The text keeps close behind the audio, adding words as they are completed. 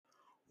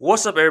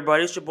What's up,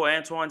 everybody? It's your boy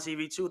Antoine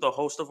TV2, the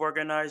host of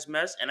Organized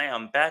Mess, and I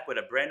am back with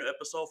a brand new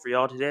episode for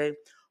y'all today.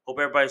 Hope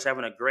everybody's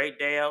having a great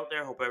day out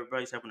there. Hope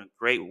everybody's having a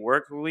great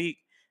work week.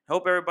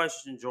 Hope everybody's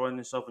just enjoying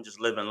themselves and just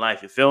living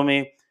life. You feel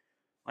me?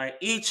 Like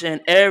each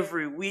and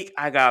every week,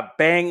 I got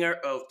banger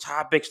of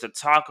topics to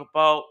talk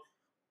about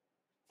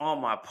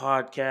on my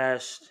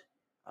podcast.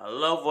 I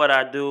love what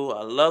I do.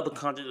 I love the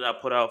content that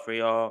I put out for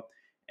y'all.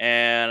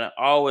 And I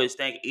always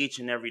thank each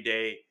and every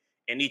day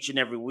and each and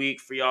every week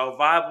for y'all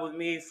vibe with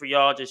me, for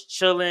y'all just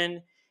chilling,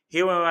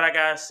 hearing what I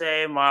gotta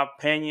say, my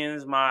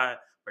opinions, my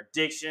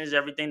predictions,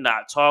 everything that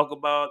I talk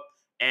about.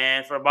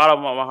 And from the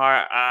bottom of my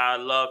heart, I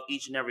love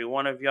each and every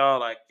one of y'all,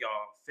 like y'all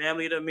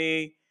family to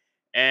me.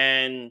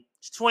 And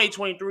it's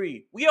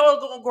 2023. We all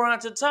gonna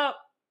grind to the top,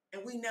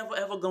 and we never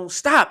ever gonna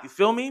stop. You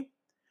feel me?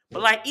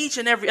 But like each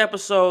and every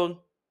episode,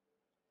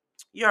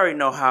 you already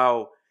know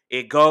how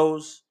it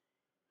goes.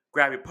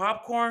 Grab your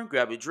popcorn,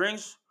 grab your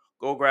drinks,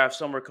 go grab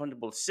somewhere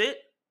comfortable to sit,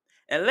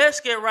 and let's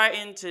get right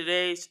into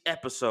today's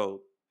episode.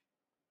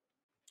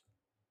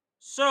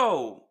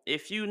 So,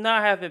 if you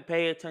not haven't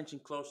paid attention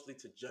closely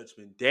to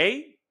Judgment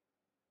Day,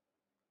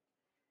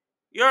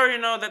 you already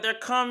know that they're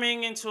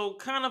coming into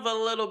kind of a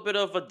little bit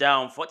of a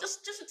downfall.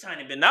 Just a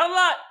tiny bit. Not a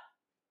lot,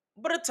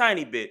 but a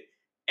tiny bit.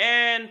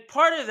 And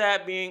part of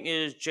that being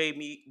is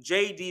JD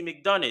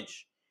McDonough.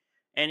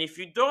 And if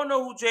you don't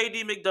know who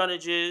JD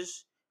McDonough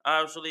is,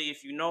 obviously,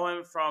 if you know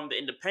him from the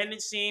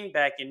independent scene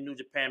back in New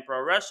Japan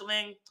Pro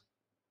Wrestling,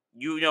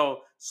 you know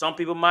some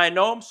people might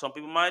know him, some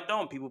people might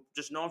don't. People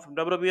just know him from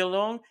WWE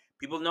alone.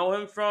 People know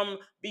him from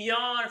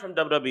beyond from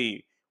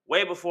WWE,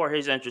 way before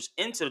his entrance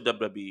into the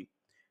WWE.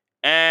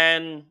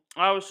 And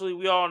obviously,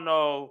 we all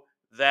know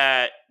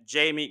that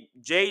JD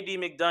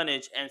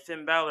McDonough and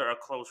Finn Balor are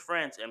close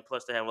friends, and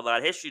plus they have a lot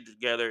of history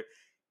together,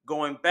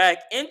 going back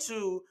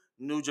into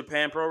New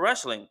Japan Pro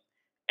Wrestling.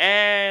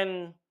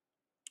 And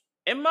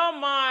in my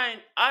mind,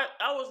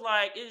 I was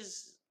like,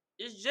 is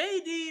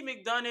JD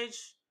McDonough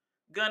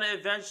gonna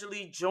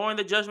eventually join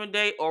the Judgment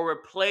Day or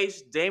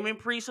replace Damon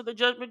Priest of the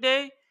Judgment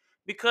Day?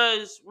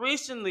 Because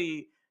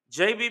recently,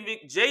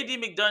 JD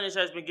McDonough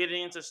has been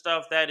getting into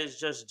stuff that is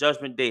just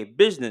Judgment Day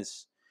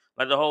business,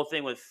 like the whole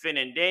thing with Finn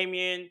and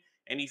Damien.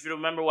 And if you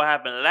remember what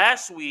happened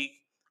last week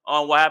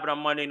on what happened on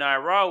Monday Night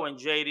Raw when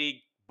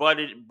JD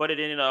butted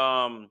in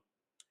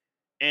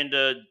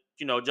the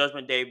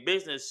Judgment Day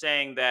business,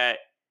 saying that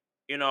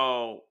you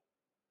know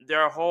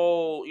their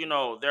whole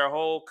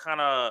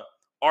kind of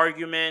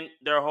argument,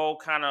 their whole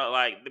kind of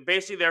like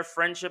basically their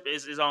friendship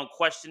is on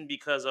question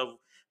because of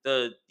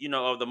the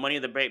money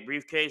in the bank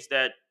briefcase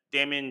that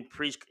Damien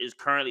Priest is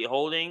currently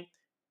holding,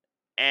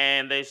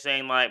 and they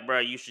saying like, bro,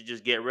 you should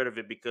just get rid of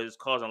it because it's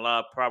causing a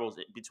lot of problems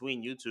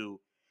between you two.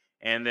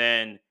 And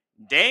then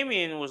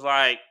Damien was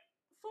like,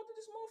 "What did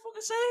this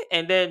motherfucker say?"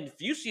 And then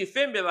you see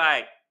Finn be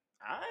like,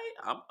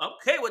 I'm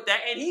okay with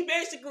that." And he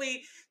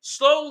basically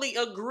slowly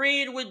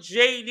agreed with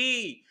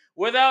JD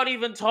without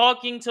even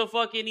talking to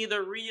fucking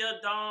either Rhea,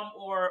 Dom,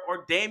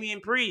 or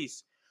Damian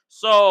Priest.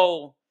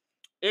 So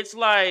it's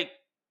like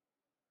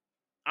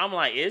I'm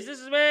like, is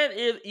this man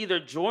either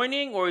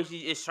joining or is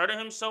he asserting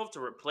himself to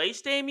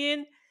replace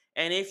Damien?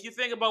 And if you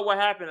think about what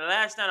happened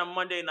last night on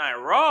Monday Night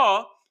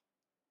Raw,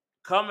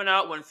 coming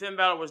out when Finn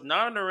Balor was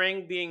not in the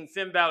ring, being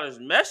Finn Balor's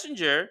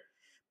messenger,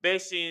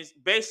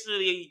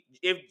 basically,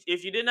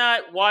 if you did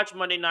not watch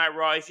Monday Night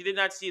Raw, if you did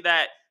not see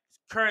that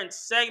current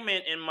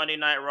segment in Monday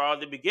Night Raw,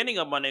 the beginning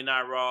of Monday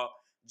Night Raw,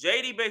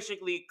 JD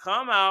basically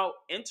come out,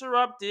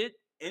 interrupted,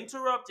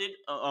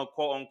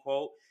 quote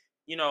unquote,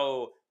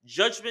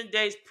 Judgment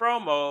Day's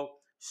promo,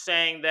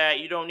 saying that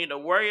you don't need to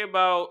worry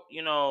about,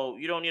 you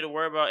don't need to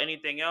worry about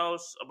anything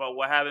else about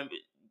what happens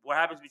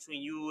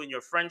between you and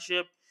your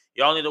friendship.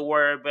 Y'all need to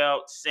worry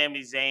about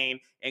Sami Zayn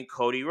and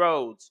Cody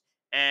Rhodes.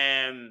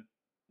 And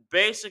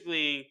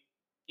basically,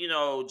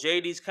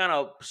 JD's kind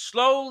of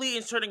slowly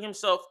inserting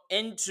himself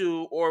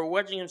into or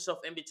wedging himself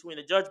in between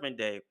the Judgment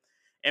Day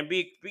and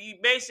be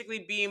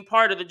basically being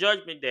part of the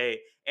Judgment Day.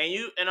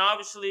 And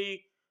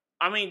obviously,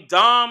 I mean,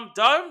 Dom,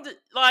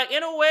 like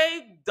in a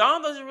way,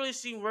 Dom doesn't really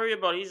seem worried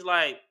about it. He's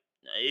like,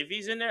 if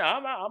he's in there,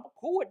 I'm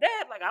cool with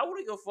that. Like, I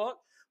wouldn't give a fuck.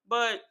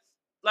 But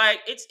like,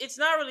 it's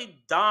not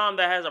really Dom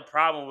that has a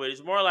problem with it.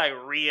 It's more like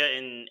Rhea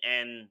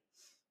and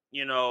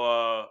you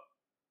know,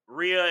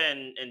 Rhea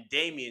and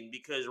Damien,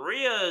 because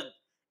Rhea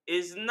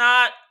is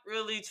not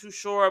really too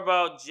sure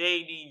about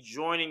JD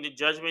joining the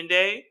Judgment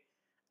Day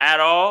at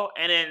all.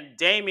 And then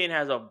Damien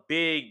has a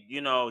big,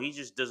 he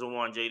just doesn't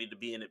want JD to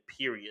be in it,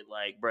 period.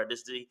 Like, bro,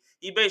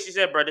 he basically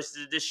said, bro,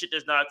 this shit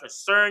does not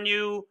concern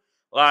you.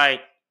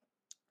 Like,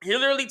 he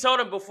literally told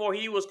him before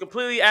he was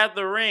completely at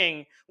the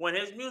ring when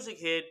his music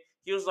hit.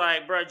 He was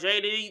like, "Bro,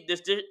 JD,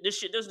 this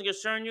shit doesn't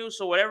concern you.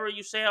 So whatever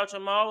you say out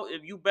your mouth,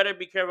 if you better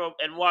be careful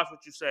and watch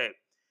what you say."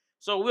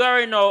 So we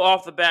already know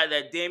off the bat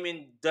that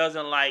Damien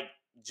doesn't like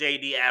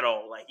JD at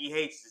all. Like, he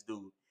hates this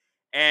dude,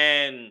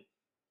 and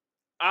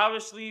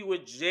obviously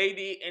with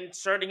JD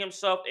inserting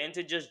himself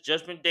into just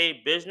Judgment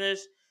Day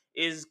business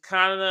is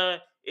kind of.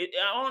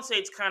 I won't say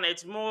it's kind of.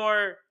 It's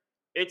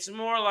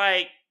more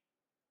like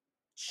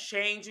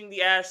changing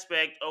the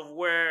aspect of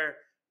where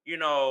you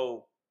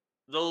know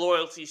the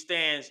loyalty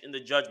stands in the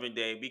Judgment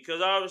Day,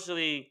 because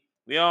obviously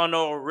we all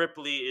know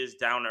Ripley is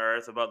down to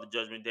earth about the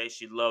Judgment Day.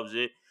 She loves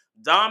it.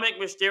 Dominic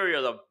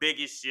Mysterio, the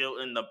biggest heel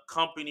in the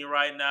company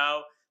right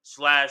now,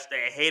 slash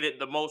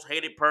the most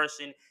hated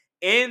person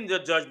in the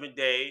Judgment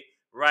Day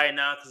right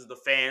now because the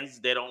fans,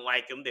 they don't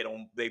like him,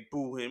 they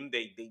boo him,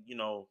 they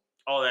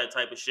all that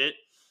type of shit.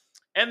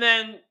 And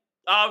then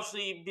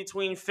obviously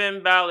between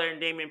Finn Balor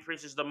and Damian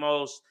Priest is the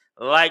most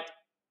liked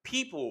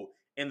people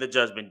in the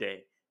Judgment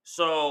Day.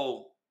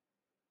 So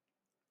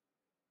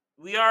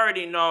we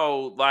already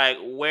know like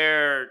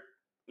where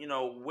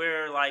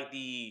like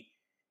the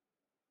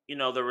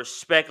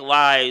respect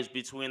lies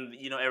between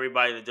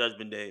everybody in the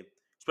Judgment Day,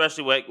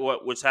 especially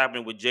what's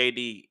happening with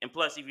JD. And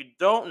plus, if you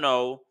don't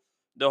know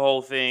the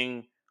whole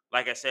thing,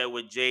 like I said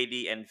with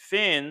JD and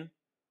Finn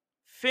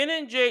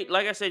and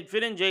like I said,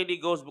 Finn and JD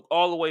goes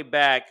all the way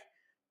back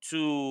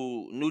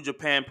to New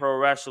Japan Pro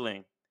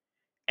Wrestling,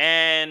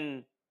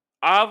 and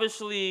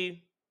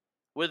obviously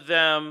with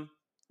them,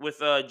 with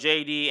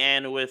JD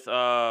and with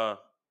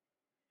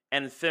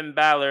Finn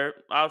Balor.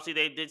 Obviously,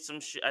 they did some.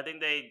 I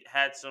think they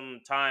had some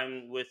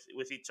time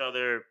with each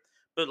other,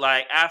 but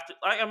like after,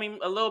 like I mean,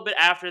 a little bit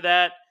after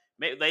that,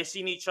 they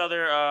seen each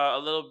other a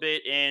little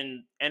bit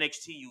in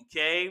NXT UK.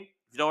 If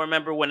you don't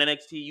remember when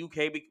NXT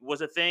UK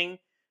was a thing,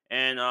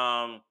 and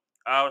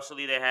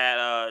obviously they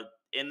had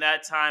in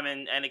that time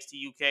in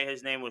NXT UK,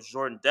 his name was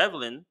Jordan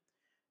Devlin,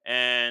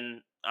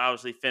 and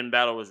obviously Finn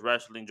Balor was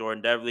wrestling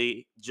Jordan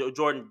Devlin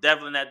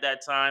at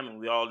that time, and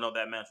we all know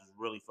that match was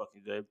really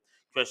fucking good,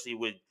 especially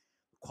with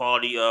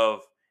quality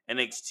of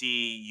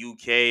NXT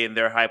UK and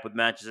their hype with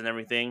matches and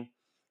everything.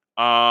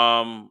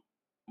 Um,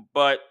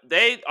 but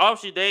they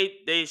obviously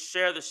they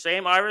share the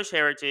same Irish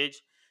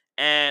heritage,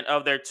 and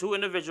of their two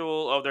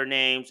individual of their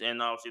names,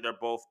 and obviously they're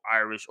both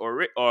Irish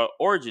or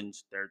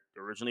origins. They're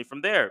originally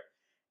from there,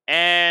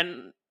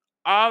 and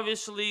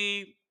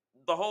obviously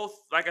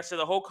like I said,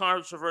 the whole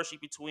controversy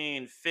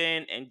between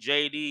Finn and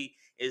JD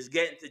is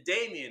getting to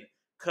Damien,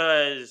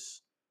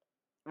 because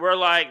we're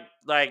like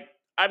I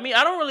mean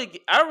I don't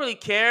really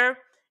care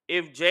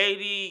if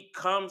JD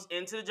comes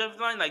into the Judgment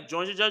Line, like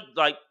joins the judge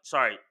like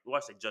sorry,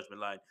 what's the Judgment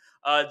Line?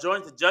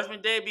 Joins the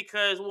Judgment Day,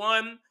 because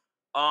one,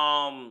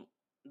 um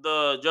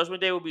the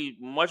Judgment Day will be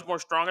much more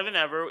stronger than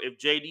ever if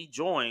JD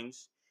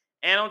joins.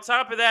 And on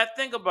top of that,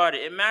 think about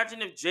it.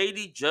 Imagine if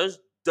JD just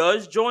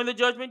does join the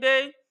Judgment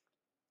Day.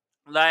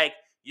 Like,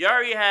 you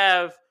already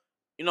have,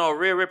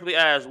 Rhea Ripley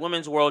as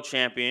Women's World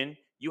Champion.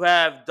 You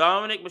have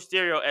Dominic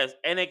Mysterio as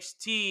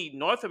NXT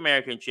North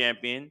American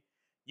Champion.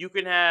 You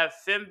can have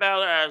Finn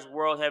Balor as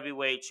World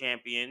Heavyweight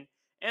Champion,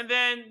 and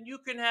then you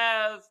can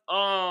have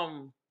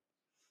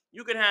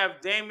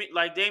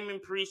Damian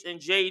Priest and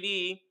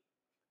JD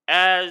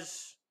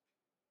as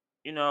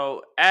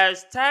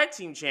as tag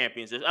team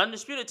champions, as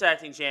undisputed tag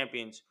team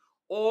champions,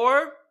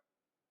 or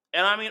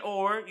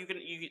or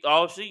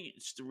obviously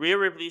Rhea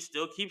Ripley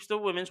still keeps the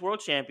women's world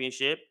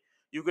championship.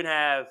 You can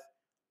have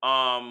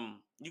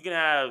Dominic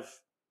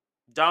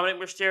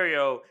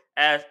Mysterio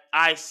as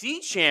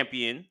IC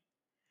champion,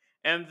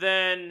 and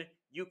then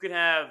you can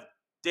have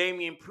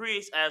Damian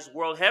Priest as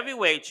world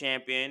heavyweight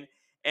champion,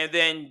 and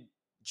then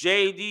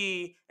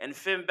JD and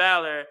Finn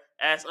Balor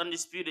as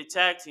undisputed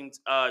tag team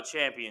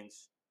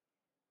champions.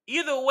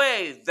 Either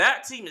way,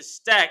 that team is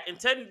stacked, and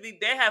technically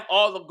they have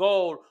all the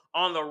gold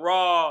on the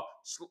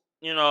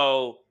you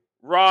know,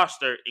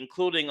 roster,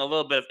 including a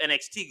little bit of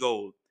NXT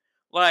gold.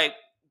 Like,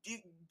 do,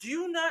 do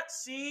you not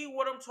see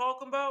what I'm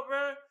talking about,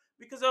 bro?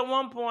 Because at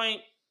one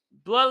point,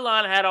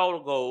 Bloodline had all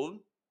the gold.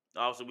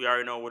 Obviously, we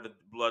already know where the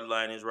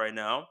Bloodline is right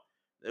now.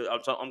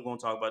 I'm going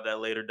to talk about that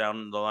later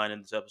down the line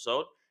in this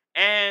episode.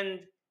 And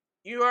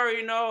you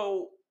already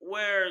know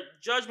where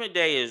Judgment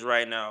Day is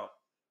right now,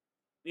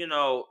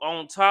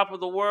 on top of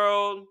the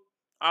world.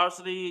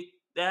 Obviously,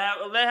 they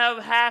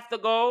have half the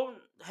gold.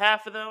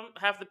 Half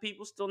the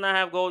people still not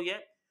have gold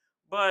yet.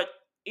 But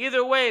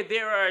either way, they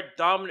are a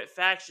dominant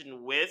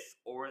faction with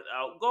or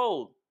without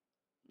gold.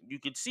 You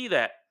can see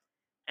that.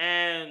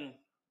 And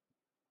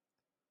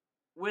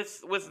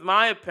with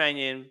my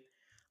opinion,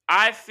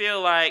 I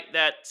feel like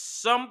that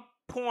some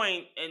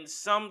point in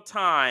some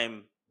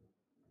time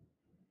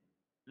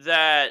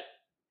that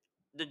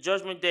the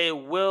Judgment Day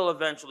will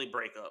eventually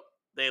break up.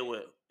 They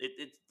will.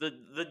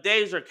 The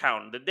days are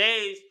counting. The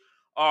days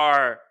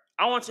are,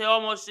 I won't say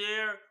almost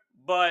here,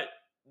 but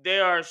they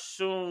are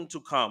soon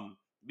to come,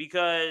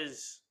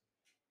 because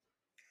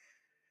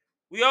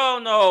we all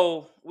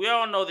know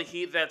the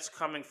heat that's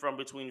coming from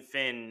between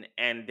Finn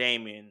and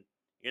Damien.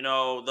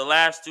 The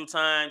last two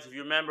times, if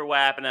you remember what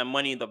happened at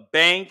Money in the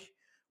Bank,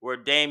 where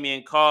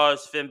Damien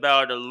caused Finn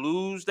Balor to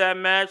lose that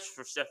match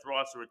for Seth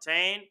Rollins to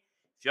retain.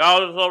 If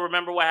y'all also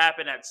remember what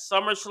happened at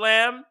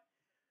SummerSlam,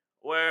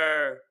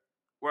 where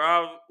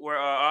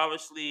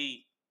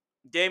obviously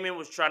Damien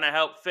was trying to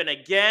help Finn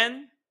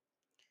again,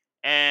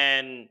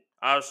 and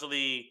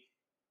obviously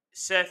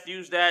Seth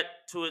used that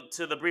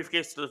to the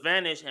briefcase to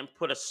advantage and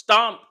put a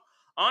stomp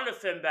on the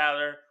Finn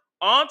Balor,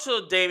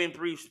 onto Damien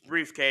Priest's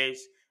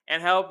briefcase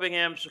and helping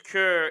him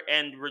secure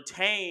and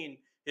retain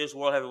his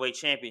World Heavyweight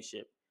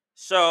Championship.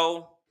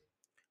 So,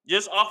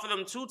 just off of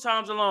them 2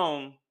 times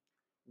alone,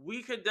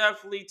 we could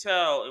definitely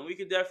tell and we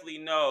could definitely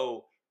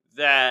know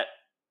that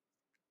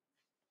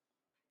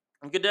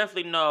we could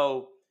definitely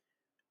know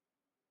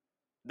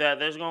that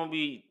there's going to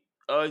be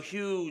a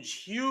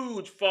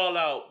huge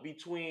fallout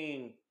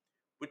between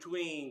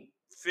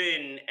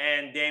Finn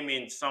and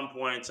Damien some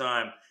point in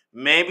time.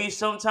 Maybe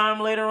sometime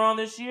later on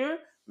this year.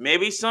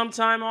 Maybe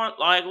sometime on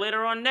like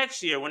later on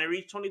next year when it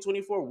reaches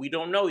 2024. We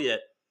don't know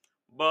yet.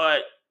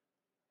 But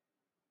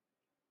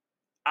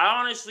I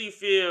honestly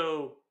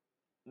feel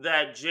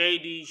that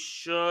JD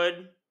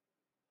should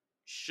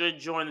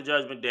join the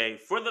Judgment Day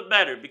for the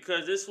better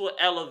because this will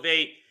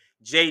elevate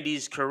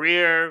JD's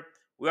career.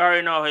 We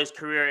already know his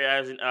career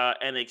as an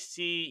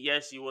NXT.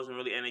 Yes, he wasn't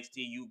really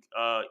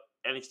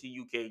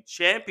NXT UK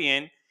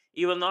champion,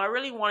 even though I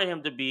really wanted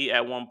him to be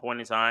at one point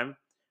in time.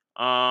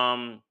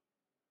 And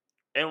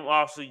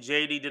also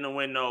JD didn't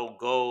win no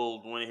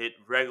gold when it hit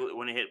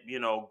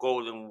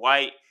gold and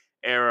white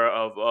era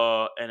of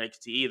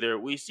NXT either.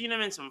 We've seen him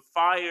in some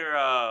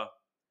fire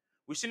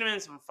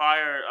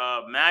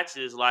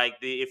matches, like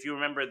the if you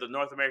remember the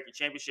North American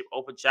Championship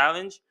Open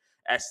Challenge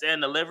at Stand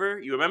and Deliver.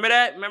 You remember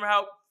that? Remember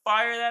how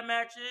fire that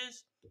match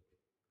is?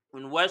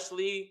 When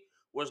Wesley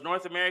was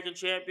North American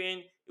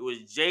champion, it was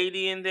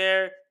JD in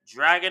there,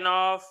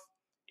 Dragunov,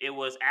 it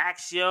was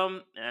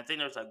Axiom, and I think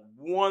there was like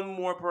one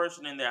more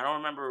person in there. I don't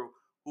remember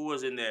who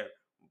was in there,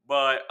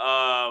 but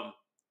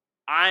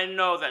I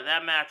know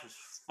that match was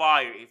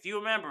fire. If you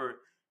remember,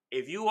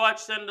 if you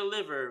watched and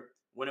Deliver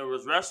when it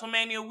was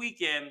WrestleMania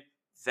weekend,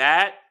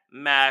 that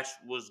match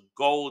was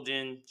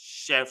golden.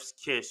 Chef's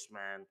kiss,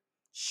 man.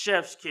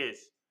 Chef's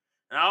kiss.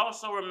 And I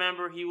also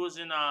remember he was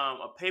in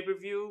a pay per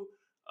view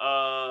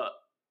uh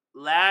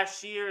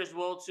last year as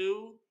well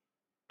too.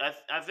 I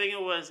think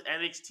it was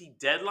NXT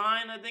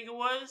Deadline. I think it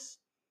was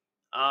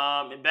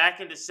and back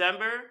in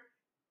December,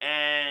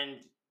 and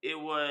it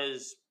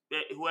was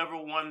whoever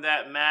won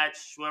that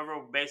match, whoever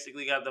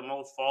basically got the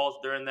most falls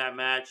during that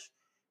match,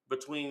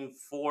 between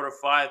 4 to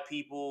 5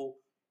 people,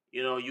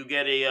 you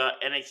get a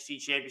NXT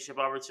Championship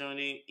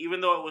opportunity. Even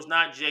though it was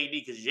not JD,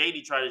 because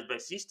JD tried his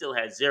best, he still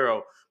had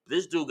zero. But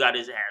this dude got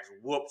his ass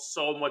whooped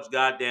so much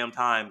goddamn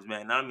times,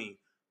 man. I mean,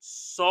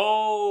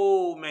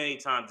 so many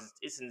times.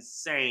 It's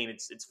insane.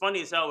 It's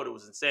funny as hell, but it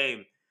was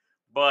insane.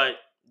 But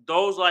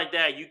those like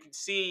that, you can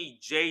see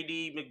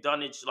JD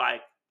McDonough's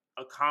like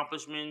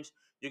accomplishments.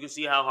 You can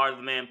see how hard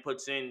the man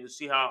puts in. You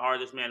see how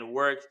hard this man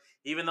works.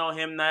 Even though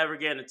him never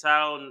getting a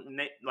title,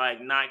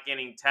 like not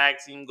getting tag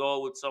team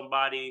gold with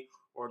somebody,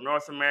 or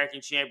North American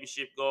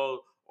Championship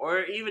gold,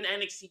 or even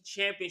NXT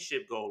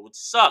Championship gold, which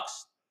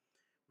sucks.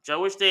 Which I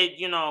wish they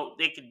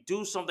could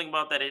do something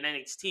about that at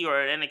NXT or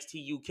at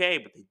NXT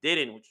UK, but they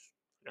didn't. Which,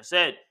 like I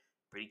said,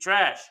 pretty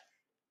trash.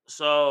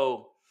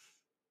 So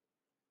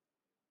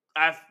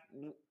I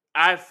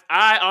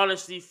I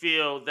honestly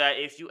feel that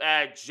if you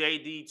add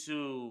JD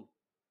to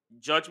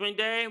Judgment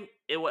Day,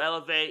 it will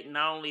elevate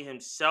not only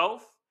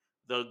himself,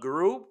 the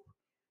group,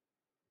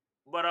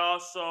 but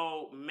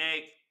also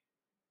make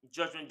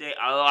Judgment Day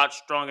a lot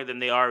stronger than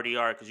they already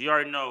are. Because you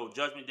already know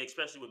Judgment Day,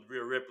 especially with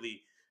Rhea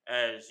Ripley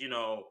as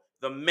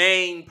the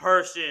main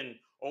person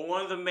or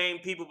one of the main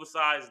people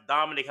besides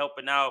Dominic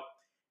helping out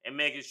and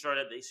making sure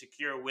that they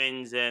secure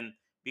wins and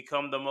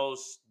become the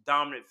most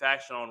dominant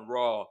faction on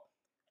Raw.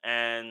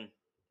 And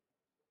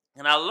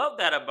And I love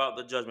that about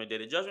the Judgment Day.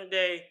 The Judgment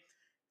Day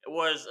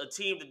was a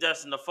team that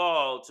destined to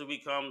fall to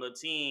become the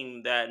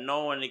team that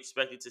no one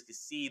expected to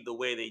succeed the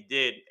way they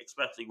did,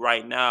 especially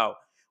right now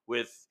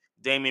with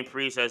Damian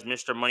Priest as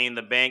Mr. Money in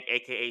the Bank,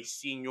 aka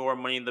Senior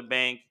Money in the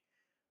Bank,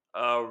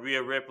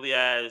 Rhea Ripley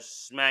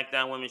as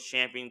SmackDown Women's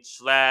Champion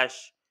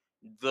slash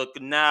the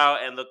now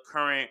and the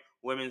current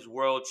Women's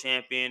World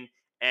Champion,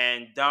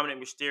 and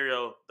Dominic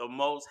Mysterio, the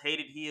most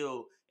hated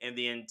heel in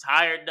the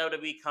entire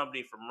WWE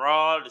company, from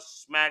Raw to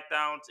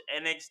SmackDown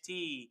to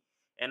NXT,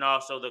 and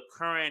also the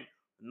current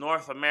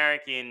North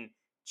American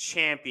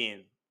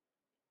Champion.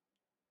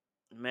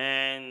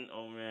 Man,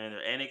 oh man,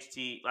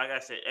 NXT, like I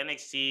said,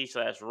 NXT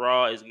slash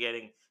Raw is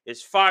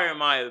fire in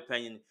my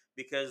opinion,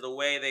 because the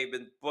way they've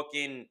been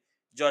booking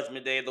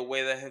Judgment Day, the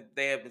way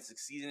they have been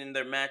succeeding in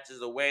their matches,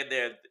 the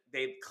way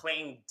they've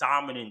claimed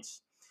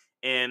dominance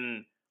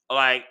in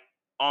like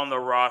on the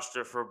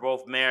roster for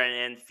both male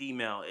and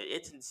female.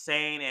 It's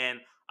insane, and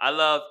I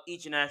love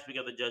each and aspect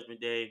of the Judgment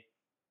Day.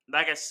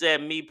 Like I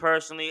said, me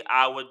personally,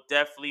 I would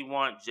definitely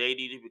want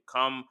JD to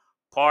become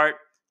part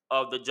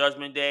of the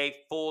Judgment Day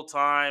full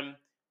time,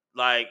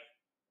 like,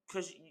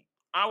 because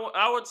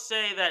I would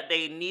say that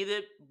they need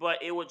it,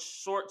 but it would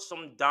short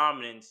some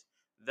dominance.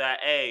 That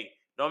hey,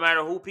 no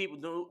matter who people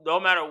do, no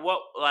matter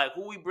what, like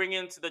who we bring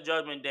into the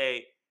Judgment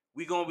Day,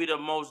 we gonna be the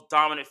most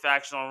dominant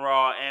faction on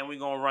Raw, and we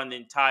gonna run the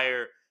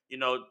entire,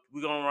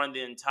 we gonna run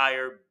the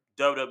entire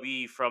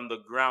WWE from the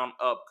ground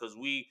up, because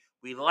we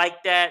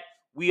like that.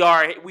 We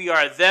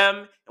are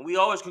them, and we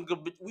always can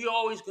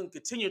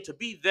continue to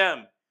be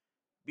them,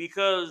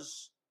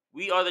 because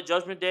We are the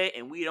Judgment Day,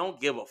 and we don't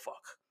give a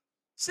fuck.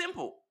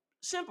 Simple,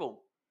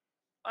 simple.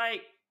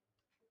 Like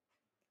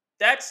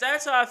that's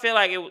how I feel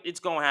like it's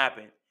gonna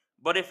happen.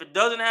 But if it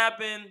doesn't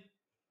happen,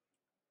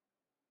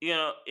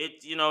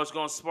 it's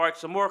gonna spark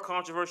some more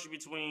controversy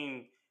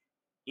between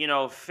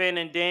Finn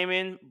and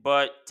Damon.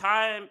 But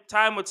time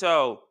will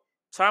tell.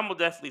 Time will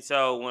definitely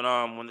tell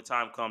when the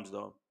time comes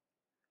though.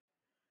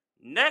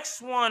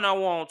 Next one I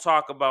won't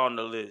talk about on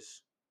the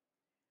list,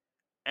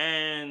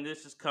 and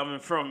this is coming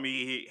from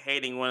me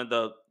hating one of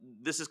the.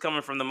 This is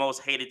coming from the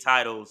most hated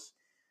titles.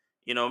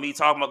 Me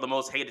talking about the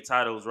most hated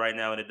titles right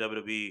now in the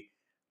WWE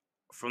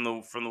from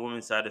the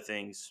women's side of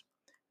things,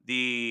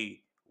 the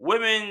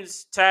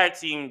women's tag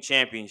team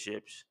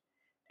championships.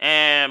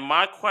 And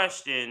my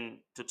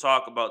question to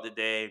talk about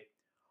today: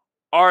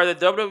 are the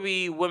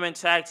WWE women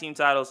tag team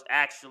titles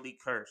actually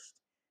cursed?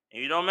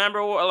 And you don't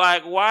remember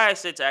why I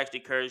said to actually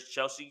cursed?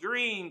 Chelsea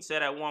Green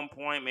said at one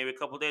point, maybe a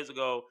couple days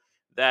ago,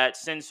 that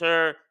since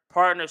her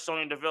partner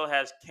Sonya Deville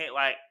has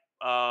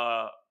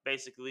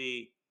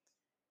basically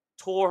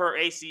tore her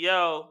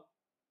ACL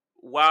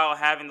while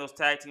having those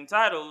tag team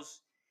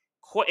titles,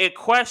 the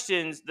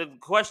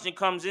question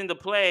comes into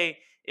play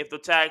if the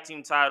tag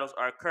team titles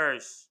are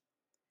cursed.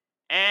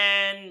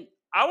 And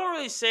I won't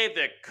really say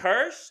they're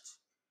cursed.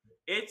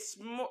 It's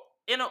more,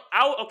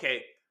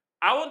 okay.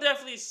 I will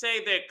definitely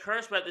say they're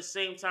cursed, but at the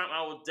same time,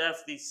 I will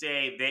definitely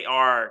say they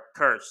are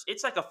cursed.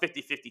 It's like a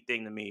 50-50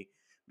 thing to me.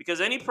 Because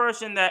any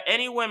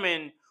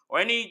women or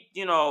any,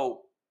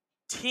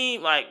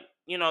 team,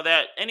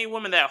 that any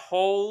woman that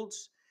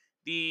holds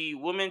the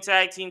women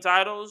tag team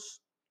titles,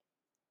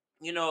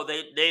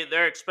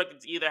 they're expected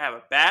to either have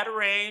a bad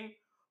reign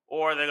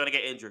or they're going to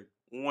get injured.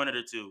 One of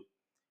the two.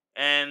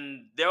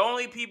 And the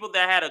only people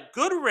that had a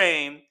good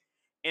reign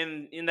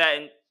in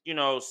that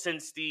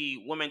since the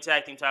women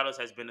tag team titles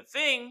has been a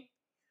thing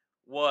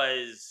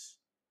was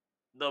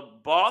the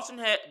Boston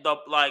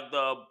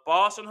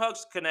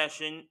Hooks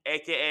connection,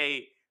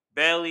 aka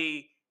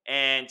Bailey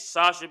and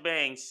Sasha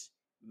Banks,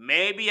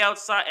 maybe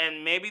outside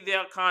and maybe the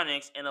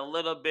Iconics, and a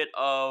little bit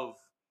of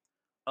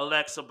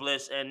Alexa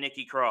Bliss and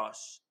Nikki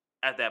Cross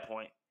at that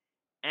point.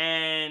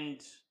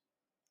 And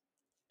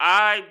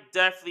I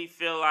definitely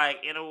feel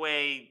like in a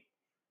way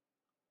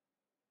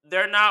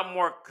they're not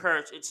more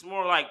cursed. It's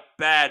more like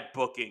bad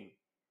booking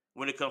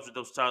when it comes to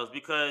those titles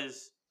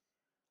because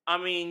I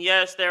mean,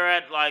 yes, they were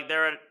at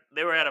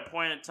a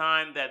point in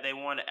time that they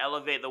want to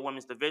elevate the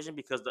women's division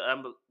because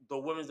the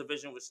women's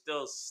division was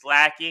still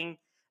slacking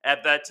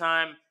at that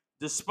time,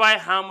 despite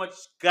how much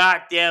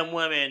goddamn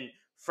women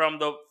from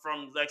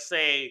let's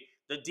say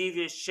the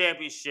Devious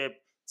Championship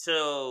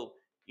till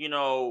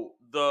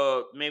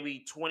the maybe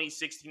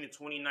 2016 to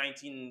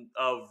 2019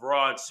 of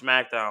Raw and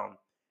SmackDown.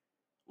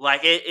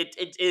 Like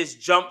it is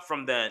jumped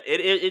from then.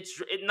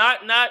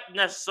 Not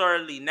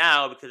necessarily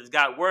now because it's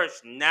got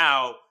worse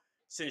now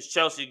since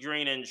Chelsea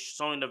Green and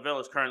Sonya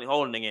Deville is currently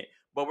holding it.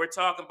 But we're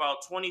talking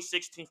about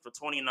 2016 for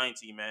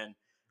 2019, man.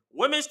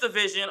 Women's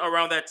division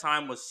around that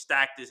time was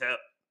stacked as hell.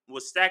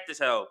 Was stacked as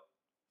hell.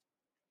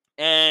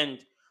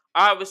 And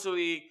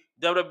obviously,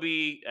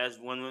 WWE, as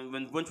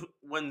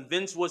when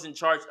Vince was in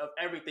charge of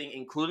everything,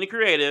 including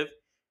creative,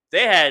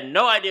 they had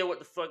no idea what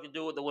the fuck to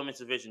do with the women's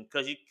division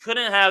because you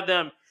couldn't have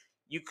them.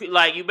 You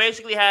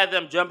basically had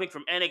them jumping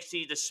from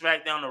NXT to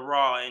SmackDown to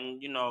Raw,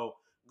 and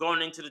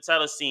going into the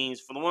title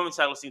scenes for the women's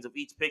title scenes of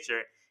each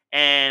picture.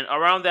 And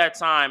around that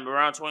time,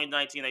 around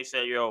 2019, they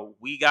said, "Yo,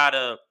 we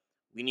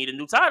need a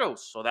new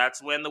titles." So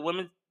that's when the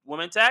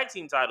women tag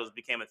team titles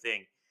became a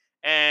thing,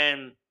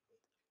 and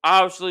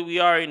obviously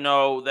we already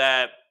know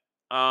that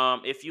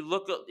if you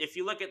look at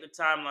the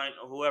timeline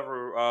of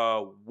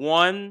whoever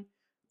won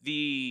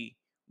the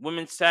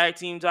women's tag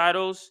team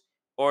titles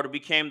or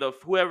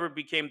whoever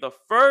became the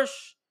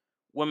first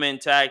women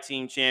tag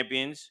team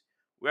champions,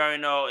 we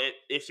already know it.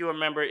 If you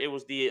remember, it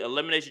was the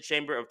Elimination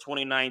Chamber of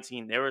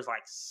 2019. There was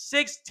like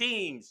 6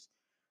 teams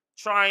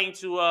trying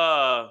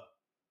to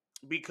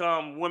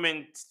become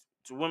women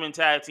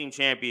tag team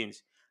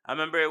champions. I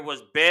remember it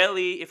was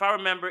Bailey. If I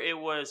remember, it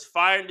was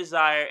Fire and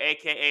Desire,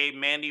 aka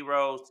Mandy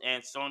Rose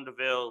and Sonya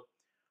Deville.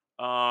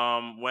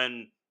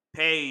 When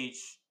Paige,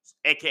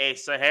 aka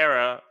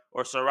Sahara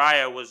or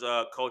Saraya, was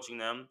coaching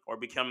them or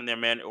becoming their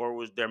man or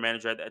was their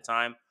manager at that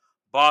time.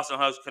 Boston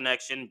Hubs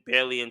connection,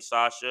 Bailey and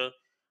Sasha.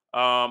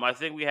 I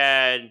think we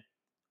had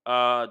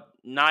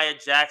Nia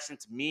Jackson,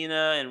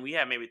 Tamina, and we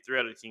had maybe 3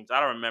 other teams. I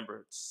don't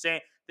remember.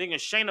 Thinking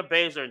Shayna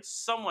Baszler and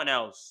someone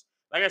else.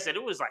 Like I said,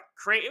 it was like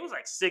crazy. It was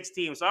like 6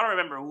 teams. So I don't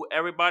remember who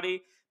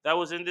everybody that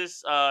was in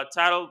this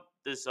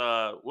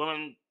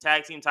women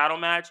tag team title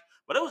match.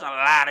 But it was a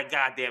lot of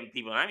goddamn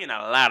people. I mean,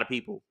 a lot of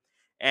people.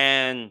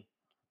 And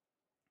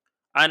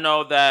I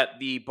know that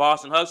the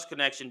Boston Hubs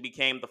connection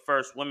became the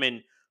first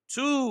women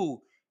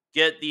to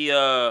get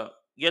the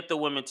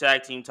women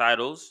tag team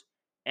titles,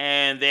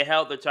 and they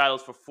held the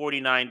titles for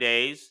 49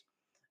 days.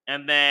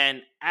 And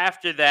then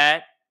after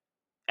that,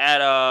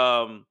 at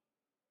um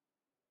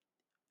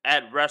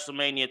at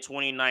WrestleMania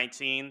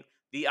 2019,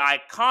 the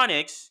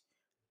Iconics,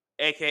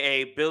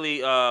 aka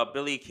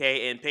Billy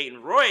Kay and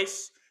Peyton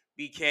Royce,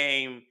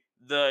 became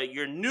the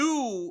your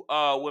new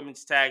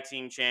women's tag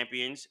team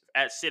champions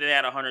at sitting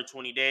at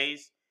 120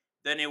 days.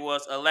 Then it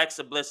was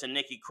Alexa Bliss and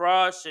Nikki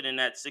Cross sitting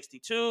at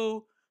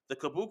 62. The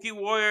Kabuki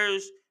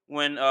Warriors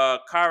when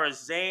Kara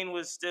Zane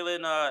was still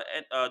in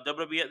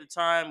WWE at the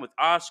time with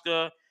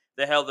Asuka.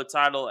 They held the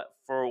title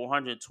for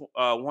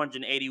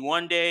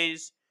 181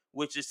 days,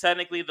 which is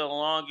technically the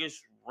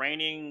longest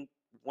reigning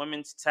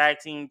women's tag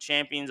team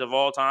champions of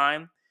all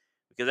time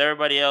because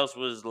everybody else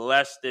was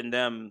less than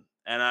them,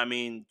 and I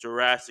mean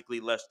drastically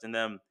less than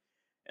them.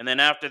 And then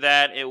after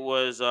that, it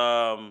was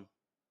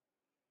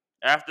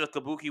after the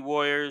Kabuki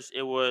Warriors,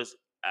 it was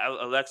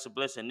Alexa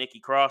Bliss and Nikki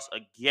Cross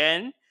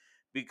again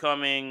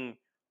becoming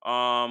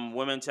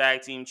women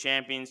tag team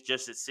champions,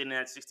 just at sitting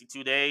at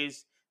 62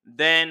 days.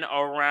 Then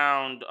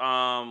around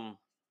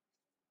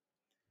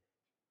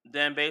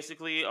then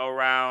basically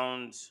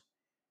around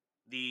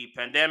the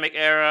pandemic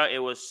era, it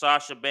was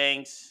Sasha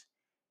Banks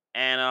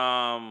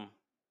and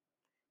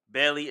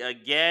Bailey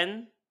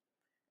again,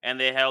 and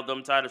they held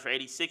them titles for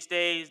 86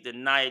 days.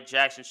 Then Nia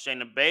Jackson,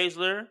 Shayna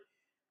Baszler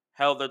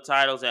held the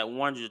titles at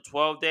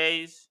 112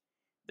 days.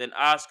 Then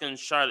Asuka and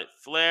Charlotte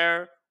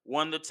Flair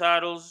won the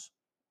titles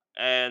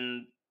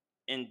and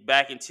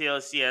back in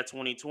TLC at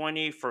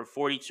 2020 for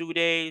 42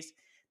 days.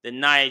 Then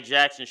Nia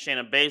Jackson,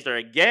 Shayna Baszler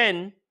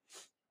again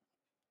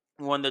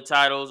won the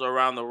titles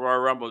around the Royal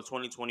Rumble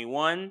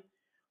 2021 in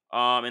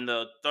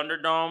the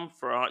Thunderdome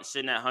for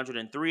sitting at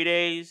 103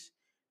 days.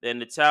 Then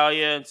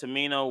Natalia and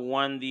Tamina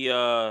won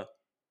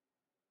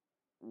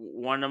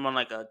them on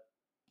like a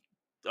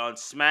on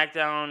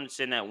SmackDown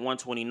sitting at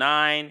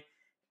 129.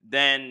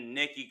 Then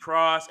Nikki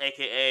Cross,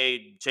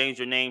 aka changed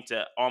her name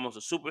to Almost a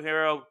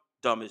Superhero,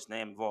 dumbest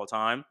name of all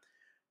time.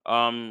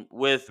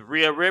 With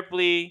Rhea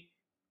Ripley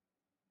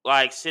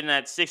like sitting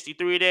at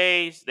 63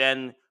 days.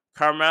 Then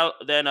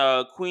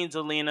Queen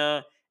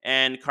Zelina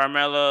and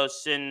Carmella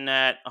sitting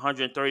at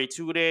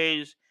 132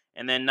 days,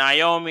 and then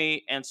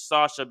Naomi and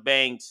Sasha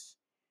Banks,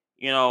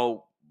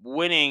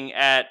 winning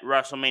at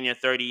WrestleMania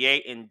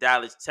 38 in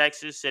Dallas,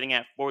 Texas, sitting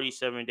at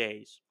 47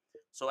 days.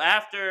 So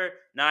after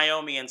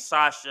Naomi and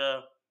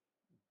Sasha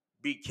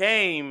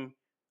became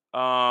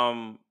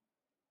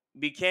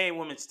became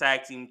women's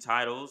tag team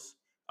titles.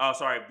 Oh,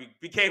 sorry,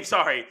 became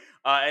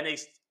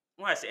NXT.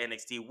 When I say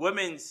NXT,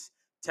 women's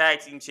tag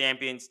team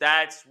champions.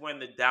 That's when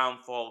the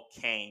downfall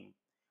came,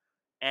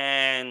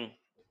 and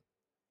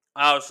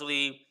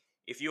obviously,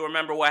 if you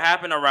remember what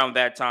happened around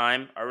that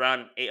time,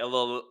 around a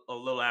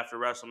little after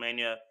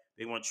WrestleMania,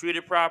 they weren't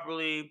treated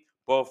properly.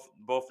 Both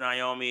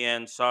Naomi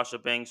and Sasha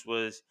Banks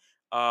was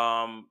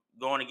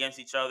going against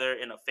each other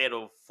in a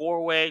fatal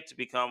four way to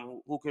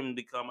become who can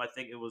become. I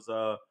think it was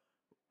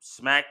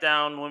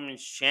SmackDown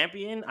Women's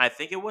Champion. I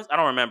think it was. I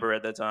don't remember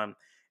at that time.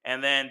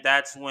 And then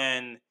that's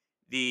when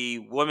the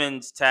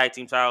women's tag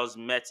team titles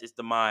met its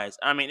demise.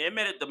 I mean, it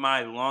met its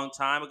demise a long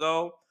time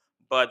ago,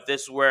 but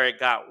this is where it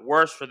got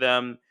worse for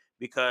them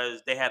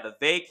because they had to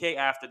vacate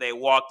after they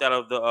walked out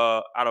of the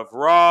out of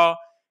Raw.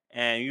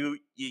 And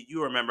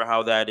you remember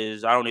how that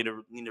is. I don't need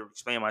to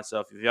explain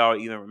myself if y'all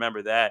even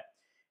remember that.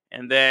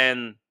 And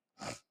then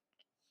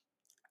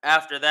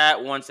after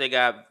that, once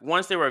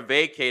they were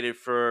vacated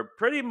for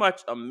pretty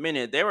much a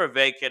minute, they were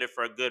vacated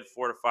for a good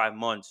 4 to 5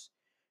 months,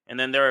 and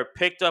then they were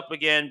picked up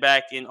again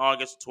back in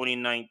August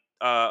 29th,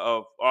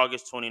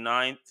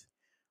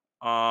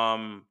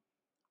 um,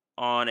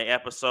 on an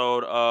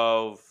episode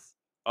of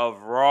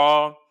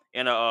Raw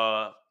in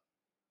a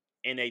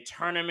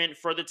tournament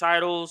for the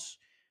titles,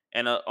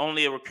 and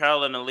only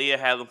Raquel and Aaliyah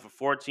had them for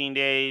 14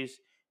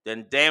 days.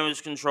 Then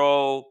Damage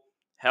Control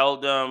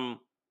held them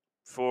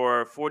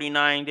for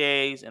 49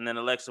 days, and then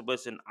Alexa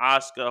Bliss and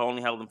Asuka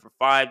only held them for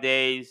 5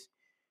 days,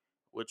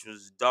 which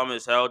was dumb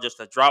as hell. Just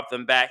to drop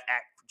them back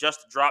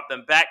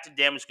to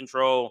Damage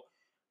Control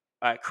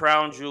at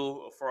Crown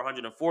Jewel for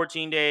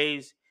 114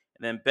 days,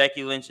 and then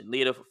Becky Lynch and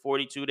Lita for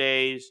 42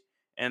 days,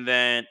 and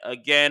then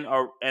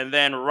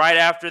right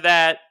after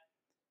that,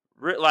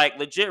 like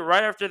legit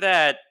right after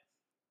that,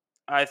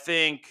 I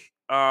think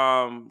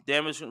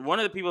damage one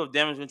of the people of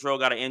Damage Control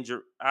got an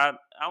injury. I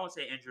won't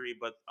say injury,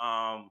 but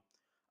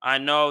I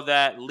know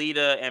that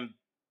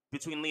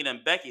between Lita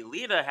and Becky,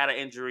 Lita had an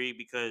injury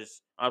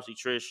because obviously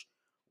Trish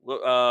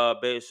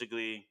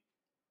basically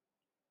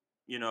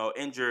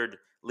injured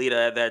Lita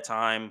at that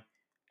time,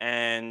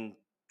 and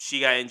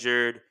she got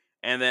injured.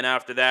 And then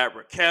after that,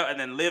 Raquel and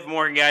then Liv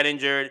Morgan got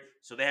injured,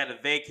 so they had to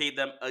vacate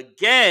them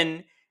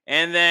again.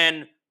 And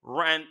then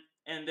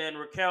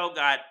Raquel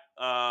got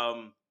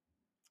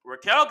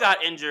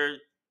injured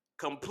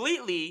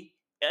completely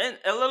and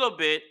a little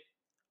bit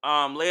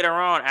later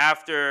on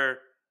after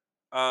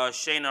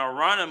Shayna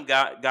Runham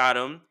got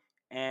him,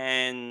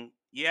 and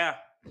yeah,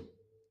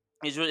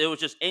 it was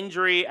just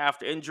injury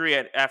after injury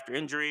after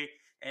injury,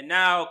 and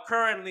now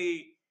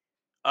currently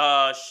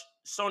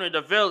Sonya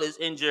Deville is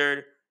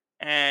injured,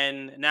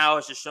 and now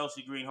it's just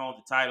Chelsea Green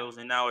holding the titles,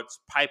 and now it's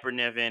Piper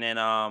Niven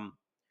and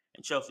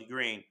Chelsea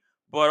Green.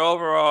 But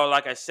overall,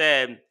 like I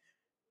said,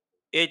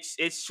 it's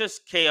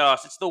just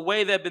chaos. It's the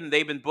way they've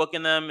been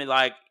booking them,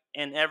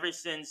 and ever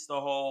since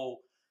the whole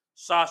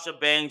Sasha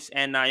Banks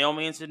and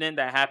Naomi incident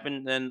that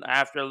happened then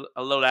after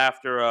a little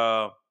after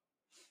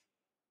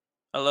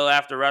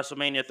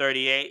WrestleMania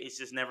 38. It's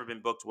just never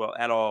been booked well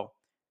at all.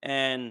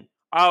 And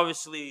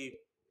obviously,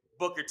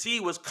 Booker T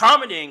was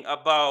commenting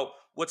about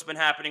what's been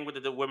happening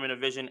with the women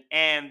division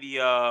and the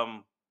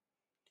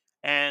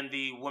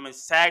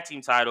women's tag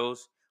team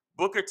titles.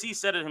 Booker T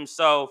said it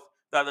himself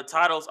that the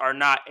titles are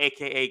not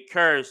AKA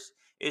cursed.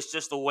 It's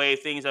just the way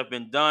things have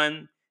been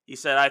done. He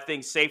said, "I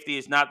think safety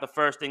is not the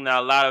first thing that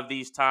a lot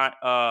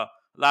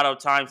of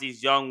times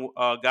these young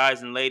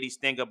guys and ladies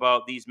think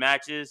about these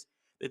matches.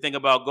 They think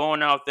about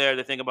going out there.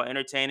 They think about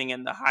entertaining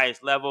at the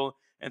highest level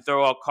and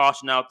throw all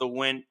caution out the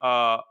window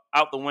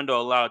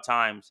a lot of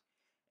times.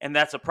 And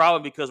that's a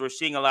problem because we're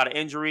seeing a lot of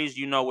injuries.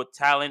 With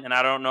talent, and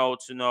I don't know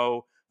to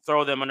know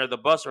throw them under the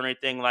bus or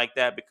anything like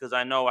that because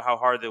I know how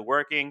hard they're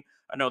working.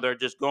 I know they're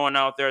just going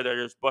out there,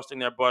 they're just busting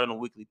their butt on a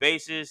weekly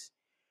basis.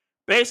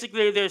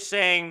 Basically, they're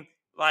saying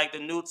like the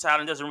new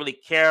talent doesn't really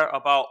care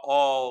about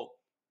all,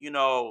 you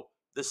know,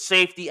 the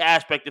safety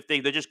aspect of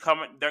things. They just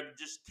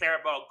care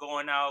about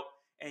going out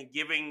and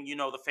giving,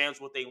 the fans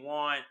what they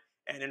want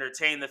and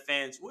entertain the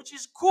fans, which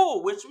is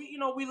cool, which we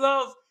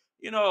love,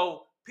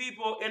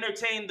 people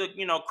entertain the,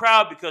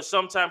 crowd because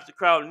sometimes the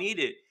crowd need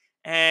it.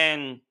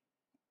 And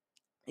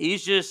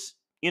he's just,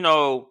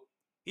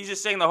 he's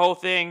just saying the whole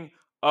thing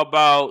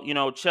about,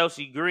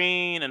 Chelsea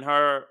Green and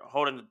her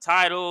holding the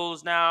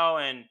titles now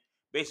and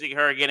basically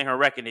her getting her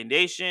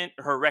recognition,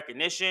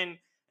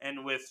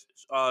 and with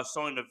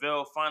Sonya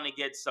Deville finally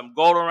gets some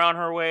gold around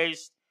her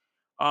waist.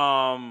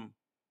 Um,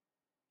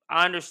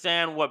 I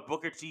understand what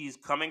Booker T is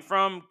coming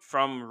from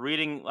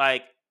reading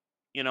like,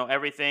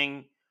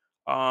 everything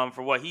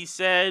for what he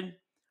said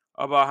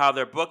about how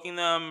they're booking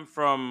them,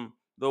 from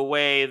the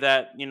way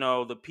that,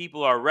 the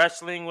people are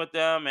wrestling with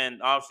them,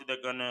 and obviously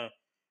they're gonna,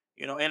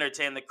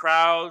 entertain the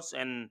crowds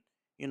and,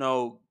 you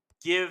know,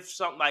 give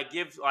like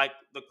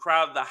the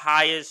crowd the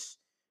highest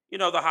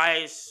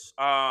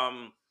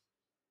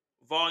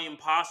volume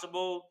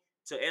possible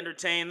to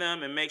entertain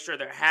them and make sure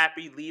they're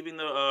happy, leaving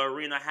the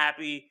arena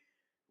happy,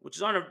 which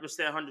is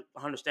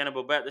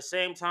understandable. But at the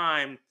same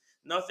time,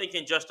 nothing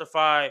can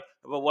justify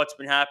about what's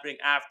been happening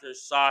after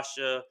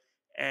Sasha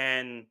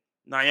and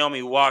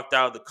Naomi walked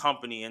out of the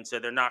company and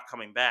said they're not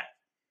coming back.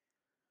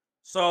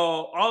 So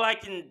all I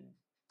can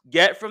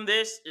get from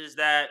this is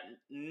that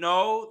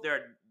no,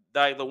 they're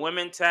like the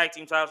women tag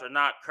team titles are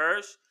not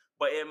cursed.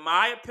 But in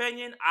my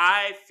opinion,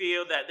 I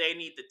feel that they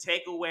need to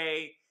take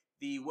away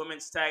the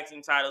women's tag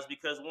team titles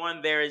because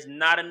one, there is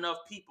not enough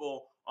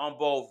people on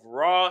both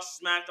Raw,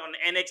 SmackDown,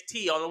 and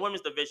NXT on the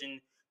women's division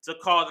to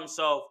call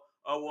themselves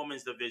a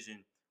women's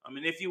division. I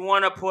mean, if you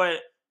want to put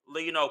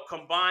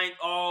combine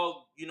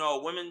all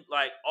women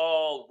like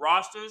all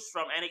rosters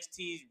from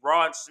NXT,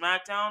 Raw, and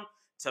SmackDown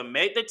to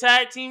make the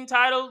tag team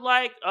title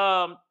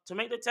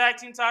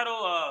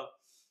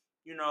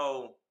you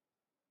know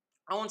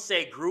I won't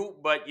say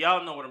group, but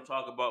y'all know what I'm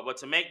talking about. But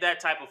to make that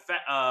type of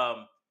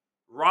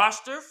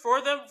roster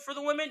for the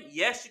women,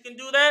 yes, you can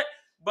do that.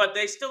 But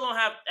they still don't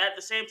have at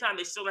the same time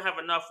they still don't have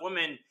enough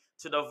women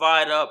to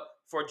divide up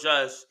for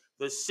just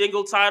the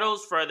single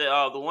titles for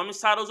the women's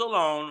titles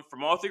alone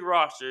from all three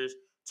rosters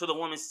to the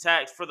women's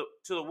tag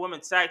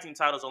team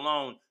titles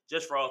alone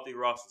just for all three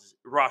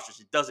rosters.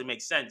 It doesn't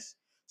make sense.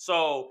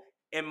 So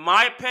in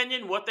my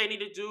opinion, what they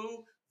need to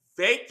do,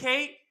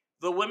 vacate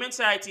the women's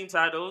tag team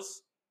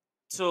titles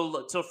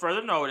till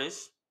further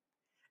notice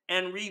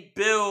and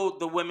rebuild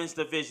the women's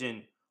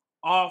division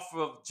off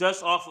of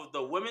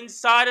the women's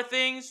side of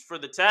things for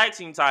the tag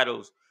team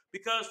titles,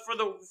 because for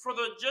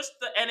the just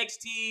the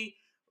NXT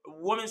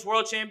Women's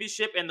World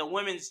Championship and the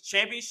Women's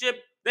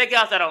Championship, they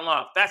got that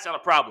unlocked. That's not a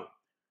problem.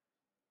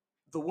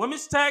 The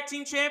women's tag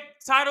team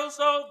titles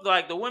though,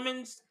 like the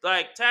women's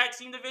like tag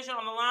team division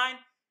on the line,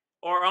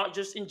 or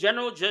just in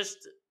general,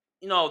 just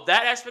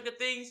that aspect of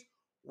things,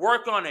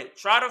 work on it.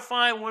 Try to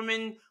find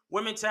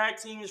women tag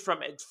teams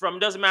from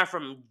doesn't matter,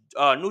 from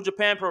New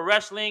Japan Pro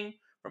Wrestling,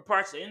 from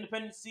parts of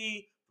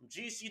Independency, from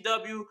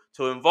GCW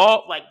to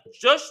involve, like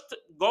just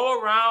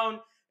go around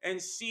and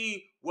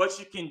see what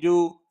you can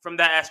do from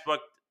that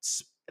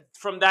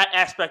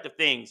aspect of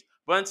things.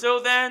 But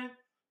until then,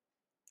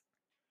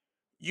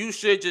 you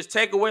should just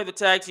take away the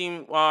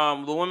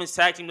women's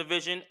tag team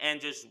division, and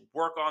just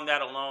work on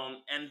that alone.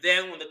 And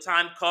then when the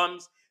time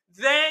comes,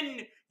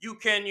 then you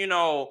can,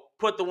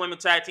 put the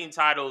women's tag team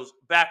titles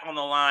back on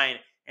the line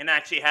and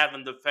actually have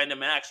them defend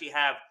them and actually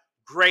have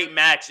great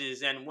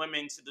matches and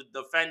women to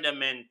defend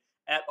them and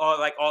all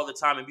the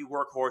time and be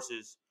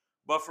workhorses.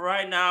 But for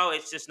right now,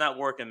 it's just not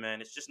working, man.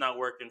 It's just not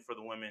working for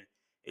the women.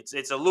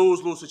 It's a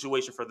lose-lose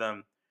situation for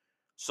them.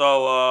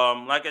 So,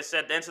 like I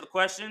said, to answer the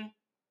question,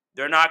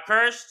 they're not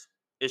cursed.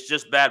 It's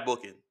just bad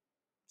booking.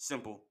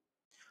 Simple.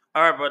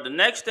 All right, but the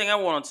next thing I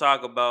want to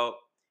talk about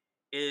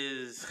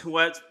is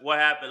what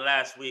happened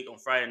last week on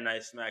Friday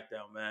Night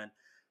SmackDown, man.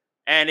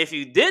 And if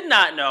you did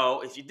not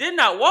know, if you did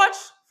not watch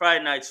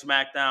Friday Night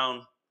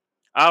SmackDown,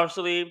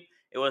 obviously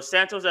it was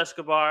supposed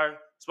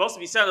to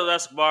be Santos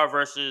Escobar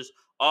versus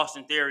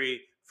Austin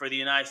Theory for the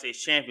United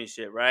States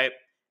Championship, right?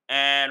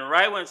 And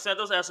right when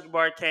Santos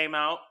Escobar came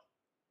out,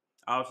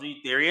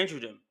 obviously Theory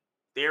injured him.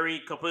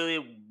 Theory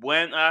completely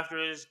went after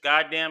his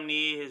goddamn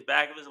knee, his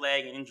back of his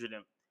leg, and injured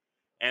him.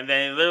 And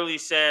then he literally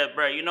said,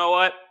 "Bro, you know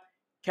what?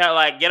 Can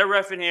like get a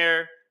ref in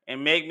here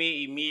and make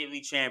me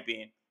immediately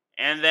champion."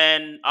 And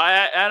then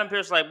Adam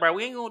Pearce like, "Bro,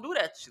 we ain't gonna do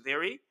that,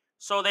 Theory."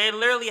 So they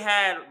literally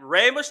had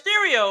Rey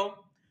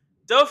Mysterio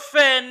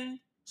defend.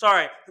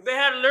 Sorry, they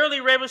had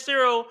literally Rey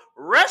Mysterio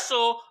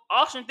wrestle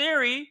Austin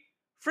Theory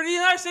for the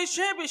United States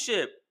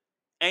Championship.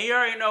 And you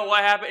already know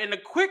what happened in a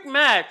quick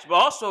match, but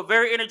also a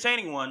very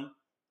entertaining one.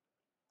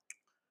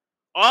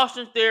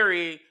 Austin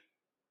Theory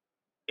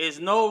is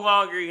no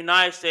longer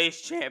United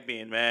States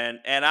champion,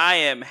 man. And I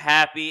am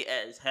happy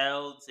as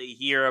hell to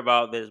hear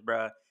about this,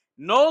 bruh.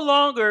 No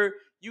longer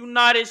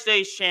United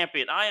States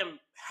champion. I am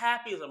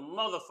happy as a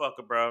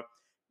motherfucker, bro.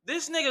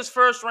 This nigga's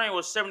first reign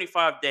was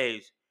 75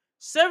 days.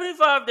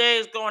 75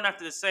 days going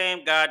after the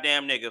same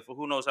goddamn nigga for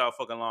who knows how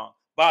fucking long.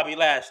 Bobby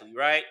Lashley,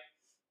 right?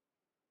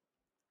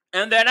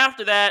 And then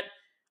after that,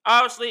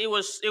 obviously it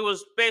was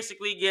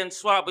basically getting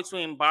swapped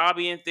between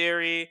Bobby and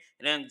Theory,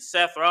 and then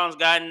Seth Rollins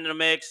got into the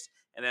mix,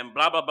 and then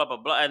blah blah blah blah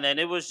blah, and then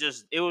it was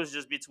just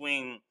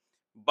between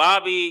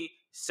Bobby,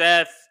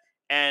 Seth,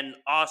 and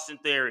Austin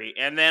Theory,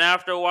 and then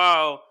after a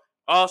while,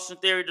 Austin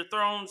Theory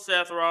dethroned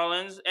Seth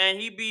Rollins, and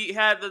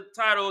had the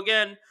title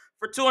again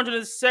for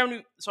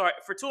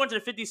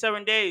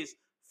 257 days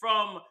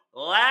from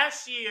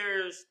last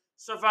year's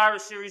Survivor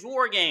Series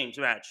War Games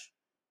match.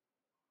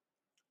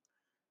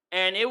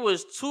 And it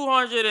was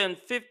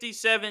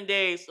 257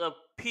 days of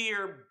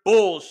pure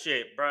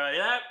bullshit, bro.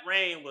 That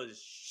reign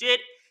was shit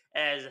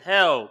as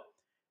hell.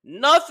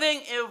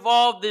 Nothing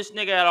involved this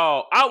nigga at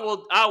all. I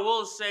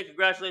will say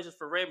congratulations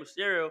for Rey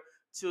Mysterio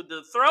to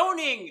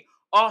dethroning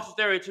Austin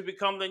Theory to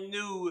become the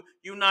new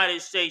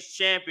United States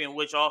champion,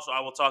 which also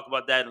I will talk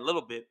about that in a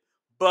little bit.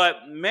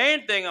 But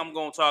main thing I'm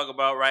gonna talk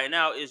about right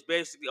now is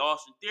basically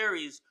Austin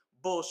Theory's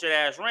bullshit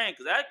ass reign,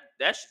 because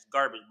that's just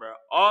garbage, bro.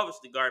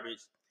 Obviously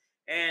garbage.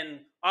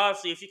 And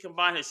obviously, if you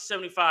combine his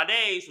 75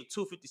 days with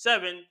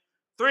 257,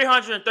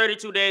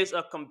 332 days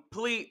of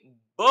complete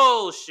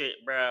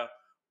bullshit, bro.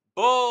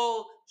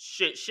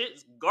 Bullshit.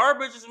 Shit's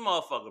garbage as a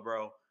motherfucker,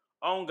 bro.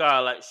 Oh,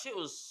 God. Like, shit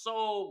was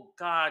so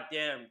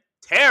goddamn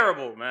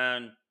terrible,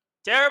 man.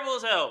 Terrible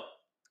as hell.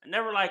 I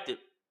never liked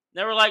it.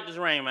 Never liked his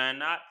reign,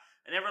 man. I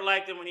never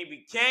liked him when he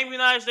became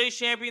United States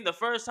champion the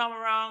first time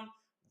around.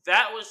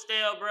 That was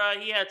stale, bro.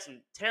 He had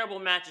some terrible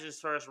matches his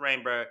first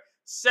reign, bro.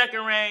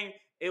 Second reign,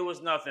 it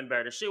was nothing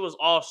better. The shit was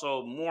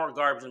also more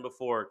garbage than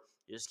before.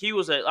 I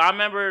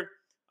remember,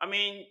 I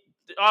mean,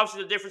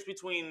 obviously the difference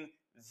between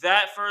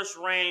that first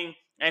reign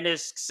and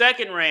his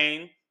second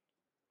reign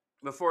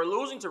before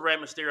losing to Rey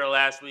Mysterio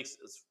last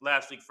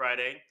week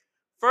Friday.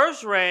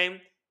 First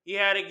reign, he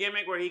had a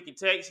gimmick where he could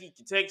take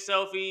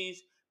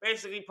selfies,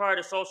 basically part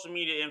of social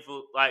media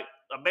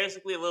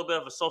basically a little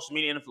bit of a social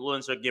media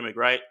influencer gimmick,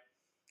 right?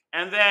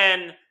 And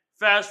then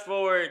fast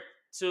forward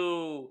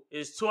to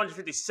his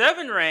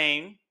 257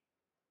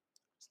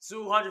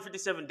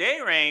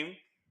 day reign,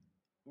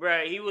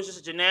 right? He was just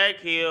a generic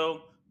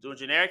heel, doing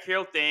generic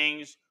heel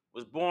things,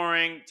 was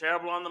boring,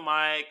 terrible on the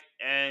mic,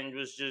 and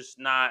was just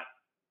not.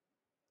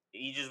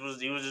 He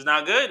was just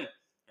not good.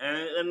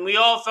 And we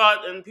all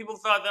thought, and people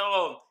thought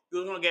that he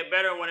was gonna get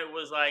better when it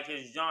was like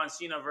his John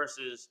Cena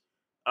versus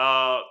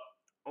uh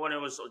when it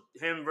was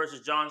him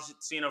versus John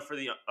Cena for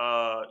the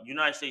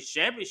United States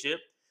Championship.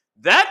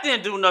 That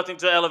didn't do nothing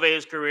to elevate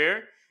his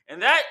career,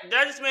 and that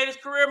just made his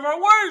career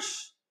more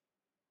worse.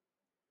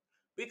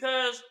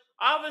 Because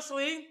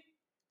obviously,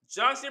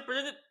 John Cena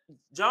predicted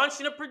John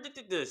Cena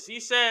predicted this. He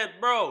said,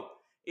 "Bro,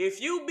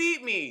 if you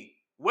beat me,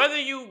 whether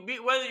you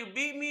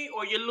beat me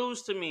or you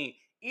lose to me,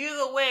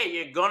 either way,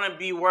 you're gonna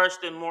be worse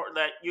than more.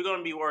 Like you're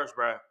gonna be worse,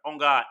 bro. On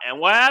God." And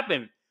what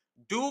happened?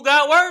 Dude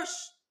got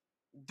worse.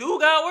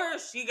 Dude got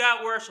worse. He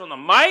got worse on the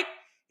mic.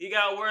 He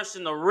got worse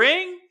in the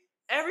ring.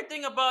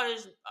 Everything about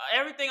his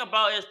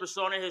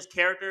persona, his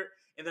character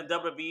in the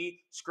WWE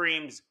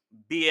screams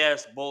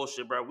BS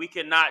bullshit, bro. We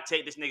cannot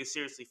take this nigga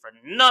seriously for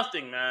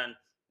nothing, man.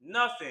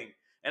 Nothing.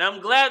 And I'm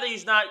glad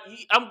that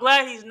I'm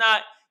glad he's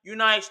not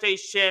United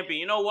States champion.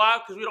 You know why?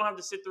 Because we don't have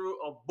to sit through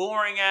a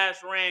boring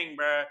ass ring,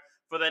 bro,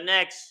 for the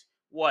next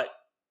what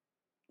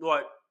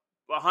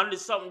 100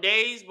 something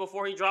days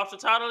before he drops the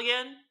title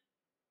again.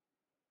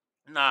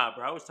 Nah,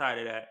 bro, I was tired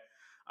of that.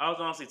 I was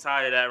honestly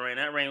tired of that reign.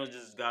 That reign was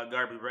just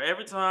garbage, bro.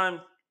 Every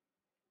time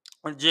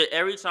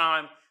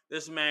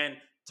this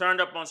man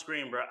turned up on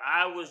screen, bro,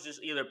 I was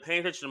just either paying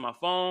attention to my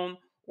phone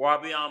or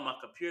I'll be on my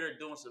computer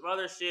doing some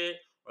other shit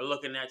or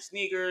looking at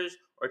sneakers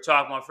or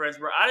talking to my friends,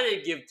 bro. I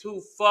didn't give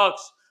two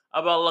fucks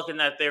about looking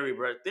at Theory,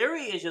 bro.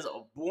 Theory is just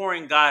a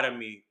boring guy to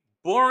me.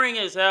 Boring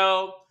as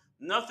hell.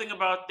 Nothing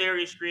about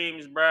Theory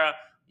screams, bro.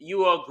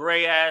 You a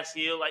gray ass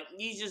heel. Like,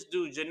 he just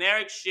do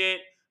generic shit.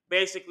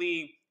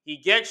 Basically, he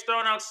gets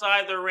thrown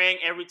outside the ring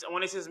every time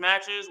when it's his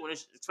matches,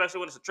 especially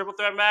when it's a triple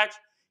threat match.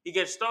 He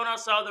gets thrown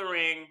outside the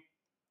ring,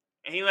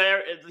 and he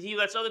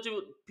lets other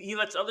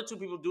two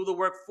people do the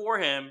work for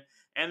him.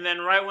 And then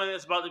right when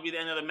it's about to be the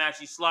end of the match,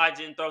 he slides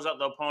in, throws out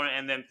the opponent,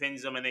 and then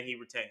pins him, and then he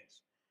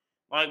retains.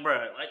 Like, bro,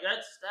 like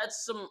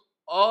that's some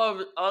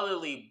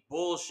utterly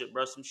bullshit,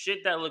 bro. Some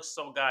shit that looks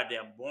so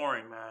goddamn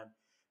boring, man.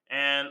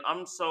 And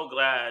I'm so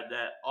glad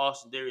that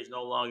Austin Theory is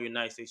no longer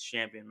United States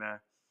champion, man.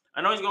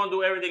 I know he's gonna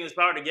do everything in his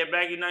power to get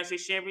back United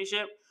States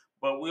championship,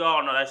 but we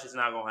all know that's just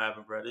not gonna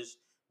happen, bro. This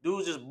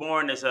dude's just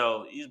boring as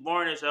hell. He's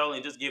boring as hell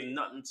and just give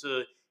nothing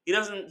to. He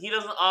doesn't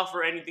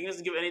offer anything. He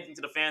doesn't give anything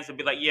to the fans to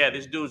be like, yeah,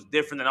 this dude's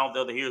different than all the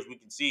other heroes we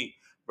can see,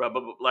 bro.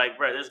 But like,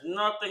 bro, there's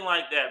nothing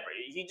like that, bro.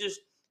 He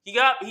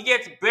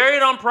gets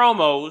buried on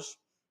promos.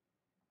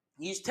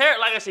 He's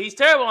terrible. Like I said, he's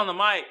terrible on the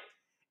mic.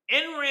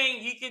 In ring,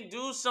 he can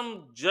do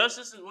some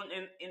justice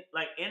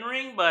in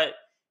ring, but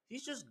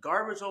he's just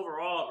garbage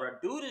overall, bro.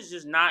 Dude is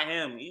just not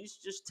him. He's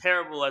just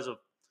terrible as a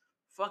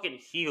fucking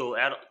heel.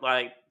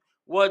 Like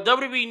what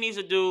WWE needs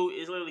to do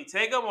is literally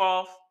take him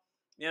off.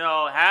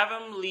 Have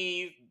him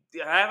leave.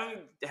 Have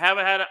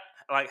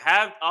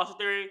Austin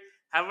Theory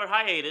have a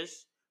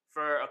hiatus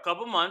for a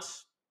couple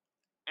months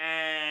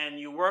and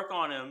you work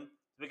on him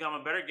to become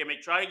a better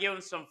gimmick. Try to give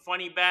him some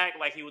funny back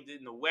like he did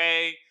in the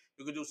way.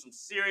 You could do some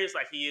serious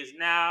like he is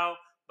now,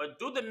 but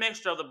do the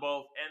mixture of the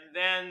both, and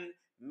then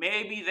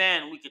maybe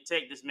then we could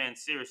take this man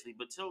seriously.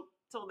 But till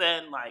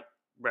then, like,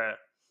 bruh,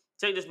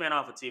 take this man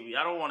off of TV.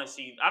 I don't want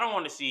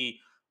to see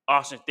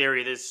Austin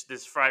Theory this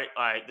Friday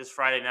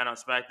night on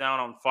SmackDown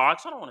on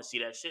Fox. I don't want to see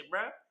that shit,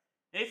 bruh.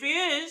 And if he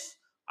is,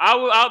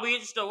 I'll be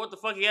interested in what the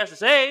fuck he has to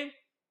say,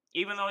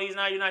 even though he's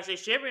not United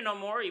States champion no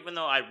more, even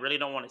though I really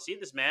don't want to see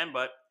this man,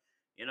 but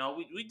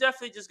we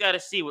definitely just got to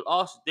see with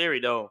Austin Theory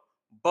though.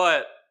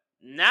 But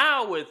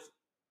now with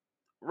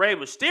Rey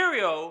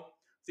Mysterio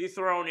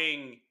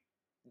dethroning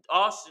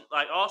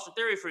Austin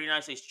Theory for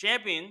United States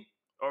champion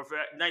or for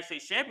United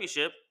States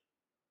championship,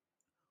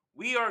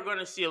 we are going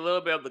to see a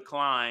little bit of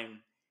decline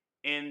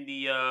in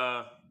the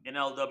in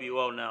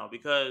LWO now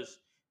because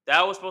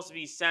that was supposed to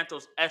be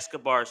Santos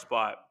Escobar's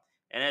spot,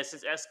 and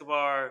since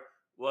Escobar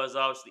was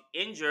obviously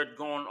injured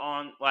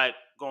going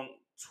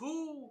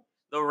to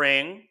the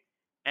ring,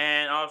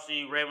 and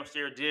obviously Rey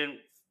Mysterio didn't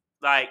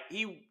like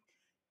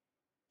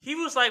he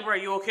was like, bro,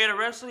 you okay to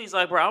wrestle? He's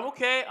like, bro, I'm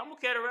okay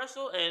to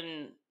wrestle,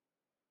 and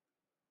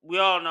we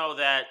all know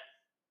that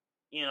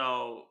you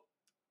know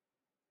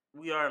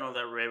we already know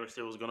that Rey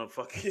Mysterio was gonna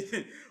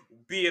fucking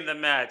be in the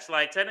match.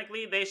 Like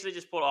technically, they should have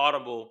just put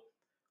audible.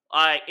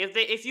 Like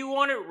if you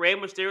wanted Rey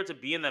Mysterio to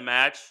be in the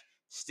match,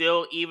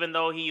 still, even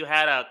though he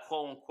had a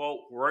quote unquote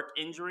work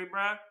injury,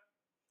 bruh,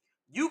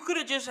 you could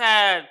have just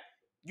had.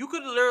 You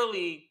could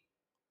literally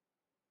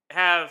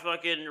have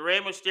fucking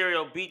Rey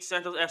Mysterio beat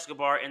Santos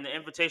Escobar in the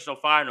Invitational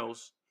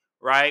Finals,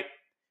 right?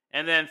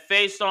 And then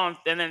face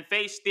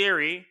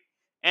Theory,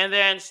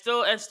 and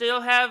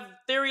still have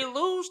Theory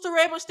lose to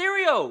Rey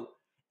Mysterio.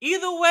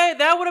 Either way,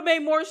 that would have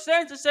made more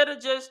sense instead of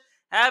just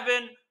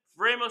having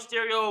Rey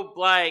Mysterio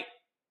like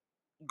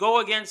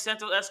go against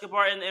Santos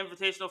Escobar in the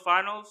Invitational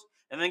Finals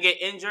and then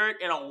get injured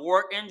in a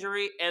work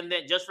injury, and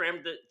then just for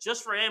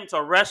him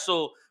to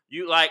wrestle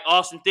you like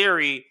Austin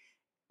Theory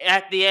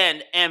at the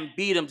end and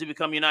beat him to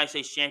become United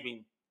States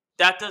champion.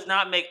 That does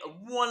not make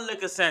one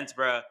lick of sense,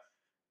 bruh.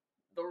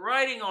 The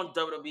writing on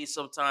WWE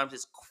sometimes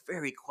is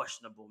very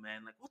questionable,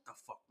 man. Like, what the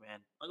fuck,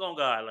 man? Like, oh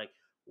God, like,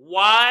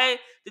 why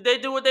did they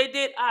do what they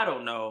did? I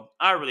don't know.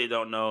 I really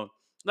don't know.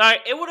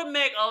 Like, it would have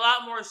made a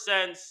lot more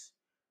sense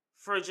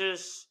for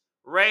just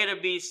Ray to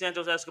beat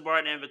Santos Escobar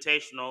in the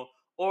Invitational,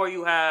 or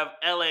you have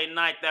LA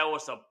Knight that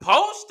was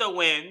supposed to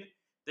win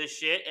the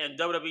shit, and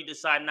WWE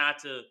decide not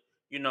to,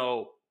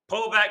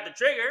 pull back the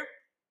trigger.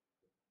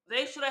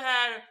 They should have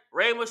had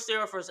Rey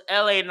Mysterio versus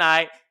LA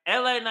Knight.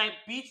 LA Knight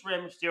beats Rey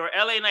Mysterio.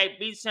 LA Knight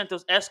beats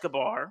Santos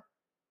Escobar.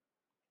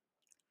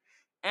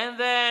 And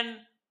then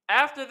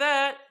after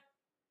that,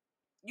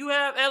 you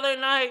have LA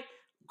Knight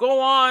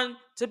go on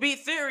to beat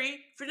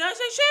Theory for the United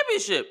States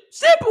Championship.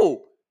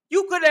 Simple.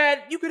 You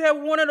could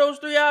have one of those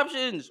three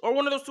options or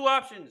one of those two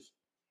options.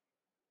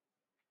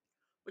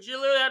 But you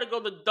literally had to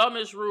go the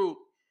dumbest route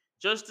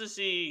just to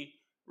see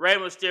Rey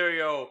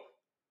Mysterio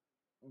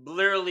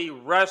literally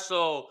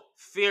wrestle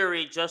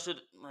Theory just to,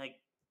 like,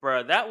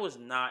 bro, that was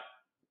not.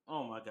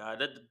 Oh my god,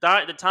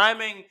 the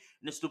timing and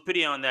the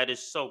stupidity on that is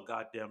so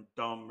goddamn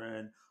dumb,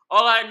 man.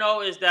 All I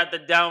know is that the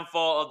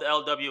downfall of the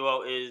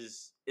LWO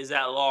is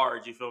at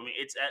large. You feel me?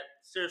 It's at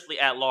seriously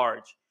at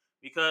large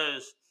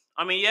because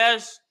I mean,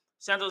 yes,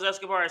 Santos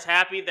Escobar is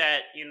happy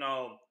that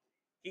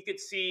he could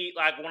see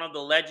like one of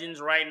the legends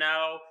right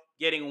now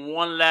getting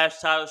one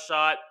last title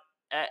shot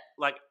at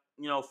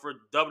for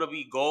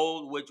WWE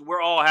Gold, which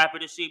we're all happy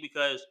to see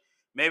because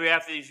maybe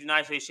after this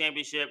United States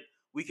Championship,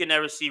 we can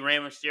never see Rey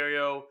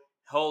Mysterio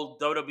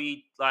hold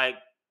WWE like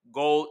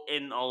gold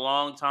in a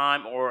long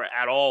time or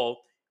at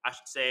all, I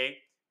should say.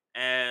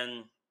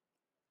 And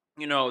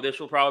this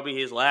will probably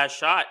be his last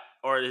shot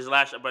or his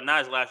last, but not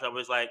his last shot, but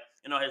it's like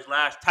his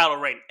last title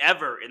reign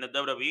ever in the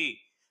WWE.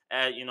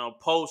 At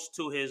post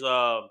to his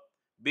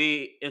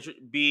being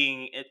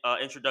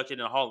introduced in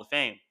the Hall of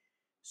Fame.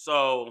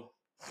 So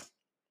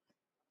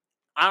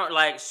I don't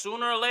like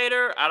sooner or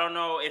later. I don't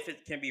know if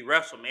it can be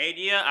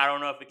WrestleMania. I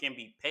don't know if it can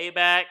be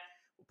Payback.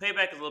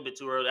 Payback is a little bit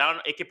too early. I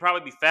don't. It could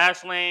probably be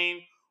Fastlane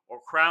or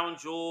Crown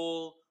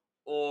Jewel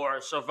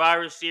or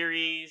Survivor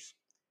Series.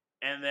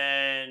 And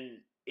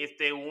then if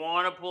they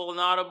want to pull an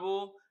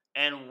audible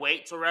and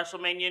wait till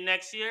WrestleMania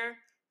next year,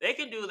 they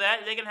can do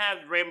that. They can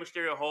have Rey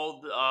Mysterio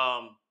hold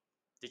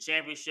the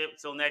championship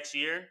till next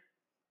year,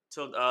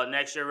 till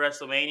next year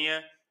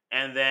WrestleMania,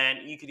 and then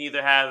you can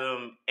either have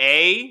him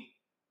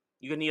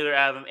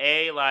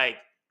like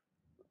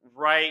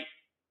right.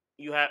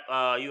 You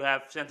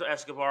have Santos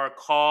Escobar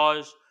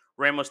cause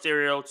Rey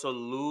Mysterio to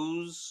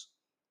lose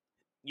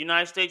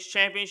United States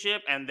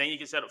Championship, and then you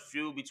can set a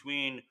feud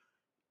between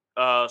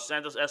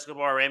Santos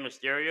Escobar, Rey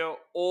Mysterio,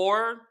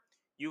 or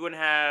you can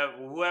have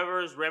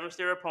whoever's Rey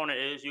Mysterio opponent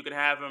is. You can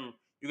have him.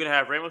 You can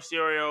have Rey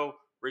Mysterio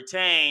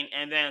retain,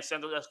 and then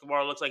Santos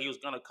Escobar looks like he was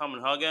gonna come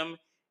and hug him,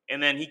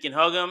 and then he can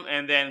hug him,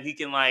 and then he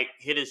can like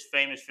hit his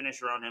famous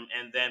finisher on him,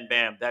 and then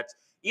bam, that's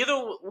either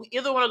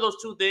one of those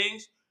two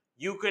things.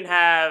 You can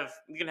have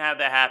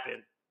that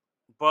happen,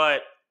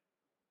 but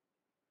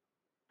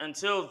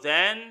until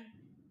then,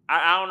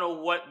 I don't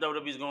know what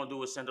WWE is going to do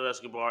with Santos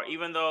Escobar.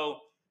 Even though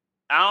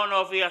I don't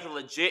know if he has a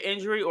legit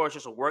injury or it's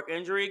just a work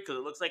injury because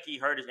it looks like he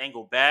hurt his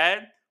ankle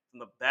bad from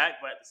the back.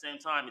 But at the same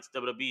time, it's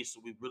WWE, so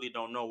we really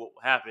don't know what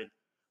will happen.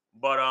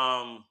 But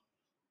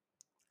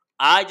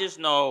I just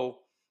know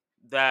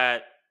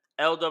that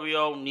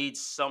LWO needs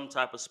some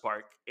type of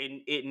spark.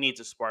 It needs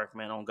a spark,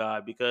 man, on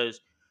God,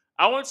 because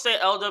I wouldn't say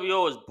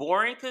LWO is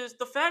boring because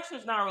the faction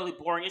is not really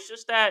boring. It's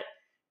just that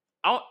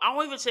I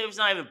won't even say it's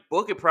not even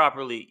booking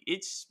properly.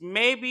 It's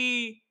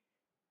maybe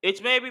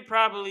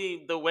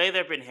probably the way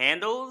they've been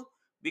handled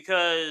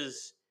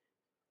because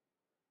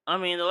I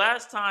mean the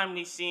last time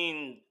we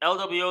seen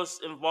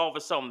LWOs involved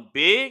with something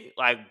big,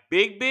 like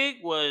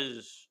big,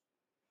 was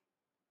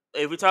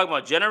if we talk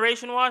about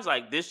generation wise,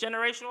 like this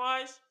generation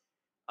wise,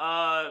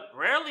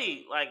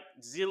 rarely like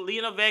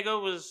Zelina Vega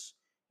was,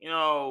 you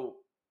know,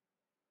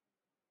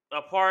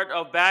 a part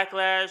of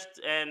Backlash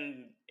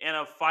and in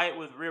a fight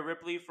with Rhea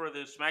Ripley for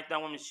the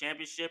SmackDown Women's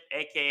Championship,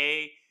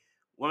 aka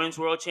Women's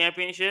World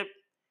Championship.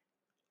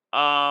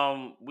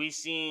 We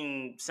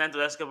seen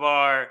Santos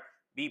Escobar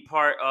be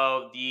part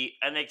of the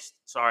NXT,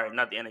 sorry,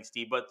 not the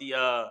NXT, but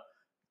the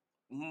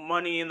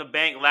Money in the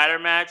Bank ladder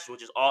match,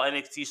 which is all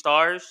NXT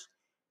stars,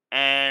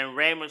 and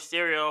Rey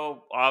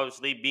Mysterio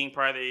obviously being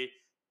part of the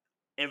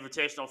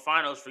Invitational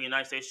Finals for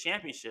United States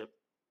Championship.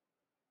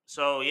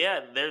 So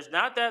yeah, there's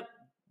not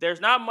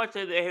much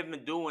that they have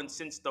been doing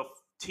since the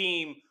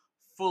team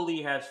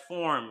fully has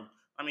formed.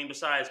 I mean,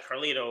 besides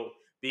Carlito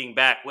being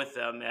back with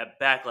them at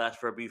Backlash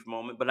for a brief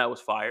moment, but that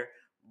was fire.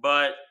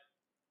 But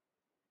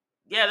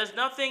yeah, there's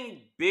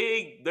nothing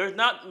big. There's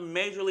not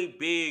majorly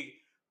big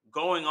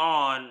going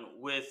on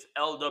with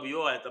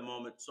LWO at the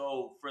moment.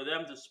 So for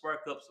them to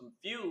spark up some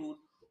feud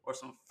or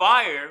some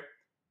fire,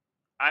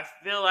 I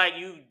feel like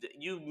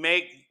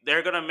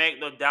they're gonna make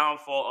the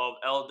downfall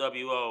of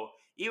LWO.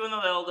 Even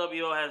though the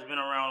LWO has been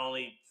around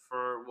only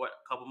for what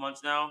a couple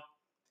months now,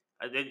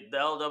 the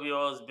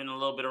LWO has been a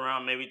little bit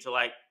around maybe to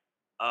like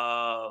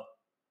a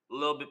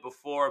little bit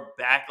before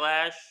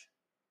Backlash.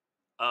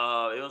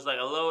 It was like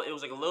a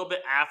little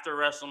bit after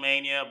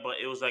WrestleMania, but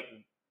it was like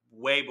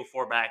way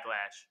before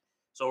Backlash.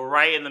 So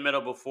right in the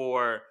middle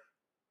before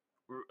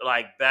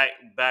like back,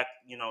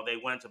 they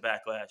went to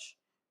Backlash.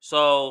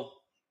 So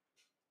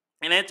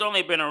and it's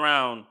only been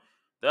around.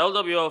 The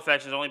LWO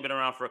faction has only been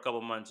around for a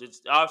couple months.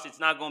 It's obviously it's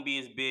not going to be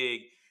as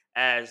big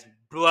as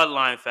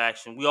Bloodline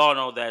faction. We all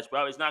know that.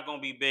 It's not going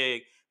to be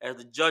big as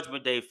the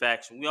Judgment Day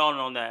faction. We all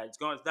know that. It's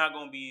not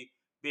going to be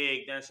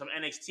big. There's some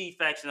NXT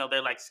faction out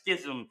there like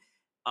Schism.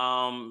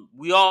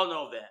 We all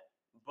know that.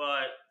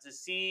 But to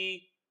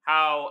see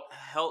how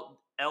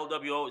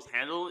LWO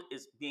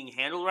is being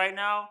handled right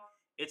now,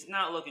 it's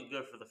not looking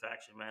good for the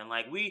faction, man.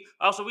 Like we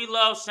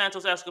love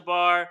Santos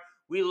Escobar.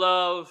 We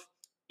love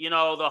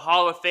the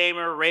Hall of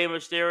Famer, Rey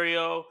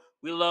Mysterio.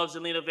 We love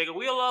Zelina Vega.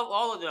 We love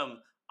all of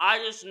them. I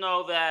just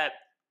know that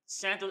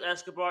Santos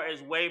Escobar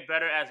is way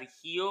better as a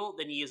heel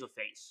than he is a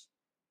face.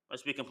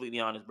 Let's be completely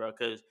honest, bro.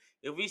 Because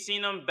if we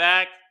seen him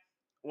back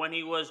when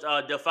he was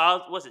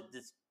Defalsma?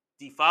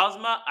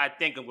 I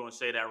think I'm going to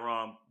say that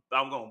wrong.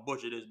 I'm going to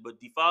butcher this, but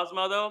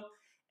Defalsma though,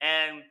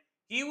 and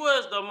he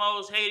was the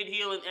most hated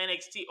heel in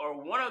NXT,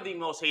 or one of the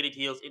most hated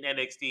heels in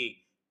NXT.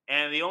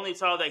 And the only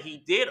title that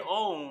he did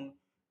own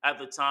at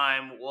the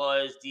time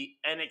was the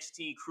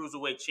NXT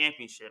Cruiserweight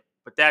Championship.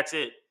 But that's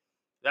it.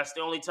 That's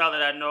the only title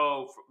that I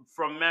know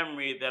from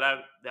memory that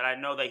I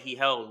know that he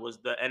held was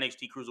the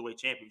NXT Cruiserweight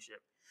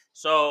Championship.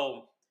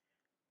 So,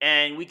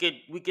 and we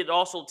could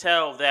also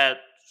tell that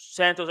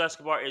Santos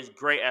Escobar is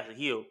great as a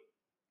heel.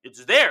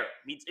 It's there.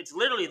 It's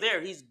literally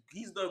there. He's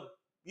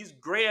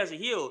great as a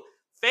heel.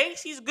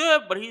 Face, he's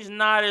good, but he's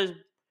not as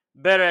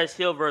better as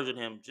heel version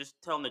of him.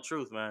 Just telling the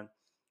truth, man.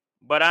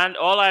 But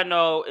all I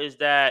know is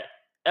that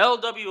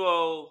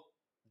LWO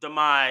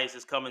demise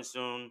is coming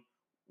soon.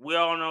 We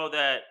all know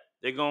that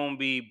they're going to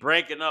be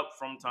breaking up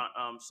from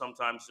time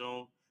sometime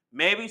soon.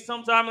 Maybe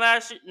sometime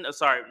last year. No,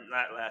 sorry,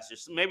 not last year.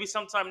 Maybe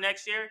sometime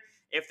next year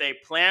if they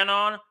plan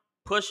on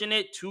pushing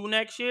it to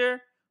next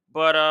year.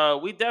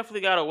 But we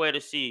definitely got to wait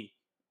to see.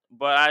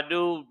 But I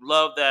do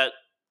love that.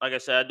 Like I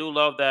said, I do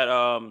love that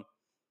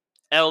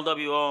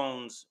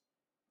LWO's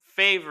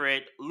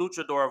favorite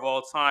luchador of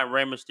all time,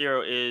 Rey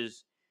Mysterio,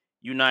 is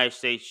United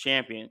States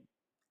champion.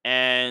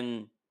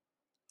 And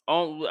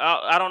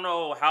I don't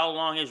know how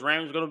long his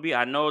reign is going to be.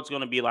 I know it's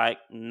going to be like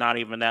not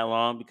even that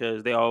long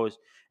because they always,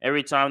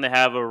 every time they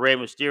have a Rey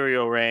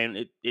Mysterio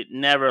reign, it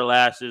never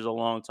lasts a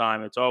long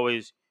time. It's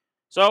always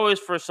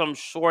for some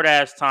short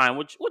ass time,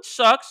 which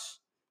sucks.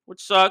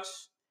 Which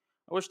sucks.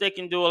 I wish they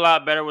can do a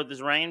lot better with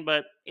this reign,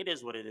 but it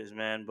is what it is,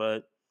 man.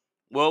 But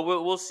well,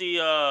 we'll see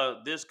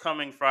this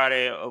coming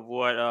Friday of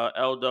what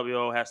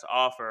LWO has to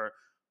offer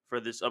for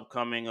this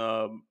upcoming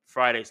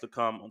Fridays to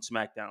come on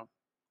SmackDown.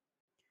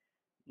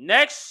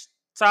 Next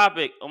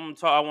topic I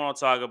want to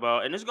talk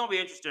about, and this is gonna be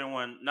an interesting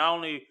one, not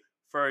only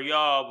for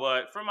y'all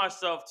but for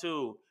myself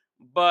too.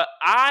 But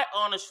I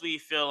honestly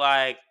feel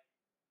like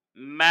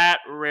Matt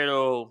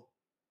Riddle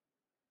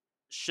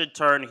should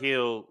turn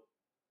heel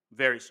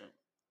very soon.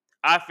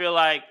 I feel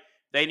like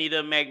they need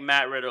to make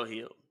Matt Riddle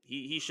heel.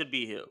 He should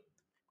be heel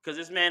because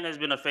this man has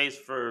been a face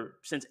for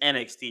since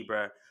NXT,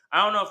 bro.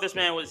 I don't know if this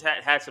man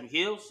had some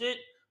heel shit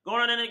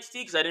going on in NXT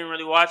because I didn't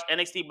really watch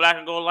NXT Black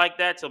and Gold like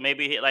that. So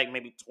maybe it hit like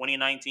maybe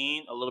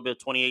 2019, a little bit of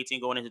 2018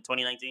 going into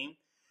 2019.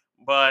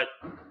 But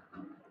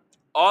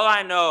all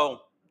I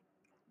know,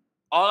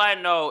 all I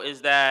know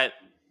is that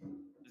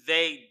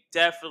they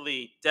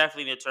definitely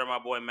need to turn my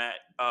boy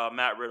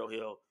Matt Riddle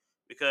heel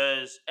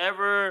because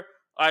ever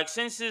like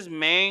since his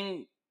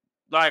main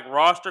like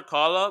roster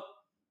call up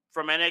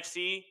from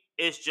NXT,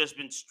 it's just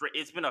been straight.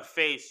 It's been a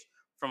face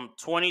from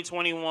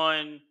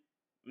 2021,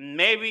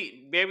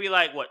 maybe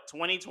like what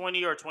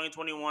 2020 or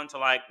 2021 to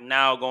like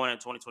now going in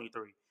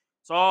 2023.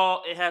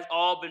 So it has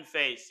all been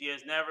face. He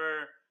has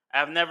never.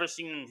 I've never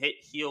seen him hit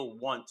heel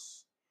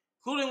once,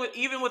 including with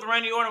even with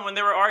Randy Orton when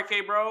they were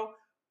RK Bro.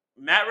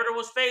 Matt Riddle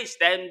was face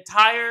that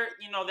entire,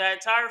 that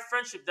entire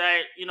friendship,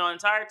 that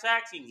entire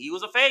tag team. He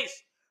was a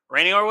face.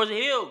 Randy Orton was a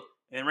heel,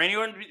 and Randy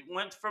Orton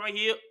went from a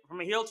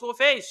heel to a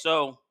face.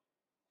 So,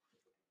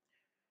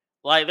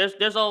 like,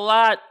 there's a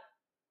lot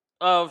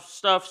of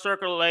stuff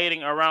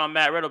circulating around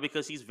Matt Riddle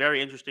because he's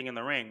very interesting in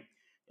the ring.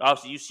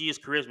 Obviously, you see his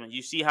charisma,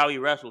 you see how he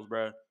wrestles,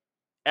 bro.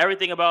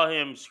 Everything about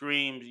him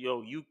screams,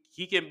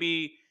 he can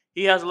be.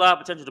 He has a lot of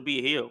potential to be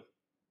a heel.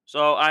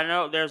 So I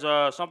know there's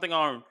something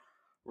on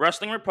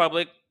Wrestling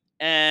Republic,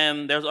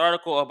 and there's an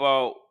article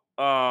about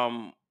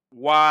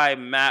why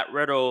Matt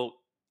Riddle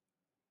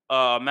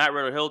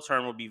heel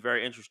turn would be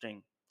very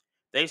interesting.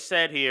 They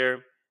said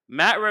here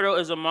Matt Riddle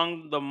is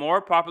among the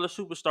more popular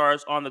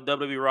superstars on the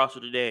WWE roster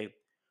today.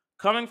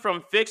 Coming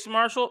from fixed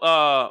martial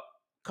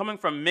coming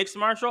from mixed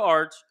martial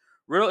arts,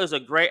 Riddle is a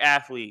great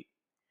athlete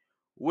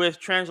with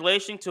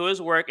translation to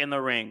his work in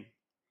the ring.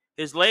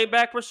 His laid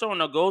back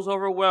persona goes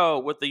over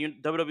well with the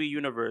WWE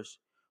Universe,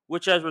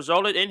 which has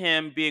resulted in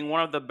him being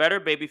one of the better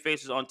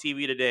babyfaces on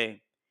TV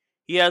today.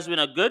 He has been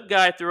a good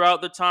guy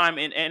throughout the time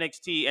in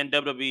NXT and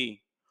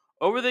WWE.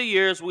 Over the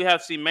years, we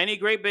have seen many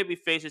great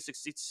babyfaces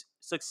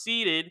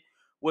succeeded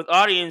with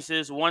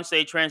audiences once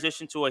they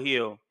transition to a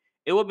heel.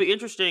 It would be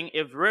interesting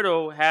if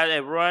Riddle had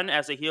a run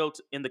as a heel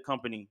in the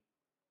company.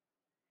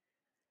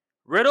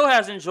 Riddle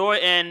has enjoyed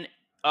an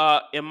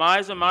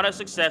immense amount of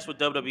success with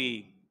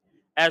WWE.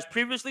 As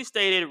previously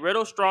stated,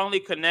 Riddle strongly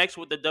connects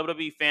with the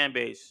WWE fan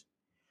base.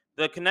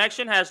 The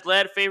connection has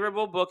led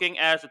favorable booking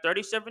as the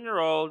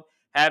 37-year-old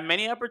had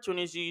many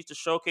opportunities to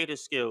showcase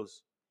his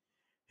skills.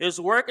 His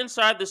work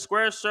inside the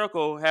square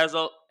circle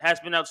has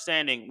been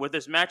outstanding, with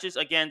his matches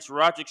against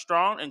Roderick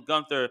Strong and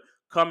Gunther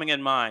coming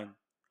in mind.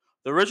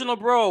 The original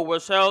Bro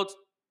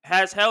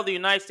has held the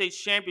United States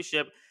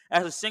Championship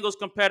as a singles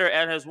competitor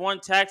and has won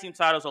tag team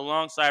titles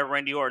alongside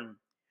Randy Orton.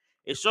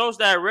 It shows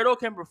that Riddle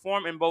can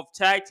perform in both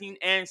tag team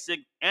and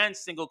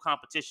single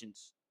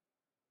competitions.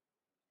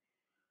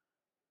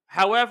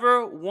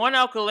 However, one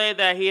accolade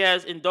that he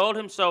has indulged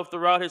himself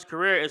throughout his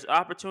career is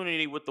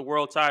opportunity with the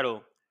world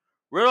title.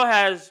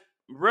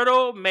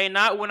 Riddle may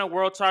not win a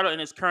world title in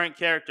his current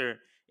character.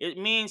 It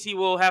means he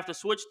will have to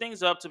switch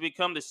things up to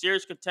become the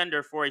serious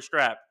contender for a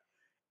strap.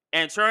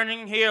 And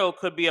turning heel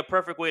could be a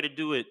perfect way to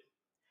do it.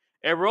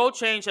 A role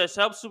change has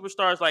helped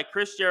superstars like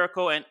Chris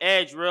Jericho and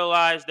Edge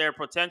realize their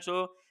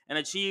potential and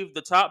achieve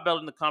the top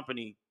belt in the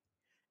company.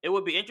 It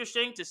would be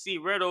interesting to see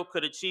Riddle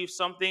could achieve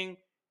something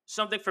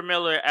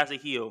familiar as a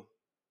heel.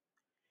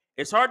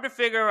 It's hard to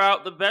figure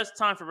out the best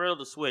time for Riddle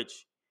to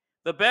switch.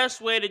 The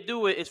best way to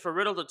do it is for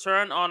Riddle to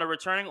turn on a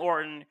returning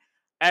Orton,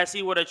 as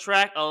he would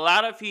attract a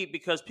lot of heat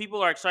because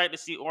people are excited to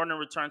see Orton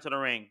return to the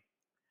ring.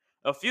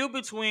 A feud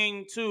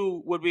between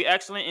two would be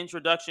excellent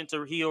introduction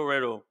to heel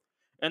Riddle,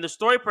 and the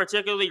story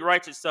particularly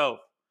writes itself.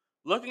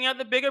 Looking at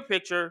the bigger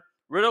picture,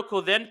 Riddle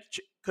could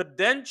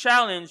then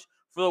challenge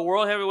for the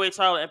World Heavyweight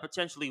title and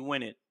potentially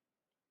win it.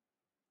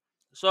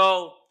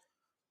 So,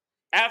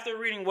 after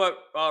reading what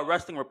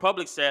Wrestling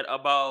Republic said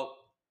about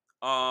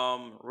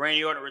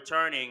Randy Orton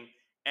returning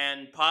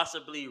and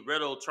possibly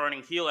Riddle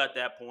turning heel at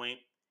that point.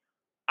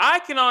 I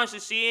can honestly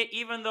see it,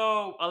 even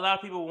though a lot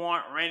of people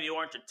want Randy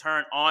Orton to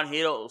turn on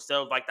heel instead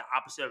of like the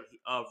opposite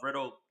of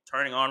Riddle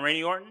turning on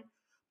Randy Orton.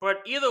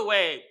 But either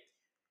way,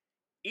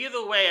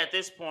 at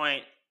this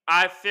point,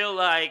 I feel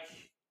like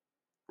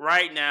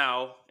right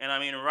now, and I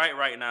mean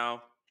right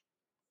now,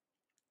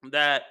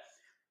 that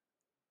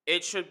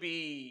it should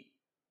be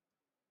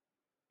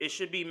it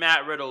should be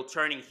Matt Riddle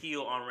turning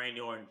heel on Randy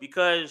Orton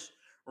because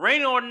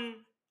Randy Orton,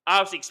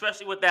 obviously,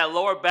 especially with that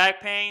lower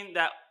back pain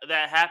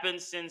that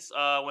happened since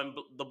when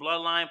the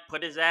Bloodline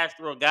put his ass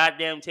through a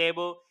goddamn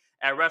table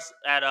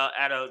at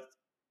a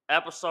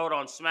episode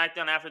on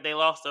SmackDown after they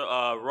lost the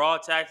Raw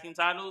Tag Team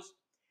titles.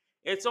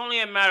 It's only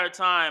a matter of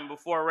time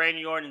before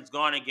Randy Orton's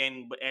gone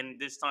again, and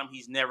this time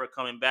he's never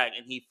coming back,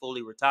 and he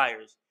fully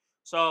retires.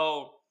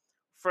 So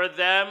for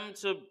them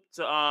to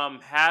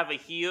have a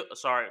heel,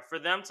 sorry, for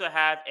them to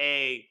have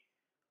a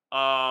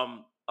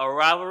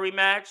rivalry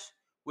match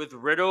with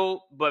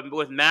Riddle, but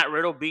with Matt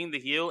Riddle being the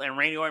heel and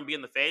Randy Orton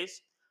being the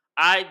face,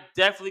 I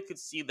definitely could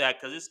see that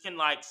because this can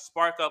like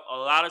spark up a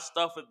lot of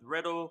stuff with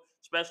Riddle,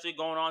 especially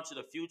going on to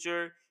the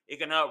future. It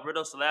can help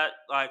Riddle so that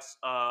like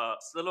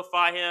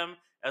solidify him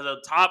as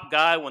a top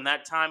guy when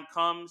that time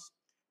comes.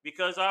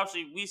 Because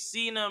obviously we've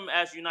seen him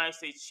as United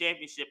States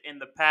Championship in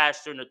the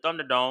past during the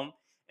Thunderdome,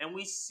 and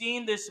we've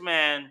seen this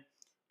man,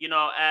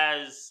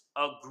 as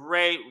a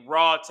great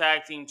Raw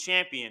Tag Team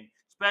Champion,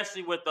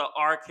 especially with the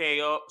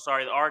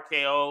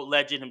RKO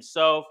legend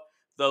himself,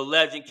 the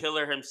legend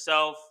killer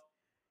himself,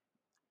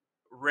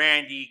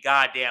 Randy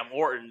goddamn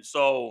Orton.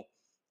 So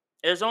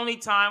there's only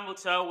time will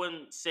tell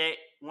when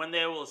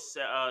they will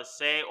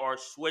say or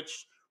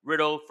switch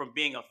Riddle from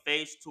being a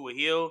face to a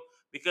heel.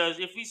 Because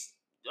if he's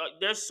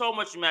there's so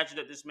much magic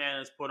that this man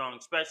has put on,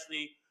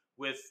 especially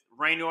with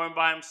Randy Orton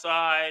by his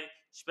side,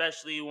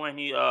 especially when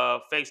he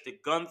faced the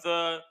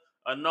Gunther.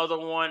 Another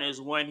one is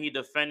when he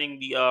defending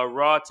the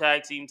Raw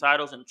Tag Team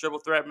titles in a triple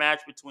threat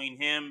match between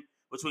them,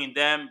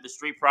 the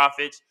Street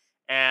Profits,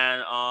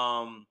 and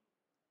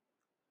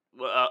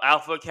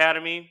Alpha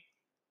Academy.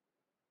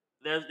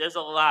 There's a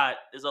lot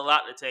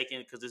to take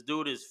in because this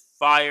dude is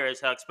fire as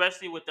hell,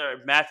 especially with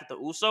their match with the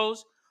Usos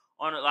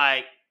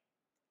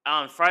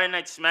on Friday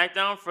Night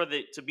SmackDown for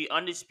the to be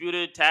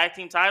undisputed tag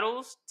team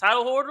title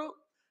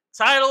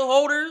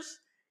holders.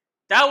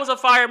 That was a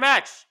fire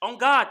match. On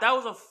God, that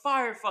was a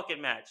fire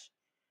fucking match.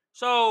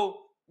 So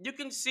you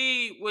can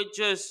see with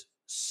just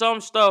some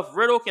stuff,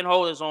 Riddle can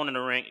hold his own in the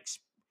ring.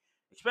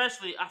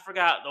 Especially, I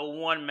forgot the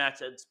one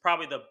match that's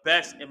probably the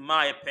best in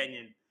my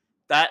opinion.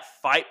 That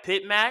fight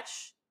pit match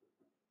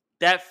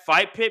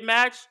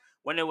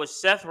when it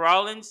was Seth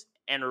Rollins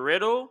and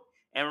Riddle,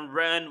 and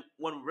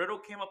when Riddle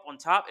came up on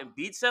top and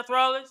beat Seth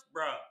Rollins,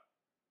 bruh.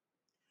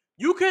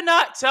 You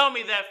cannot tell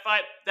me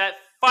that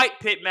fight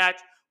pit match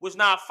was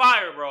not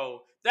fire,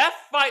 bro. That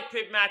fight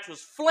pit match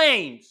was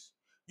flames.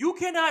 You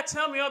cannot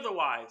tell me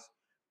otherwise.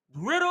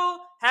 Riddle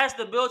has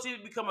the ability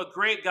to become a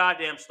great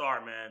goddamn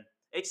star, man.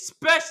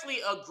 Especially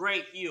a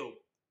great heel.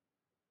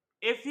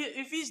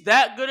 If he's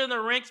that good in the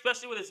ring,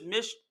 especially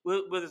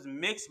with his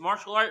mixed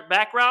martial art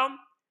background,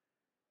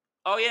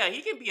 oh yeah,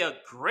 he can be a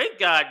great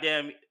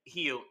goddamn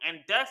heel and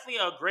definitely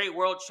a great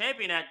world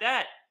champion at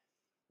that.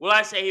 Will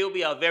I say he'll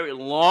be a very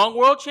long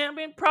world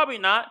champion? Probably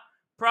not.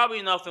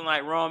 Probably nothing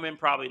like Roman.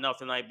 Probably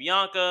nothing like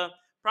Bianca.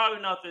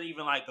 Probably nothing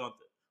even like Gunther.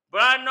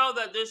 But I know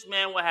that this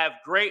man will have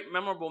great,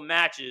 memorable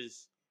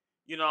matches.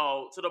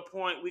 To the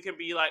point we can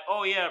be like,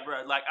 oh yeah,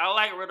 bro. Like I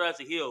like Riddle as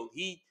a heel.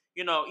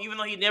 Even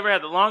though he never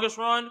had the longest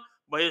run,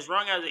 but his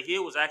run as a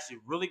heel was actually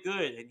really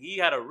good, and he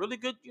had a really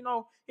good,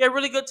 he had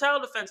really good title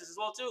defenses as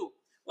well too.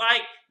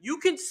 Like you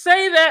can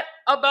say that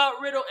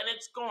about Riddle, and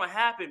it's going to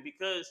happen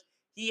because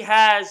he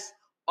has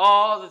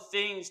all the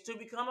things to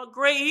become a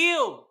great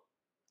heel.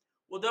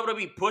 Will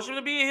WWE push him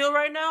to be a heel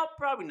right now?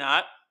 Probably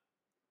not.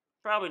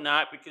 Probably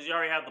not because you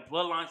already have the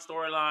Bloodline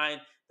storyline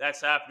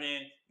that's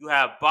happening. You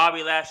have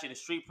Bobby Lashley and the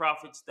Street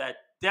Profits that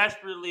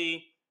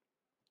desperately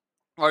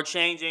are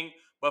changing,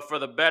 but for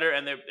the better,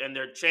 and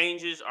their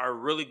changes are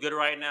really good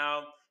right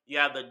now. You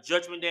have the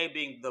Judgment Day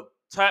being the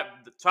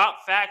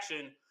top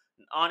faction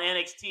on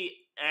NXT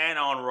and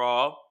on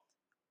Raw,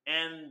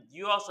 and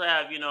you also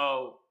have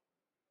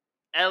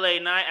LA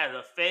Knight as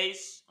a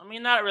face. I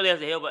mean, not really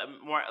as a heel, but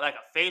more like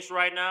a face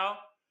right now.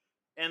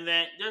 And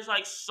then there's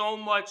like so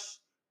much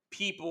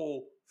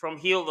people from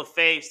heel to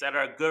face that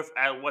are good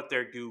at what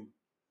they do.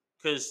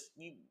 Because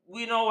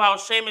we know how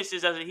Sheamus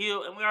is as a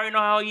heel, and we already know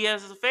how he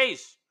is as a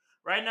face.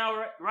 Right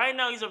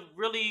now, he's a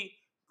really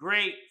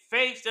great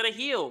face than a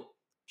heel.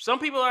 Some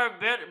people are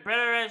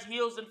better as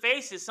heels than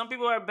faces. Some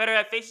people are better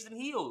at faces than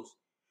heels.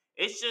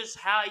 It's just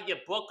how you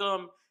book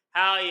him,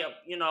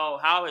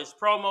 how his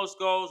promos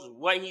goes,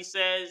 what he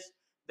says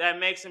that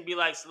makes him be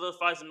like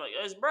solidifies him. Like,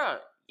 yes, bruh,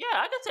 yeah,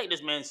 I can take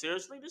this man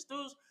seriously. This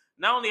dude's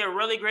not only a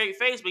really great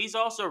face, but he's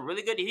also a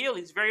really good heel.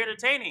 He's very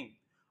entertaining.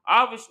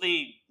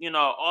 Obviously,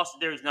 Austin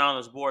Theory's not on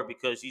this board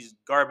because he's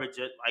garbage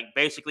at like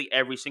basically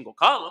every single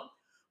column.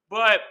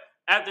 But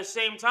at the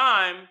same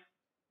time,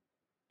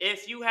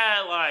 if you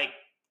had like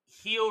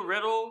heel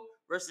Riddle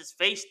versus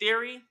face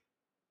Theory,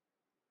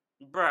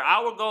 bruh,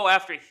 I would go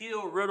after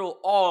heel Riddle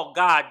all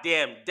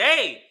goddamn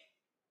day.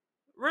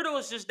 Riddle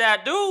is just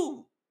that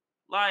dude.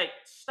 Like,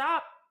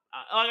 stop.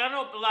 Like, I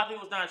know a lot of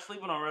people's not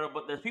sleeping on Riddle,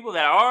 but there's people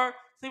that are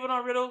sleeping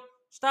on Riddle.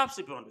 Stop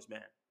sleeping on this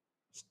man.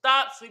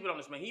 Stop sleeping on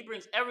this man. He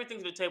brings everything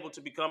to the table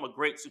to become a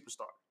great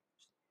superstar.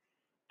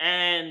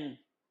 And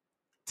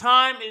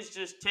time is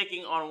just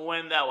ticking on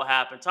when that will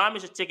happen. Time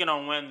is just ticking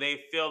on when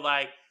they feel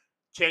like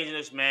changing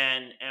this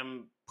man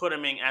and put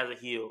him in as a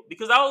heel.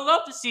 Because I would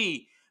love to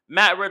see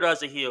Matt Riddle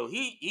as a heel.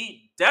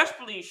 He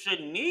desperately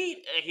should need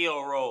a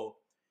heel role.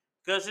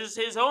 Because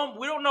his home,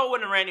 we don't know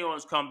when the Randy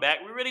Orton's come back.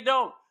 We really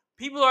don't.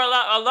 People are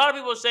a lot of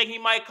people are saying he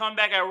might come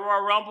back at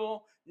Royal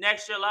Rumble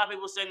next year. A lot of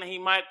people are saying that he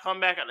might come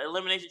back at the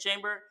Elimination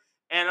Chamber,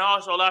 and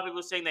also a lot of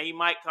people are saying that he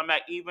might come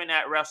back even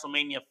at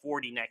WrestleMania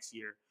 40 next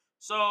year.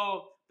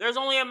 So there's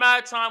only a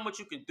matter of time what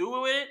you can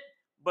do with it.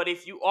 But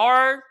if you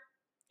are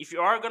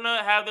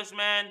gonna have this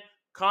man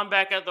come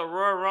back at the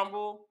Royal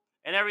Rumble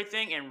and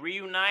everything and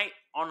reunite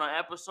on an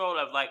episode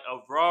of like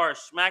of Raw or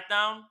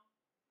SmackDown,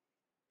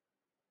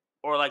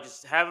 or like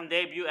just have him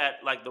debut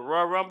at like the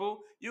Royal Rumble,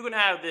 you can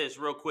have this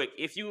real quick.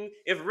 If real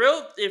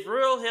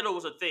Riddle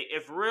was a thing,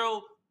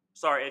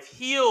 if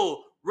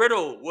heel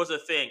Riddle was a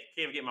thing,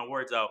 can't even get my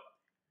words out.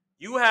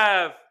 You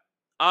have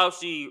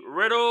obviously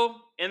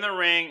Riddle in the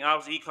ring,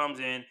 obviously he comes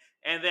in,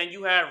 and then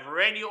you have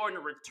Randy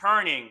Orton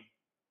returning.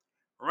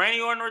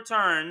 Randy Orton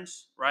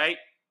returns, right?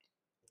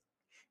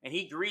 And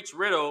he greets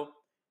Riddle,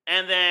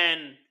 and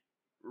then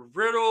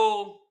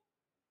Riddle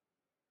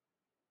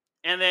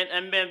and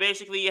then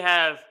basically you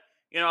have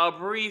a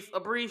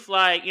brief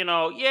like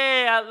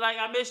yeah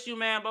I missed you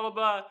man blah blah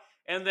blah,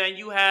 and then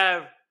you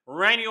have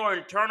Randy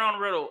Orton turn on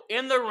Riddle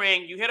in the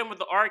ring. You hit him with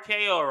the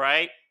RKO,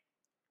 right?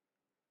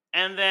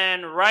 And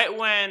then right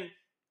when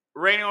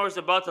Randy Orton's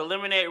about to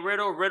eliminate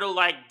Riddle, Riddle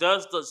like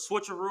does the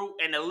switcheroo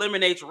and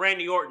eliminates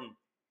Randy Orton,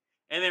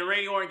 and then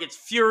Randy Orton gets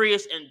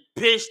furious and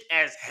pissed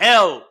as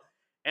hell,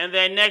 and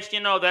then next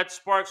that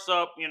sparks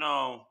up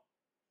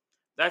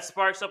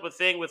a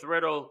thing with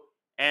Riddle,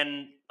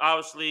 and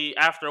obviously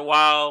after a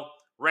while,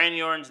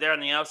 Randy Orton's there on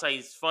the outside.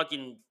 He's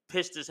fucking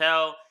pissed as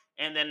hell,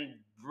 and then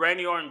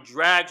Randy Orton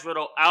drags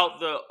Riddle out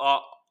the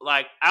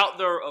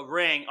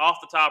ring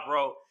off the top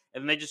rope,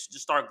 and they just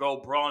start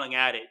go brawling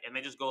at it, and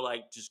they just go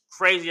like just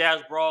crazy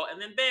ass brawl,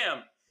 and then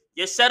bam,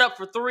 you're set up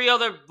for three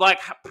other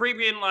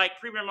premium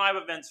live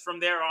events from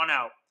there on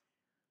out.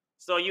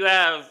 So you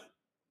have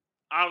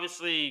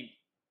obviously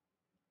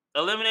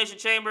Elimination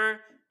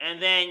Chamber,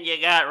 and then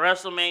you got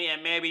WrestleMania,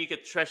 and maybe you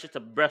could stretch it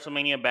to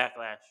WrestleMania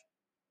Backlash.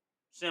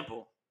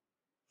 Simple.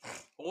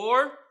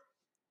 Or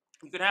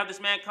you could have this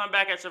man come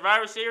back at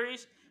Survivor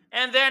Series,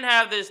 and then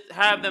have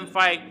them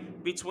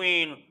fight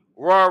between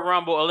Royal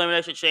Rumble,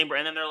 Elimination Chamber,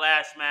 and then their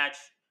last match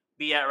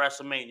be at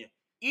WrestleMania.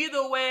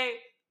 Either way,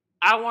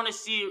 I want to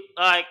see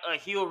like a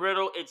heel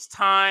Riddle. It's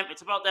time.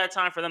 It's about that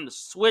time for them to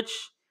switch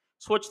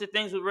the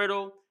things with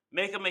Riddle,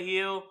 make him a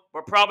heel,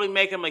 but probably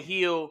make him a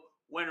heel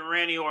when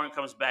Randy Orton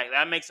comes back.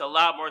 That makes a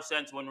lot more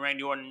sense when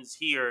Randy Orton is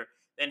here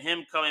than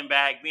him coming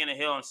back, being a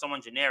heel and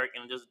someone generic,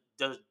 and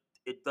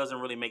it doesn't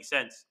really make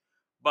sense.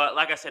 But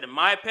like I said, in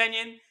my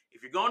opinion,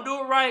 if you're gonna do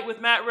it right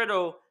with Matt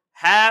Riddle,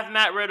 have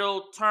Matt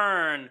Riddle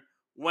turn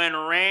when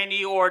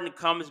Randy Orton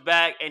comes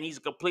back and he's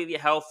completely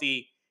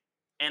healthy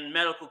and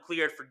medical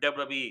cleared for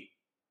WWE.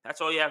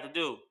 That's all you have to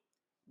do.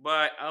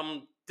 But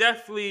I'm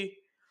definitely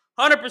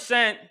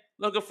 100%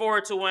 looking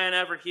forward to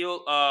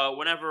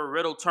whenever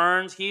Riddle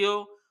turns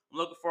heel. I'm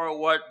looking forward to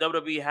what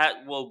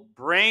WWE will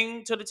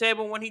bring to the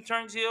table when he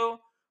turns heel,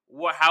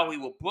 how he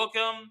will book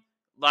him,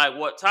 like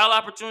what title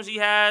opportunities he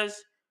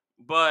has.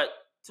 But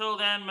till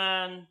then,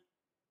 man,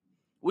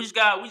 we just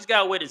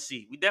gotta wait and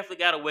see. We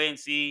definitely gotta wait and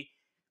see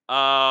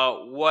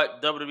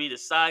what WWE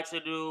decides to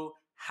do,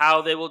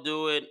 how they will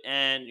do it,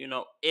 and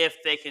if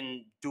they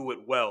can do it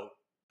well.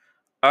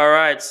 All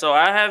right, so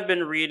I have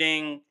been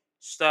reading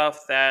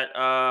stuff that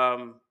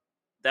I'm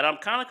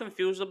kind of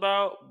confused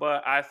about,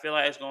 but I feel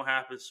like it's gonna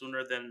happen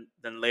sooner than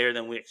later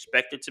than we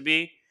expect it to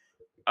be.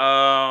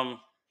 Um,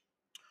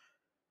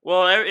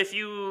 well, if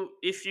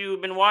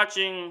you've been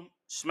watching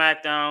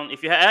SmackDown,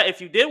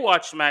 if you did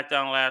watch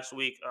SmackDown last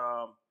week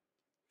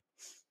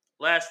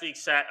what did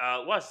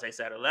I say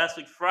Saturday? Last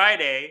week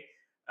Friday,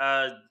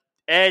 uh,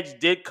 Edge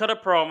did cut a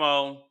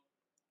promo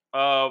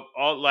of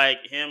all like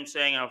him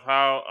saying of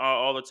how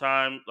all the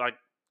time like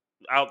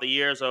out the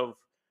years of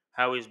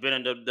how he's been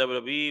in the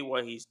WWE,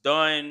 what he's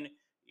done,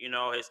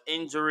 his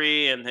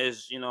injury and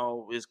his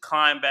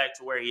climb back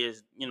to where he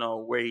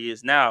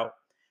is now.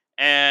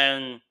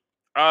 And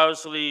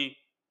obviously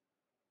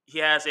he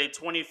has a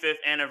 25th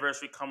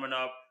anniversary coming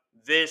up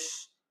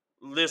this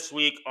this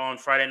week on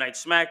Friday Night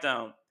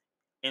SmackDown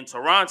in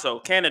Toronto,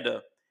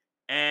 Canada.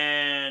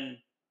 And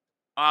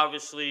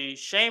obviously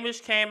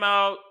Sheamus came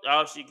out,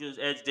 obviously because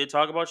Edge did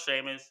talk about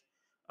Sheamus,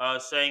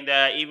 saying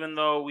that even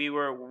though we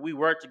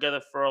worked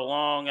together for a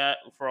long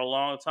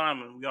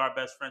time and we are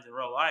best friends in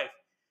real life,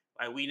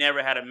 like we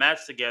never had a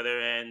match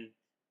together, and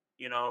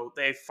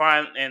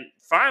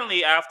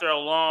finally, after a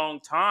long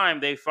time,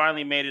 they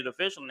finally made it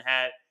official and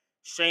had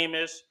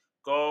Sheamus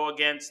go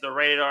against the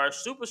Rated R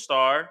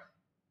superstar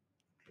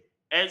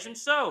Edge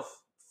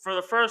himself for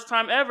the first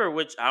time ever.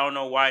 Which I don't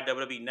know why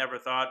WWE never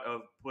thought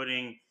of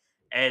putting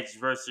Edge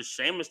versus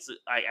Sheamus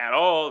at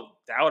all.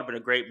 That would have been a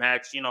great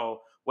match,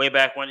 way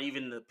back when,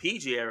 even the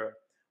PG era.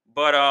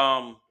 But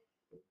all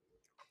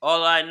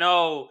I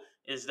know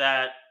is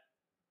that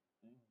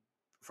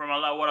from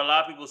what a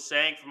lot of people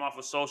saying from off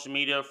of social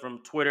media,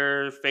 from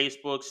Twitter,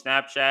 Facebook,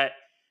 Snapchat,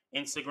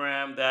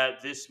 Instagram,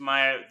 that this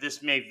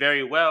may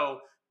very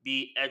well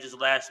be Edge's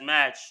last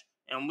match.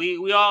 And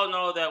we all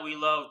know that we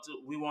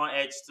want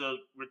Edge to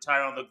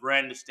retire on the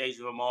grandest stage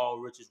of them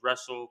all, which is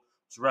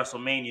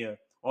WrestleMania,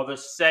 or the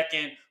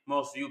second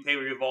most viewed pay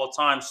per view of all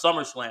time,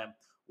 SummerSlam,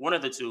 one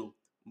of the two.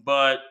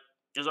 But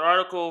there's an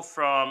article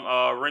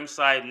from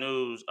Ringside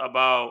News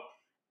about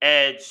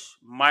Edge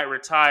might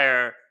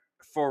retire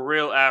for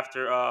real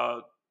after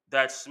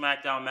that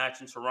SmackDown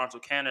match in Toronto,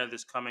 Canada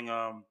this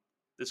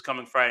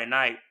coming Friday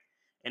night.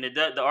 And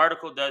the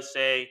article does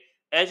say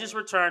Edge's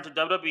return to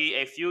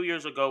WWE a few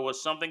years ago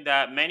was something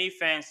that many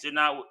fans did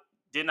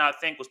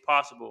not think was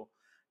possible.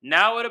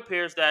 Now it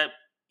appears that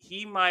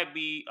he might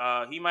be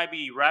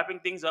wrapping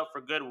things up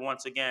for good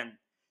once again.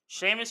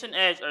 Sheamus and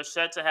Edge are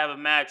set to have a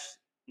match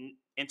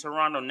in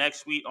Toronto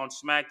next week on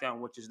SmackDown,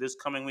 which is this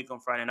coming week on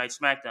Friday Night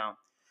SmackDown.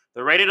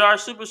 The Rated R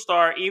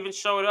superstar even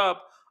showed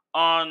up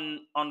on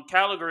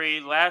Calgary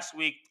last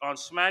week on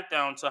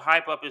SmackDown to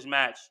hype up his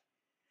match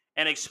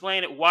and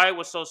explain why it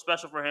was so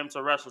special for him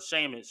to wrestle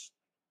Sheamus.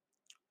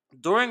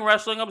 During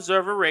Wrestling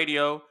Observer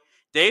Radio,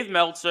 Dave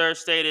Meltzer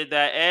stated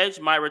that Edge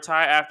might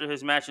retire after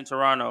his match in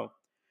Toronto.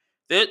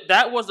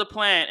 That was the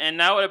plan, and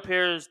now it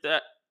appears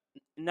the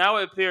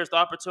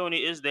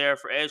opportunity is there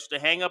for Edge to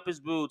hang up his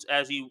boots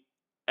as he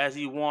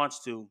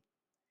wants to.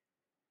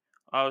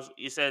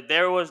 He said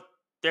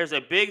there's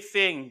a big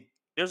thing.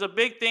 There's a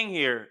big thing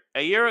here.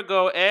 A year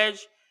ago,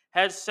 Edge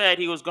had said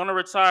he was going to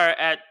retire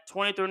at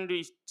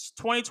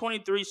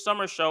 2023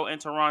 Summer Show in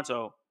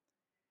Toronto.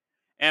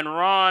 And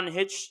Ron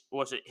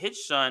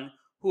Hitchson,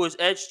 who is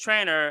Edge's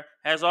trainer,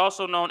 has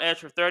also known Edge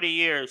for 30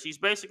 years. He's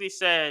basically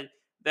said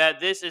that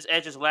this is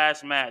Edge's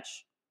last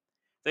match.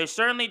 They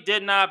certainly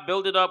did not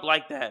build it up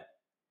like that.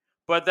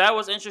 But that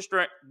was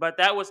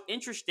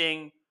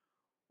interesting.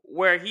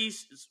 Where he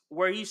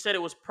said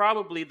it was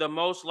probably the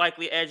most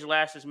likely Edge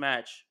lasts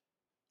match.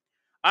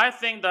 I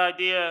think the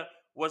idea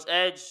was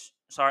Edge.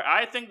 Sorry,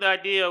 I think the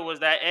idea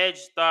was that Edge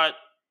thought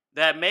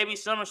that maybe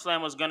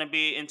SummerSlam was going to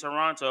be in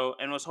Toronto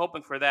and was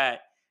hoping for that,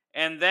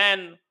 and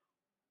then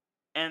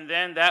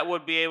that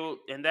would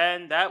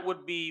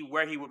be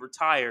where he would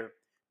retire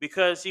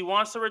because he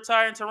wants to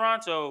retire in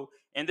Toronto,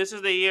 and this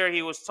is the year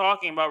he was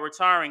talking about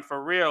retiring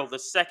for real, the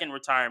second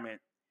retirement.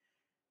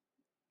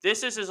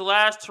 This is his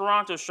last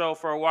Toronto show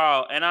for a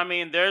while, and I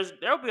mean,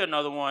 there'll be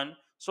another one.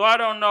 So I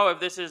don't know if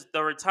this is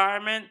the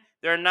retirement.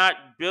 They're not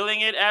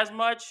billing it as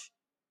much,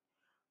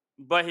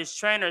 but his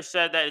trainer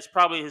said that it's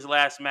probably his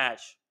last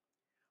match.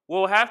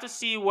 We'll have to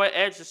see what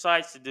Edge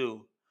decides to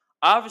do.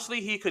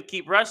 Obviously, he could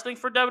keep wrestling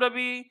for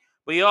WWE,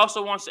 but he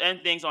also wants to end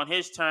things on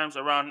his terms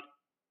around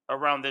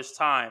this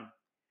time.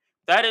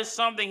 That is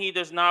something he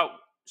does not.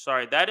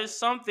 Sorry, that is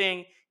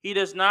something he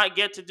does not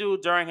get to do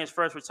during his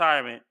first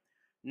retirement.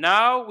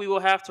 Now we will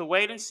have to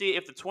wait and see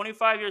if the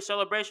 25-year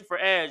celebration for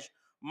Edge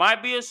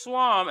might be a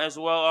swam as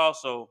well.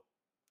 Also,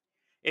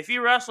 if he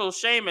wrestles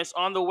Sheamus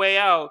on the way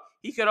out,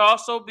 he could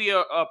also be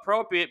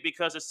appropriate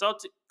because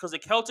the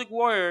Celtic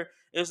Warrior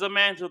is the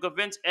man to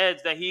convince Edge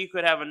that he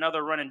could have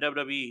another run in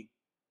WWE.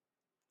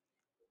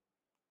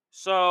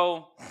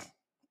 So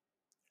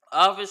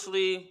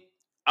obviously,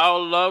 I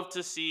would love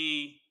to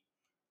see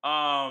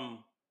I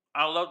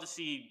would love to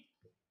see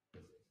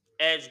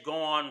Edge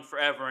go on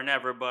forever and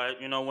ever,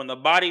 but when the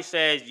body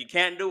says you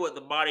can't do it,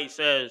 the body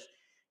says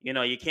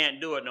you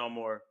can't do it no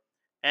more.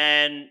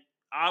 And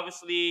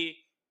obviously,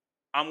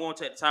 I'm going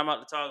to take the time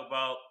out to talk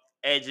about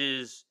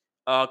Edge's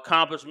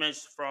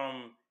accomplishments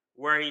from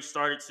where he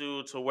started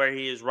to where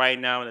he is right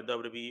now in the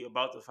WWE,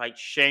 about to fight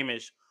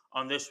Sheamus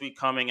on this week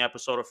coming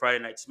episode of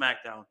Friday Night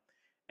SmackDown.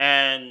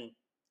 And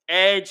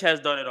Edge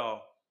has done it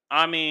all.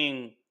 I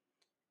mean,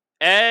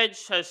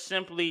 Edge has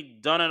simply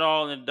done it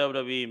all in the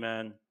WWE,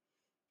 man.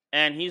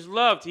 And he's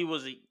loved. He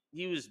was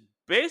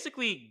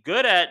basically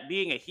good at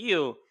being a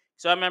heel.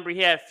 So I remember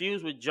he had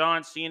feuds with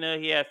John Cena.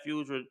 He had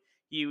feuds with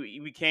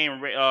he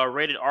became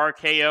rated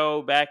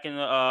RKO back in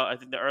the I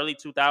think the early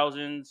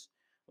 2000s.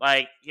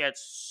 Like he had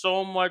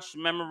so much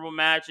memorable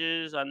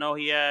matches. I know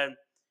he had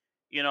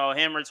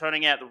him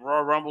returning at the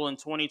Royal Rumble in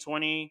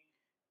 2020.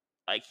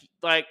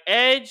 Like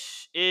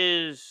Edge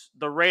is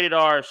the rated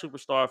R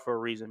superstar for a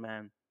reason,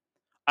 man.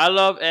 I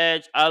love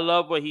Edge. I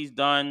love what he's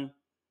done.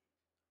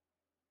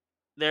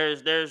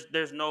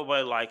 There's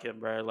nobody like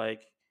him, bro.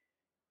 Like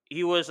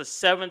he was a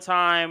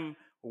 7-time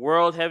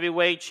world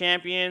heavyweight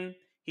champion.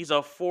 He's a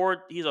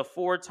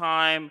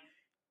 4-time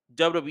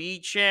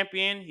WWE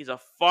champion. He's a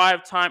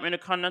 5-time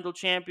Intercontinental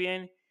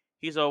champion.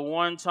 He's a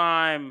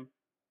 1-time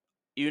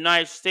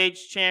United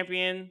States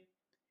champion.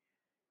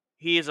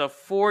 He is a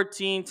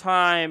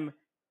 14-time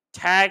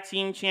tag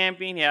team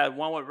champion. He had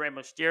one with Rey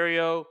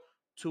Mysterio,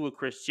 two with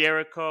Chris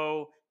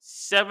Jericho,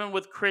 seven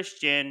with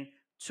Christian,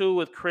 two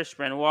with Chris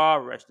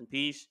Benoit, rest in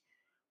peace,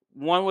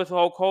 one with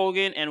Hulk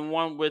Hogan, and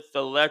one with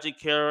the Legend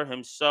Killer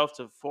himself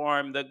to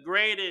form the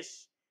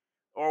greatest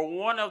or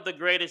one of the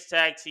greatest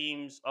tag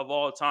teams of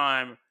all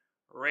time,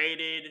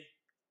 rated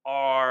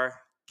RKO.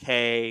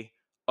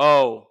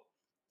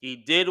 He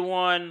did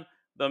won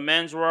the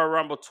Men's Royal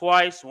Rumble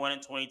twice, one in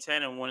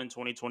 2010 and one in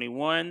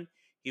 2021.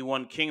 He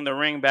won King of the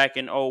Ring back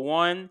in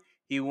 '01.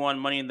 He won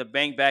Money in the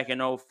Bank back in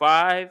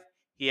 '05.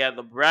 He had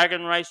the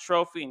Bragging Rights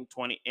Trophy in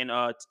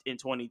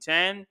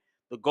 2010,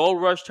 the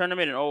Gold Rush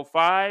Tournament in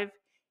 '05.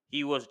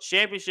 He was a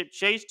Championship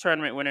Chase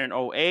Tournament winner in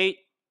 '08.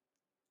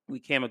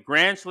 Became a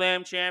Grand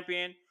Slam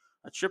champion,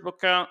 a triple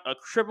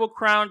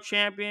crown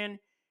champion.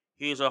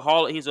 He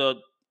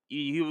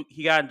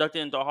got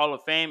inducted into the Hall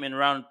of Fame in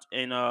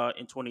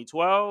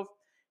 2012,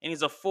 and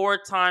he's a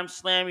four-time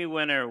Slammy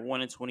winner,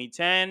 one in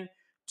 2010,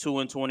 two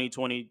in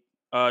 2020,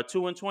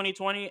 two in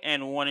 2020,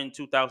 and one in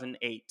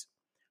 2008.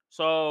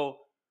 So,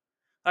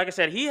 like I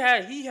said, he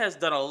has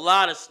done a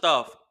lot of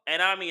stuff,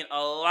 and I mean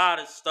a lot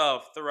of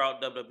stuff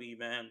throughout WWE.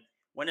 Man,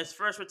 when his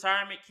first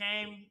retirement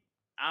came,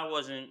 I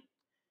wasn't.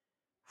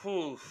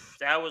 Whew,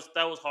 that was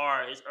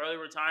hard. His early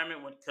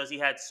retirement, because he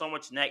had so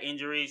much neck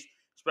injuries,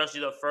 especially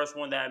the first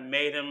one that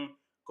made him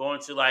go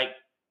into like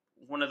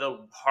one of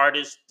the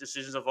hardest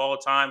decisions of all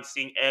time,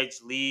 seeing Edge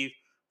leave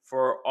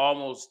for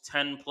almost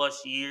 10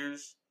 plus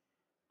years.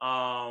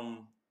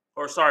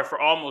 Or sorry, for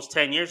almost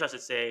 10 years, I should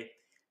say,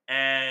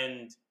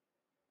 and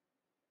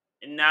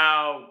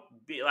now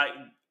be like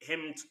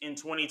him in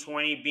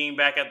 2020 being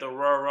back at the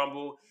Royal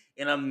Rumble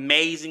in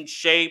amazing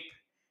shape,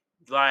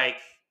 like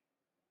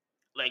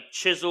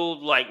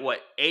chiseled, like what,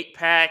 8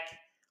 pack.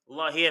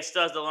 He has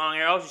studs, the long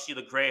hair. I also see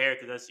the gray hair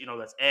because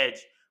that's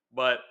Edge.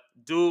 But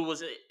dude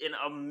was an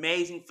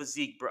amazing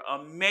physique, bro.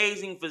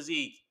 Amazing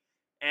physique,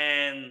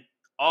 and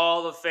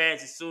all the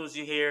fans, as soon as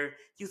you hear,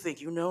 you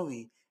think you know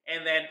me,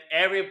 and then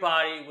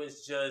everybody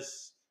was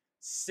just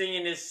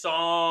singing this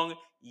song,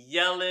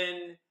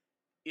 yelling,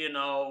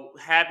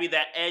 happy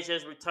that Edge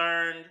has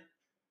returned.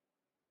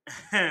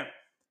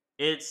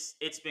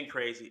 It's been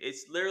crazy.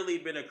 It's literally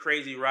been a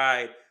crazy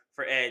ride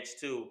for Edge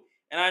too.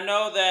 And I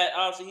know that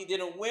obviously he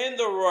didn't win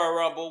the Royal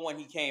Rumble when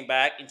he came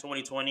back in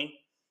 2020,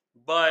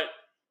 but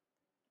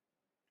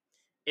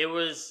it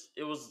was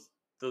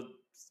the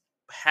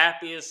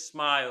happiest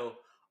smile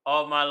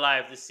of my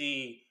life to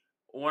see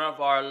one of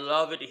our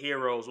loved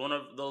heroes, one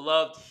of the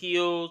loved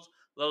heels,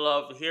 the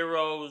loved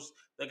heroes.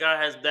 The guy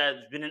that's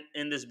been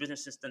in this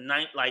business since the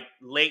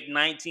late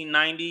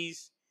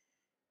 1990s.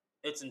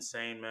 It's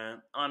insane,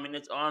 man. I mean,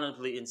 it's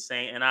honestly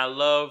insane, and I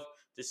love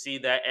to see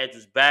that Edge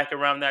was back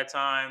around that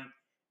time.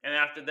 And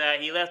after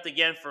that, he left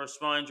again for a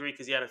small injury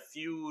because he had a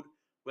feud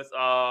with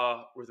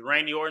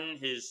Randy Orton,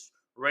 his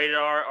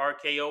Radar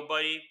RKO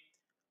buddy.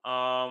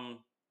 Um,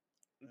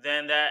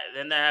 then that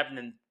happened,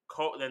 and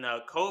then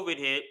COVID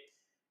hit,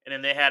 and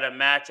then they had a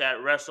match at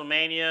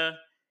WrestleMania,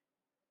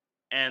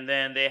 and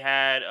then they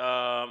had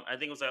I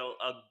think it was a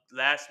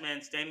last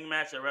man standing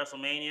match at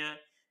WrestleMania,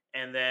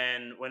 and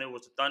then when it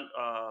was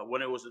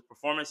a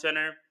Performance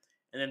Center,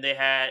 and then they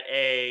had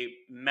a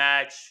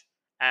match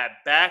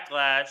at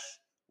Backlash,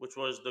 which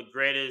was the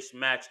greatest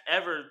match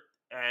ever,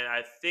 and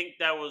I think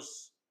that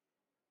was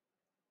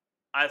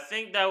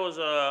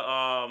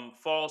a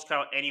Falls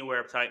Count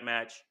Anywhere type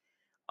match.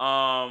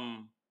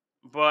 Um,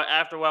 but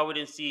after a while, we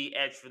didn't see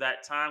Edge for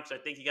that time because I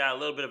think he got a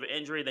little bit of an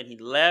injury. Then he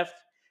left,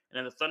 and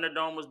then the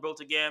Thunderdome was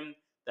built again.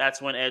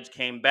 That's when Edge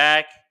came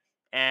back,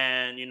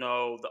 and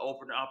the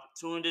Open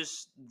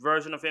Opportunist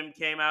version of him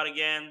came out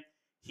again.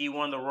 He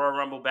won the Royal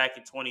Rumble back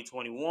in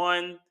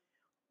 2021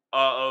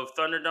 of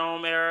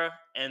Thunderdome era,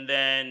 and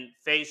then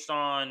faced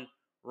on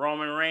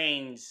Roman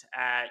Reigns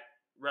at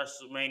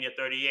WrestleMania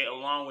 38,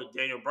 along with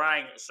Daniel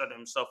Bryan, inserted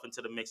himself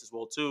into the mix as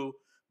well too,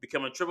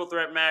 become a triple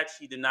threat match.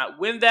 He did not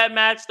win that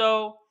match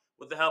though,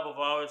 with the help of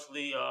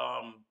obviously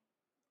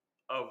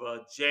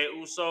Jey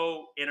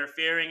Uso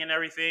interfering and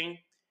everything.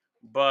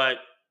 But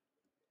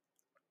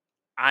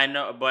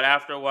but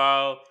after a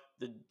while,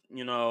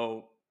 you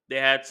know he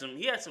had some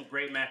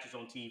great matches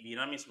on TV,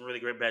 and I mean some really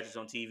great matches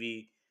on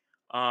TV.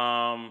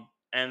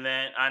 And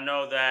then I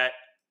know that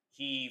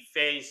he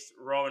faced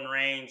Roman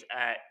Reigns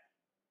at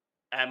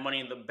Money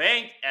in the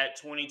Bank at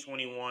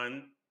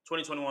 2021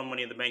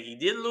 Money in the Bank. He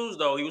did lose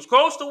though. He was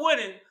close to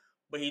winning,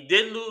 but he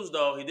did lose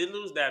though. He did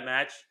lose that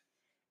match.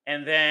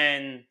 And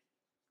then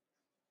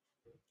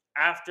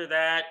after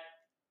that,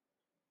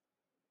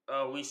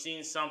 we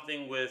seen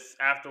something with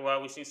after a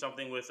while we seen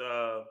something with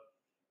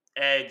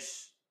Edge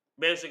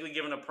basically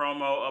giving a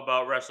promo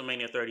about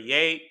WrestleMania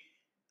 38,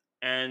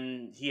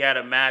 and he had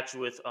a match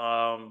with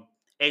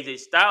AJ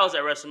Styles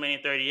at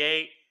WrestleMania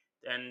 38,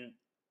 and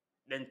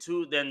then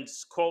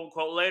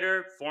quote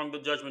later formed the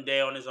Judgment Day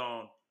on his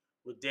own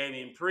with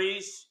Damian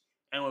Priest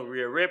and with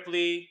Rhea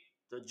Ripley.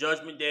 The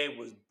Judgment Day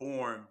was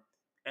born,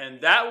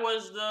 And that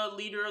was the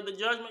leader of the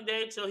Judgment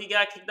Day till he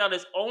got kicked out of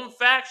his own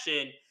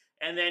faction.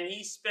 And then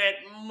he spent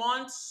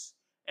months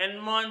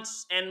and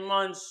months and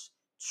months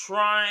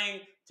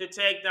trying to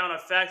take down a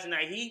faction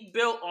that he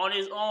built on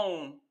his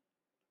own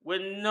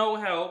with no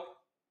help.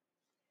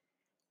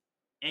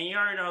 And you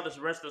already know how this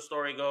rest of the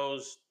story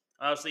goes.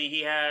 Obviously,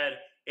 he had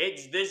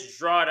it. This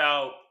drawed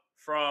out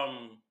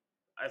from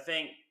I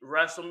think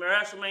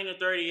WrestleMania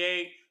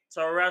 38 to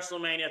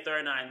WrestleMania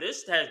 39.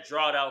 This has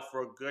drawn out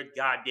for a good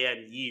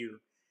goddamn year.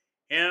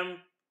 Him,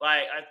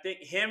 like I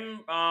think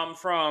him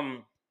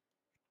from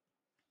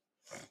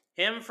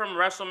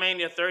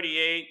WrestleMania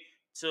 38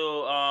 to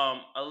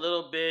a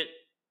little bit.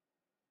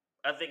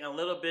 I think a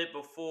little bit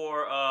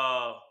before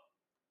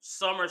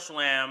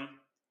SummerSlam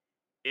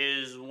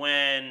is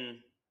when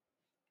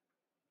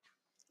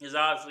is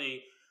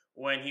obviously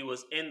when he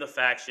was in the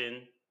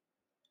faction,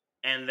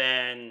 and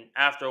then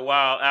after a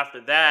while after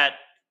that,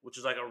 which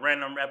was like a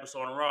random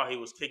episode on Raw, he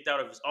was kicked out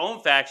of his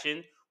own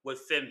faction with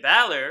Finn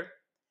Balor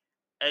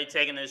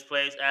taking his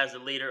place as the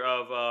leader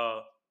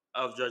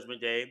of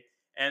Judgment Day,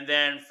 and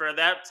then for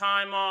that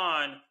time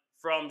on,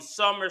 from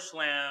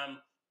SummerSlam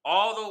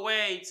all the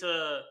way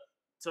to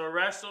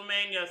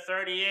WrestleMania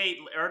 38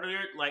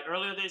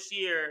 earlier this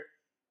year,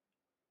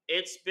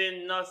 it's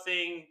been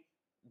nothing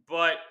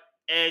but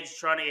Edge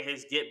trying to get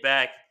his get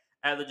back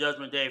at the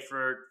Judgment Day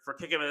for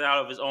kicking it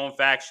out of his own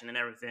faction and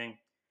everything.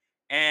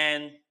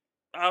 And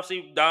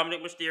obviously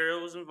Dominic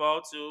Mysterio was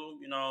involved too.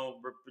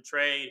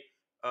 Betrayed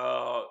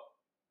uh,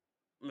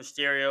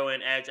 Mysterio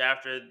and Edge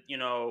after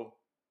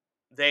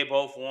they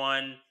both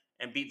won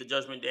and beat the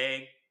Judgment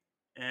Day.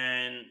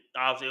 And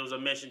obviously it was a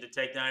mission to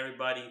take down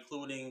everybody,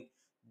 including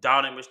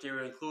Dominic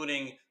Mysterio,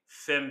 including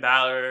Finn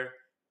Balor,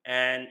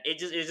 and it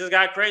just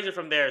got crazy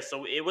from there.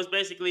 So it was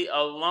basically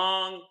a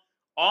long,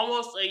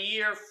 almost a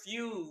year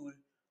feud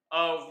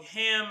of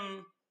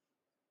him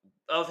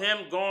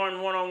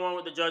going one on one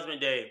with the Judgment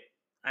Day.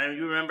 And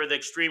you remember the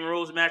Extreme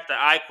Rules match, the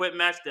I Quit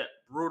match, the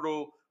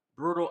brutal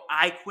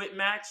I Quit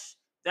match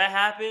that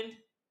happened,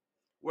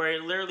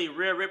 where literally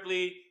Rhea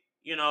Ripley,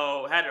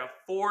 had to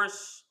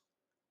force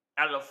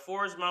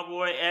my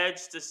boy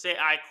Edge to say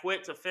I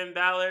quit to Finn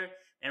Balor,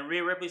 and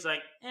Rhea Ripley's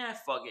like,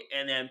 fuck it,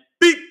 and then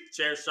beep,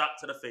 chair shot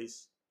to the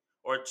face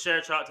or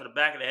chair shot to the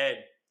back of the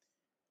head,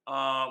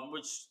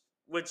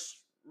 which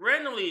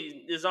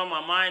randomly is on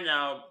my mind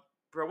now,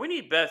 bro. We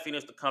need Beth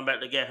Phoenix to come back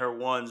to get her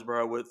ones,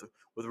 bro, with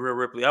Rhea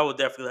Ripley. I would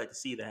definitely like to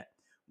see that,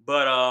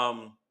 but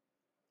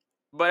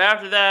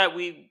after that,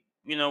 we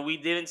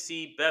didn't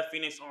see Beth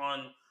Phoenix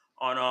on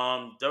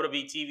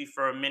WWE TV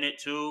for a minute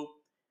too,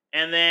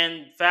 and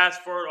then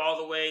fast forward all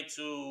the way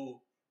to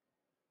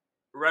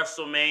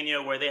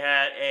WrestleMania where they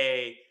had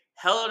a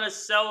Hell in a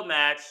Cell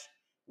match.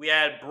 We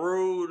had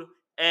Brood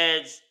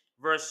Edge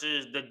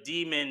versus the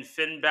Demon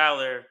Finn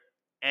Balor,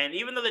 and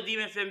even though the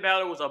Demon Finn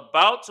Balor was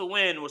supposed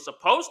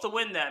to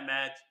win that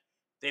match,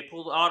 they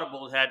pulled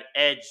audible and had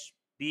Edge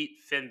beat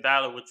Finn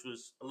Balor, which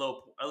was a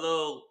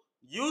little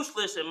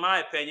useless in my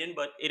opinion,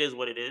 but it is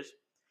what it is.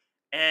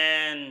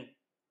 And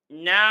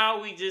now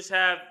we just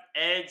have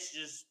Edge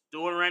just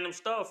doing random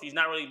stuff. He's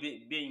not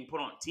really being put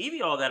on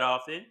TV all that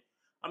often.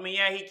 I mean,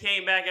 yeah, he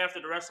came back after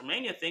the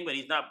WrestleMania thing, but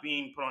he's not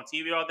being put on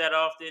TV all that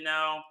often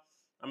now.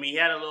 I mean, he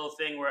had a little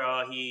thing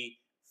where he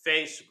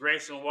faced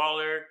Grayson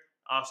Waller.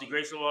 Obviously,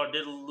 Grayson Waller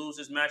did lose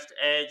his match to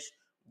Edge,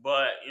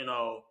 but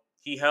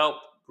he helped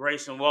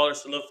Grayson Waller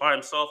solidify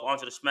himself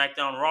onto the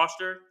SmackDown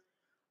roster.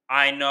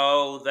 I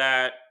know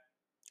that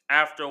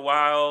after a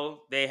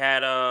while they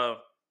had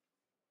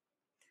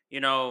you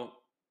know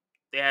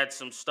they had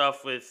some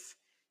stuff with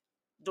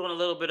doing a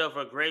little bit of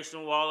a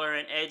Grayson Waller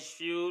and Edge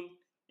feud.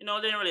 It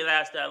didn't really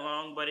last that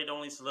long, but it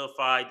only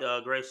solidified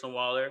Grayson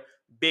Waller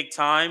big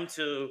time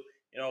to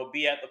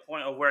be at the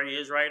point of where he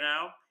is right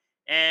now.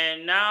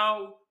 And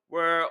now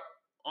we're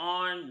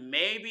on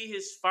maybe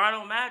his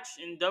final match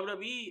in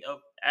WWE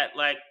at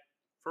like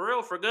for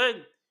real for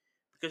good,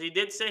 because he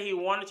did say he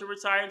wanted to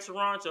retire in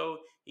Toronto.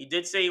 He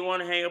did say he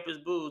wanted to hang up his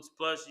boots.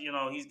 Plus,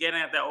 he's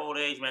getting at that old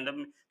age, man.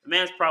 The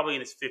man's probably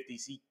in his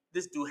 50s.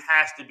 This dude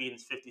has to be in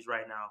his 50s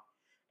right now.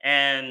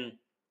 And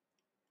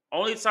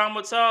only time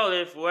will tell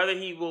if whether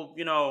he will,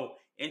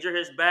 injure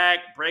his back,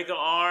 break an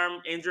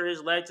arm, injure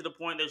his leg to the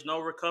point there's no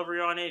recovery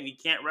on it, and he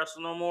can't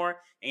wrestle no more,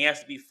 and he has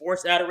to be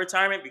forced out of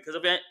retirement because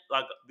of it,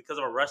 like because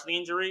of a wrestling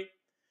injury.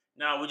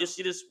 Now we just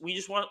see this. We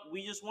just want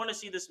to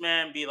see this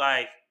man be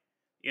like,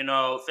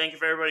 thank you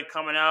for everybody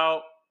coming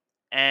out.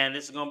 And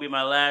this is gonna be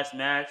my last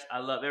match. I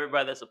love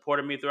everybody that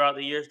supported me throughout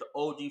the years, the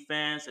OG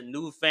fans, the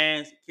new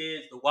fans, the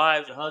kids, the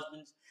wives, the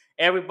husbands,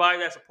 everybody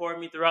that supported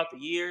me throughout the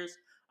years.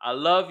 I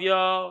love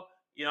y'all.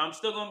 I'm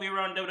still gonna be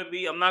around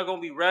WWE. I'm not gonna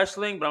be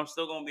wrestling, but I'm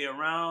still gonna be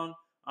around.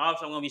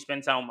 Also, I'm gonna be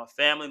spending time with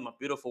my family, my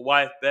beautiful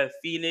wife, Beth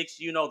Phoenix.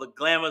 The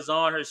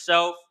Glamazon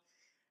herself.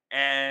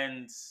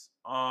 And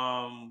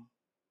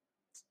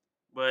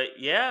but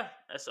yeah,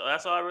 that's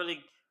all I really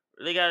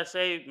gotta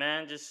say,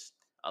 man. Just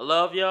I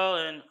love y'all,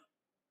 and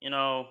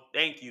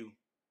thank you.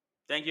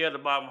 Thank you at the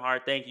bottom of my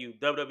heart. Thank you,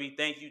 WWE.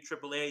 Thank you,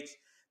 Triple H.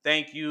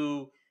 Thank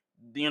you,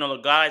 the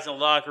guys in the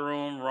locker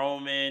room,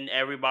 Roman,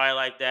 everybody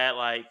like that.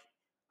 Like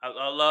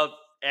I love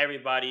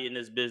everybody in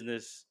this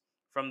business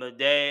from the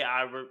day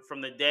I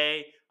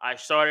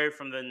started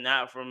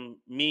from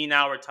me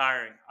now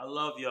retiring. I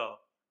love y'all.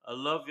 I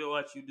love you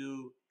what you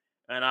do,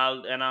 and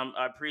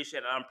I appreciate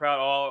it. I'm proud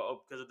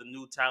all because of the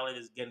new talent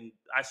is getting.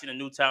 I see the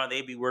new talent.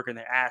 They be working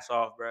their ass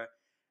off, bro.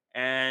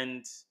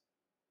 And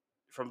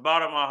from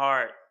bottom of my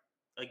heart,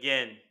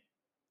 again,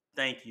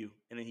 thank you.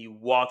 And then he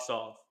walks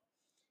off.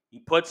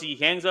 He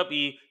hangs up,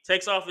 he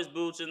takes off his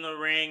boots in the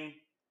ring,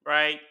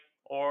 right?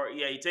 Or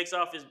yeah, he takes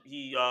off his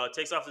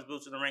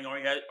boots in the ring, or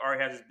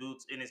already has his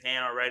boots in his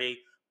hand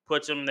already.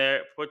 Puts him in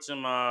the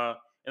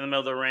middle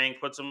of the ring,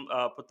 put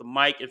the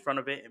mic in front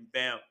of it, and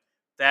bam,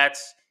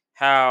 that's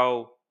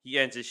how he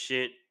ends his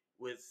shit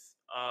with.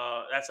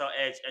 That's how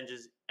Edge ends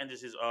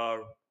his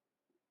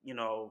you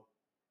know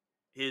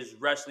his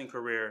wrestling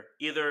career.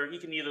 He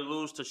can either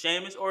lose to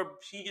Sheamus or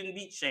he can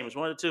beat Sheamus.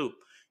 One of the two.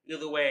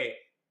 Either way,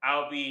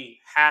 I'll be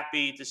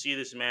happy to see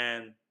this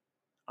man.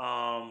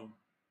 Um,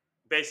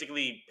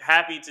 Basically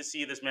happy to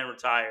see this man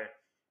retire.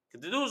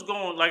 Cause the dude's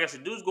going, like I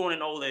said, dude's going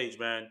in old age,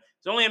 man.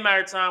 It's only a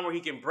matter of time where he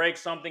can break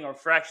something or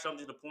fracture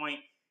something to the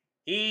point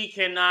he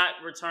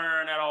cannot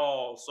return at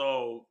all.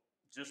 So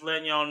just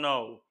letting y'all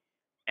know.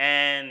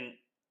 And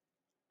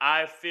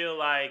I feel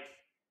like,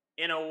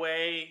 in a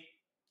way,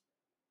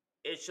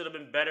 it should have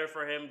been better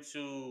for him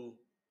to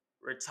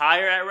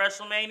retire at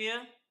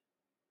WrestleMania,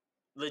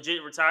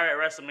 legit retire at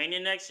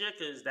WrestleMania next year,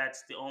 because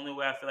that's the only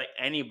way I feel like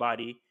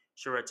anybody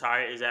should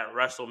retire is at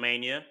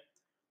WrestleMania.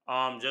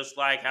 Just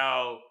like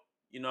how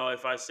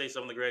if I say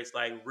some of the greats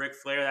like Ric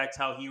Flair, at that's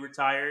how he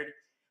retired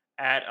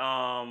at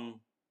WrestleMania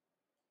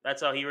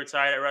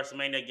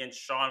against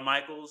Shawn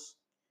Michaels.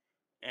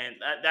 And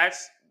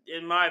that's,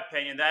 in my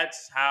opinion,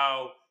 that's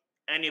how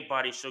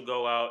anybody should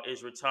go out,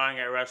 is retiring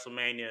at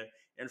WrestleMania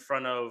in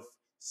front of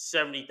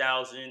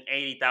 70,000,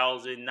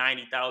 80,000,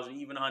 90,000,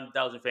 even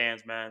 100,000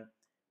 fans, man.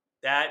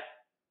 That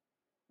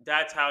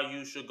that's how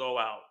you should go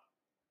out.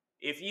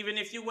 If Even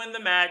if you win the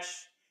match,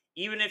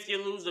 even if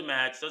you lose the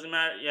match, doesn't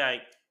matter. Yeah,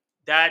 like,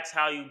 that's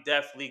how you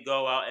definitely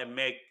go out and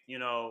make,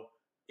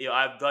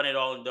 I've done it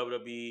all in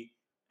WWE,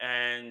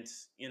 and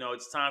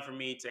it's time for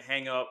me to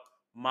hang up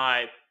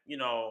my, you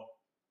know,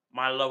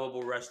 my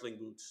lovable wrestling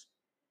boots.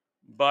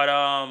 But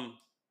I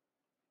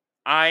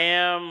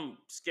am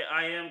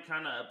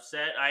kind of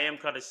upset. I am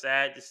kind of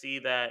sad to see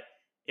that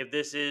if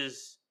this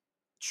is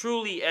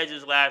truly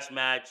Edge's last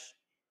match,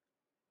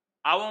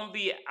 I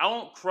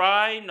won't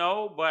cry,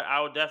 no, but I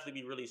would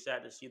definitely be really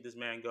sad to see this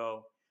man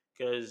go,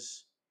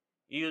 because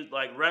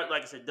like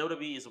I said,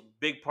 WWE is a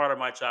big part of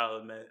my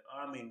childhood, man.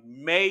 I mean,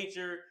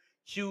 major,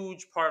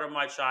 huge part of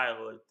my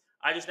childhood.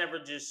 I just never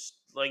just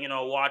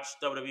watched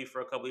WWE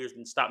for a couple years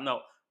and stopped.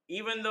 No,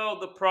 even though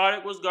the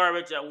product was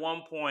garbage at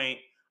one point,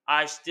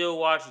 I still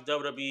watched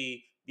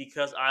WWE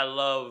because I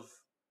love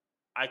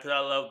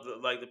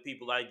the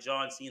people like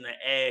John Cena,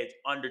 Edge,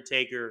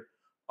 Undertaker,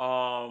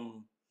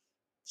 um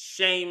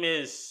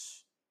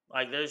Sheamus,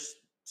 like there's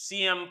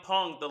CM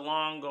Punk. The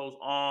long goes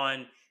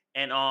on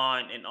and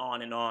on and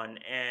on and on.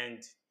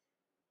 And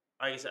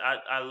like I said,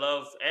 I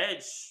love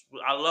Edge.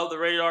 I love the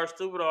Rated R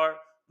superstar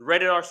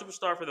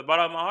for the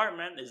bottom of my heart,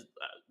 man.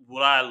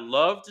 Would I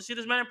love to see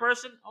this man in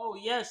person? Oh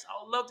yes, I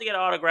would love to get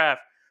an autograph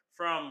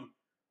from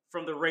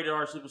the Rated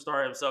R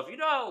superstar himself. You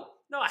know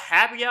how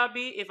happy I'd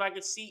be if I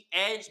could see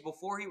Edge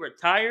before he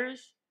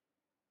retires.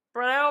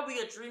 Bro, that would be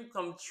a dream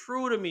come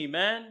true to me,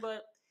 man.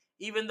 But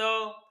even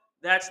though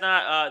that's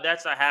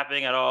not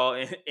happening at all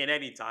in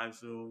any time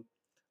soon,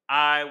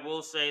 I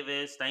will say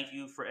this: thank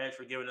you for Edge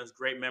for giving us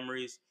great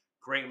memories,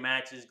 great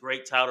matches,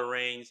 great title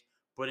reigns,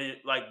 but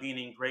being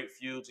in great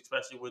feuds,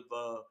 especially with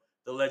the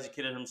Legend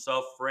Kid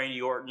himself,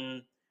 Randy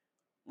Orton,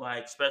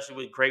 like especially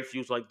with great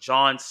feuds like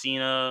John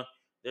Cena.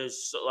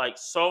 There's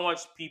so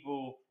much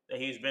people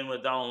that he's been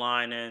with down the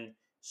line, and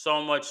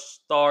so much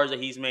stars that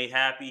he's made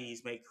happy,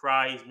 he's made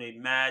cry, he's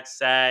made mad,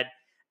 sad,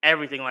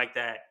 everything like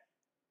that.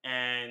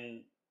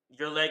 And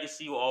your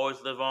legacy will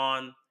always live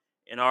on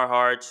in our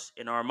hearts,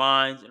 in our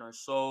minds, in our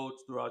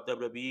souls throughout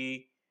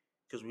WWE,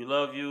 because we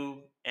love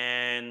you,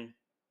 and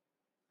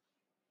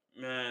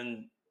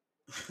man,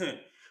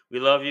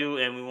 we love you,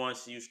 and we want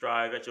to see you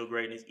strive at your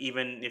greatness,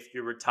 even if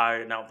you're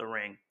retired and out the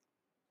ring.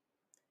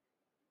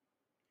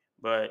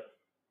 But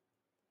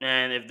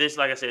and if this,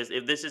 like I said,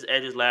 if this is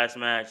Edge's last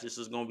match, this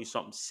is gonna be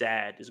something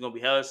sad. It's gonna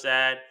be hella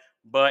sad,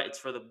 but it's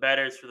for the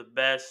better. It's for the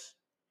best.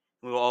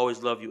 We will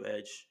always love you,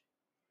 Edge.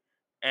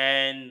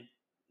 And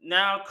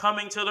now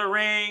coming to the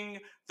ring,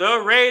 the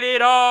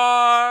Rated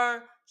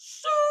R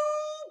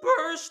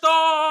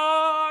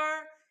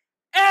Superstar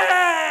Edge.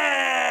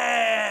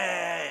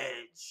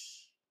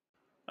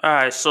 All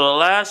right, so the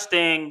last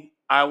thing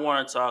I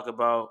want to talk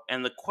about,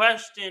 and the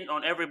question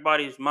on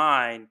everybody's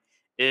mind,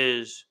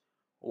 is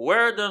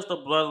where does the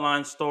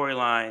Bloodline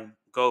storyline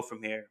go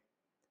from here?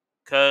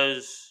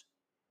 Because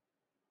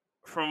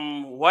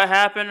from what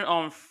happened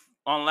on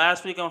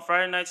last week on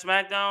Friday Night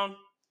SmackDown,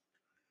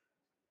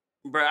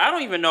 bro, I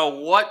don't even know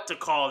what to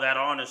call that,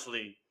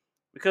 honestly.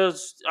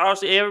 because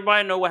obviously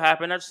everybody know what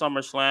happened at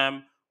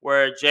SummerSlam,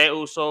 where Jey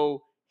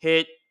Uso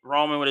hit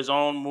Roman with his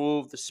own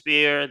move, the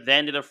spear,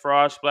 then did a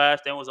frog splash,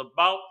 then was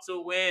about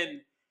to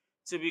win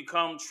to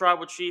become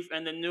Tribal Chief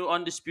and the new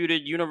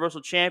undisputed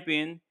Universal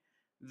Champion.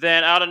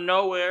 Then out of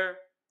nowhere,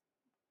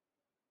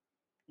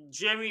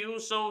 Jimmy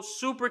Uso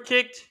super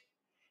kicked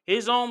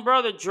his own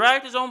brother,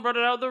 dragged his own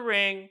brother out of the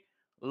ring,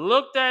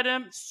 looked at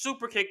him,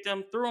 super kicked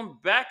him, threw him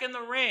back in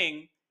the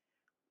ring.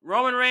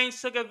 Roman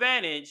Reigns took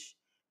advantage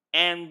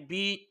and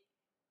beat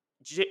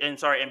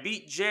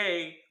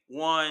Jay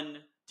 1,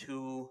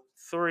 2,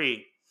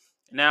 3.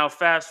 Now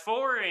fast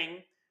forwarding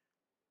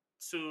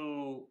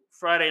to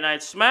Friday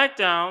Night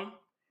SmackDown,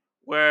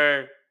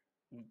 where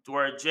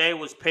Jay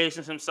was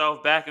pacing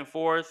himself back and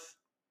forth,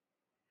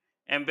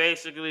 and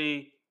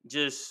basically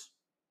just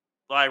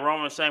like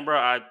Roman was saying, bro,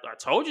 I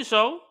told you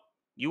so.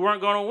 You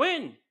weren't gonna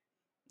win.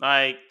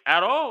 Like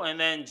at all. And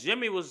then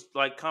Jimmy was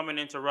like coming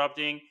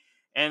interrupting.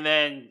 And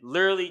then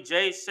literally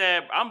Jay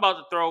said, I'm about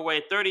to throw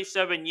away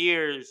 37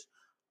 years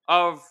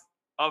of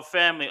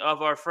family,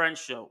 of our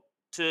friendship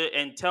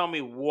and tell me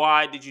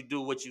why did you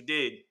do what you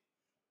did.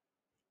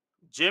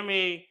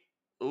 Jimmy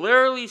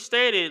literally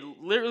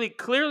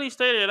clearly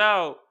stated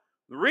out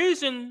the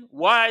reason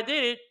why I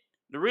did it,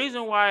 the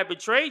reason why I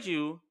betrayed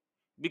you,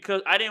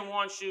 because I didn't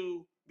want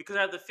you, because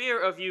I had the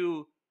fear of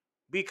you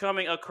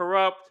becoming a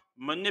corrupt,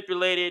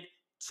 manipulated,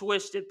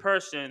 twisted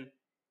person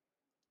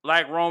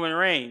like Roman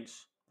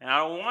Reigns. And I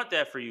don't want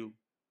that for you.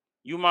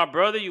 You my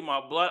brother, you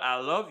my blood, I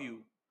love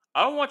you.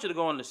 I don't want you to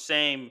go in the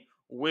same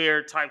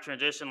weird type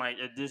transition like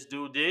this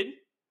dude did.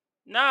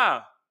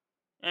 Nah,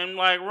 and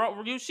like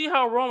you see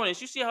how Roman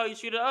is, you see how he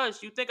treated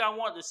us. You think I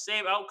want the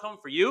same outcome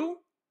for you?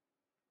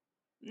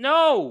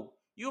 No.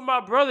 You my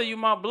brother, you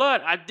my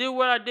blood. I did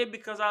what I did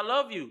because I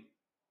love you.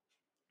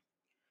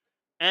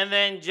 And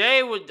then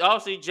Jay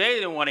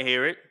didn't want to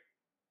hear it.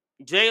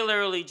 Jay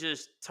literally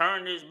just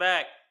turned his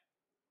back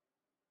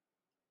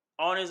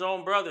on his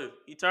own brother.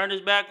 He turned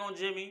his back on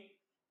Jimmy.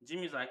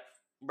 Jimmy's like,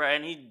 bruh,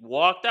 and he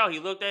walked out. He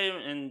looked at him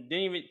and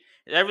didn't even.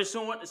 As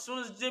soon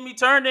as Jimmy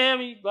turned to him,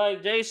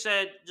 Jay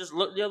said, just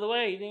look the other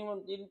way. He didn't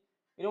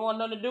want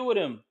nothing to do with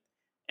him.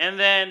 And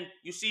then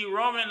you see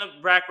Roman in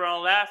the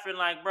background laughing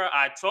like, bro,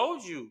 I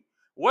told you.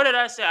 What did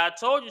I say? I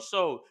told you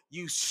so.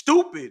 You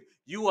stupid.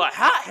 You a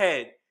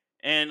hothead.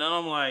 And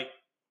I'm like,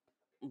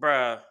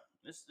 bruh,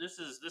 this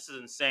is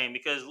insane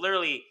because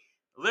literally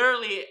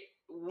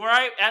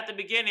right at the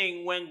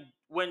beginning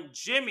when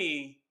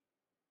Jimmy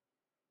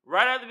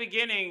right at the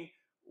beginning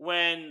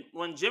when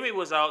Jimmy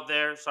was out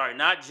there, sorry,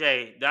 not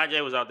Jay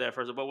was out there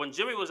first, but when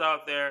Jimmy was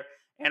out there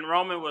and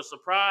Roman was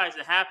surprised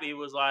and happy, he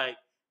was like,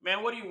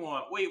 "Man, what do you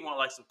want? What do you want?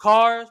 Like some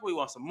cars? What do you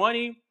want? Some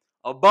money?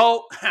 A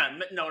boat?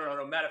 No.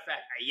 Matter of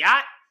fact, a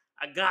yacht?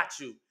 I got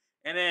you."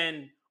 And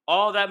then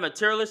all that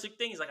materialistic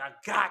things, like, "I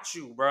got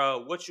you,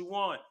 bro. What you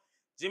want?"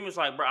 Jimmy was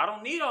like, "Bro, I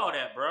don't need all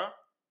that, bro.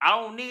 I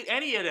don't need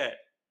any of that."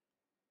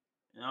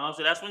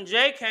 So that's when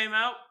Jay came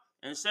out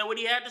and said what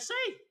he had to say.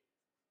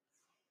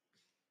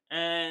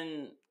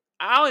 And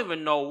I don't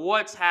even know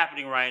what's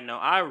happening right now.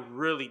 I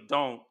really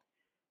don't.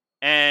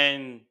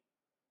 And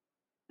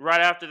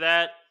right after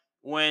that,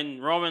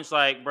 when Roman's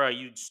like, "Bro,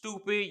 you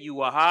stupid,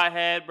 you a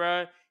hothead,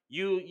 bro.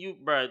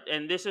 Bro."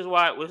 And this is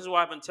why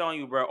I've been telling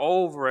you, bro,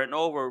 over and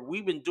over.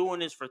 We've been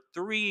doing this for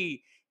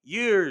 3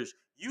 years.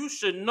 You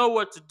should know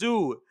what to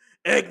do.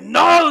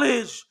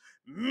 Acknowledge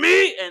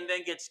me, and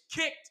then gets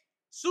kicked,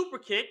 super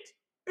kicked,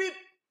 beep.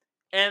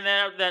 And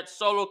then that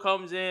Solo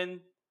comes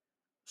in.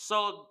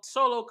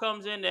 Solo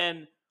comes in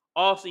and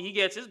also he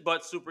gets his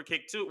butt super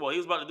kicked too. Well, he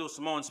was about to do a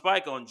Samoan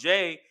Spike on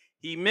Jay.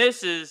 He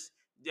misses,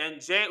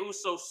 and Jay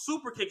Uso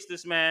super kicks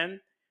this man,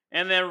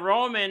 and then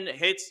Roman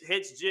hits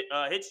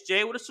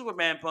Jay with a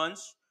Superman punch,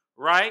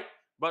 right?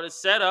 But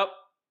it's set up,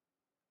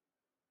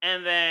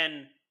 and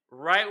then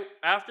right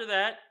after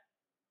that,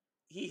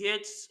 he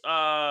hits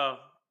right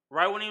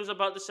when he was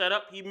about to set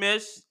up, he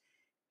missed,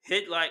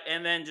 hit like,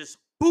 and then just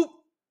boop,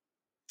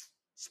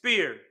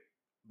 spear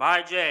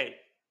by Jay.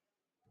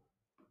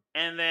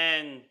 And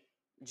then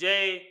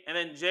Jay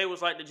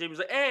was like to Jimmy, was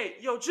like, "Hey,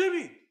 yo,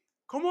 Jimmy,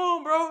 come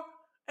on, bro.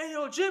 Hey,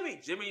 yo, Jimmy."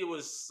 Jimmy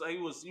looked like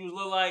he was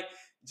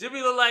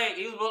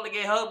about to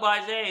get hugged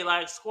by Jay.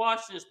 Like,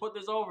 squash this, put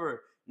this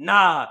over.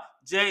 Nah,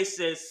 Jay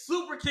says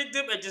super kicked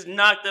him and just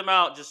knocked him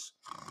out. Just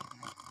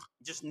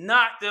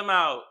knocked him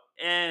out.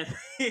 And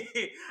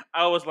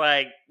I was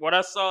like, when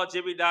I saw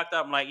Jimmy knocked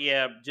out, I'm like,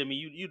 yeah, Jimmy,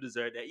 you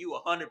deserve that. You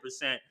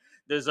 100%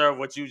 deserve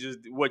what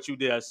you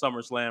did at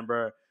SummerSlam,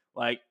 bro.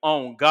 Like,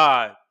 oh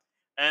God.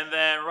 And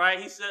then right,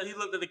 he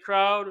looked at the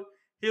crowd.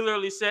 He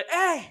literally said,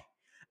 "Hey,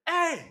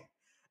 hey,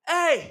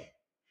 hey,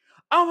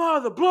 I'm out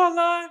of the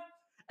bloodline.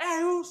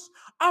 Hey,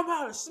 I'm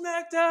out of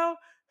SmackDown.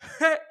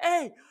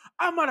 Hey,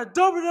 I'm out of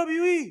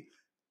WWE.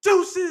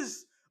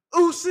 Deuces,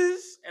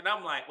 ooses." And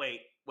I'm like,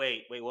 wait,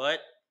 what?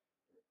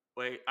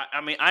 Wait,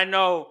 I mean, I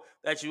know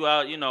that you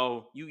out, you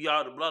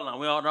out of the bloodline.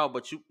 We all know,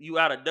 but you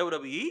out of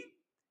WWE.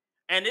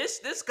 And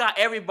this got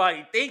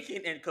everybody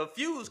thinking and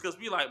confused because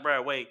we like,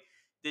 bro, wait,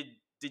 did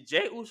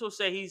Jay Uso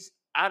say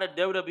out of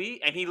WWE,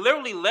 and he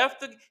literally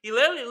left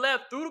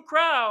through the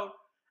crowd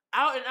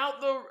out and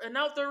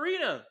out the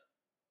arena.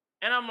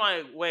 And I'm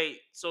like, wait,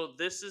 so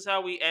this is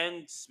how we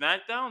end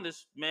SmackDown?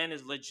 This man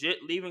is legit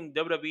leaving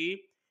WWE.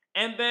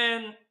 And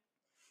then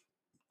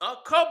a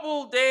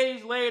couple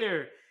days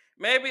later,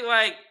 maybe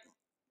like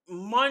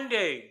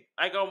Monday,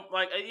 I go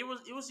like it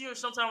was either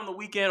sometime on the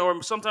weekend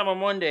or sometime on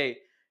Monday.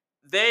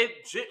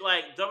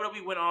 Like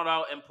WWE went all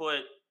out and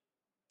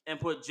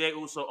put Jay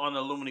Uso on the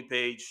Illuminati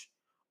page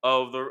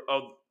of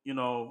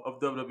of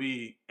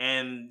WWE,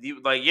 and he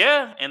was like,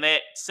 yeah, and they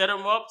set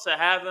him up to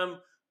have him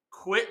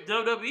quit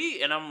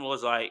WWE, and I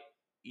was like,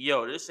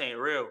 yo, this ain't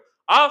real.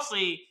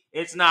 Obviously,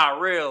 it's not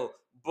real,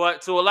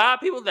 but to a lot of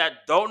people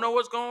that don't know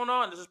what's going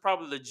on, this is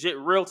probably legit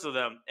real to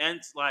them, and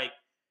it's like,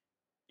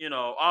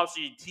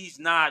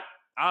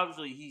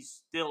 obviously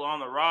he's still on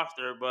the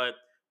roster, but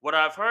what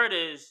I've heard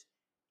is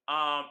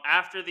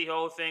after the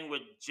whole thing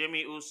with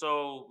Jimmy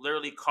Uso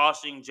literally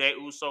costing Jay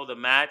Uso the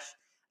match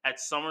at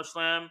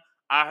SummerSlam,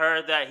 I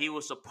heard that he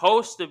was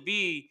supposed to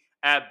be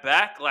at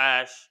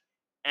Backlash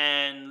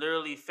and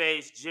literally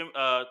face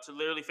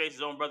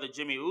his own brother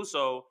Jimmy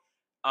Uso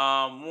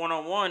one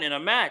on one in a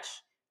match.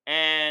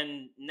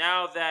 And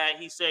now that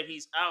he said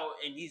he's out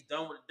and he's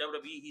done with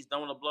WWE, he's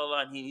done with the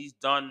bloodline, he's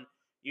done,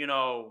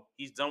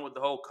 he's done with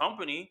the whole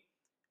company,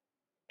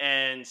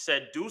 and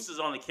said deuces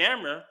on the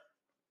camera.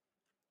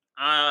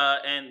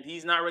 And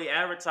he's not really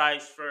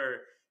advertised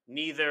for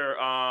neither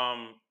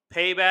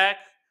payback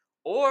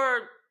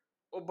or,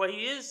 but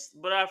he is.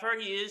 But I've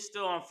heard he is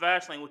still on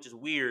Fastlane, which is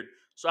weird.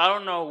 So I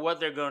don't know what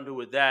they're gonna do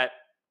with that.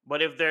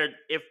 But if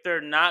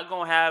they're not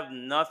gonna have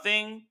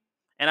nothing,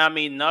 and I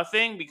mean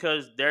nothing,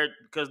 because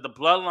the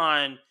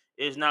bloodline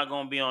is not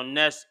gonna be on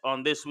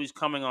this week's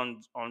coming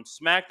on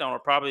SmackDown, or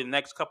probably the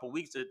next couple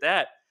weeks at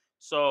that.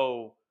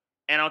 So,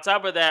 and on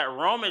top of that,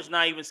 Roman's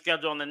not even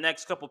scheduled on the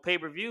next couple pay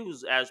per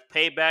views as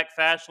Payback,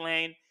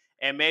 Fastlane,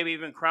 and maybe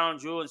even Crown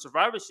Jewel and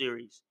Survivor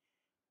Series.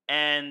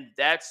 And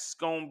that's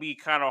going to be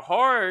kind of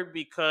hard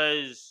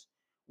because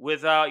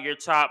without your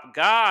top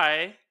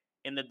guy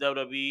in the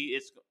WWE,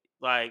 it's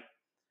like,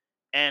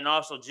 and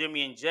also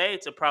Jimmy and Jay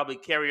to probably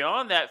carry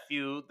on that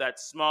feud, that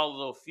small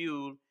little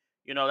feud,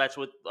 that's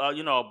with a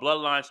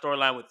bloodline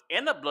storyline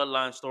within the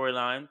bloodline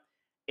storyline.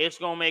 It's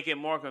gonna make it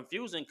more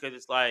confusing because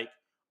it's like,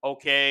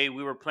 okay,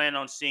 we were planning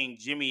on seeing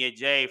Jimmy and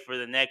Jay for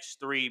the next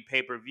three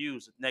pay per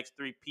views, next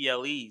three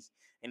PLEs,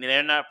 and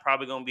they're not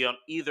probably gonna be on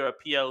either a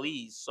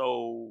PLE.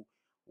 So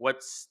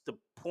what's the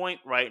point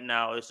right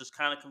now? It's just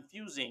kind of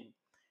confusing.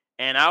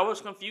 And I was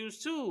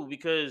confused too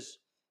because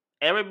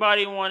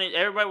everybody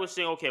was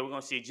saying, okay, we're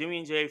gonna see Jimmy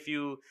and Jay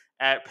feud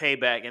at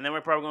Payback, and then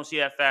we're probably gonna see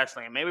it at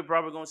Fastlane. Maybe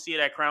probably gonna see it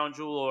at Crown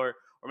Jewel, or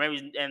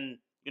maybe, and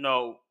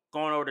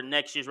going over to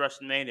next year's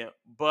WrestleMania.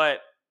 But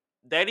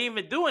they didn't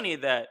even do any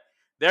of that.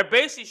 They're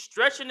basically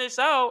stretching this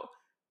out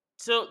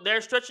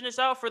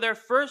for their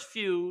first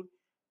feud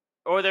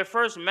or their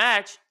first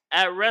match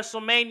at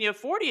WrestleMania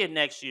 40 of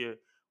next year,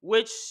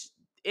 which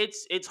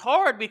it's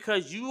hard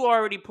because you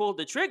already pulled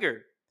the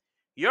trigger.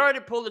 You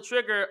already pulled the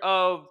trigger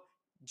of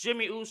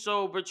Jimmy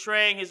Uso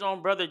betraying his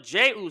own brother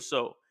Jay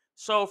Uso.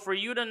 So for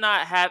you to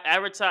not have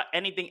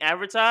anything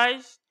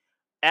advertised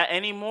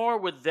anymore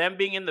with them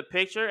being in the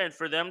picture, and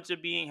for them to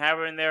be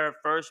having their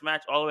first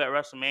match all the way at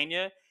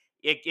WrestleMania,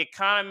 it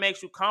kind of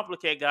makes you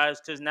complicate,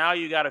 guys, because now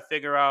you got to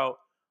figure out,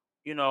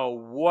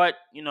 what,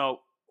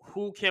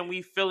 who can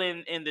we fill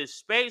in this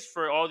space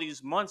for all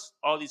these months,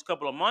 all these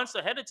couple of months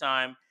ahead of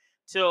time,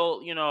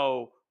 till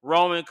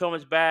Roman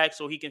comes back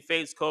so he can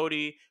face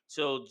Cody,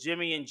 till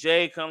Jimmy and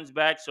Jay comes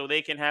back so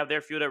they can have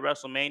their feud at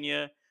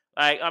WrestleMania.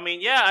 Like, I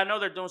mean, yeah, I know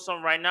they're doing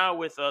something right now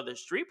with the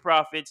Street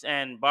Profits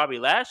and Bobby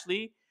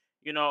Lashley,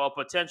 a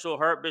potential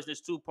Hurt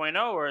Business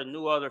 2.0 or a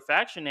new other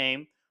faction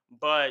name,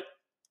 but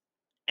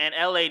and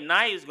LA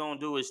Knight is going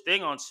to do his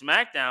thing on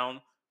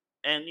SmackDown,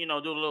 and do a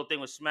little thing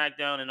with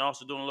SmackDown, and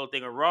also doing a little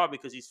thing with Raw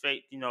because he's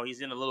in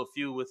a little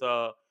feud with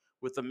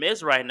the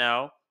Miz right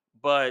now.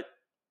 But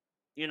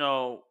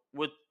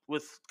with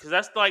because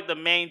that's like the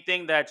main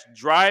thing that's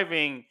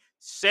driving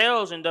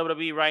sales in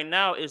WWE right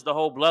now is the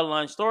whole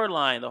bloodline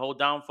storyline, the whole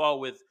downfall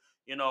with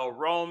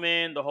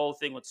Roman, the whole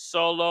thing with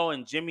Solo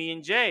and Jimmy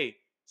and Jay.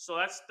 So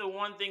that's the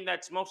one thing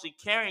that's mostly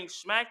carrying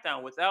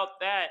SmackDown. Without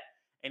that,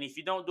 and if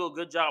you don't do a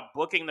good job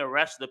booking the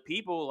rest of the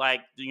people,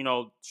 like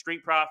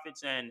Street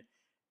Profits and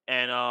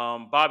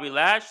Bobby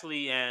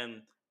Lashley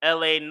and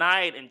LA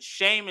Knight and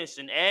Sheamus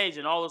and Edge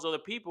and all those other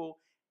people,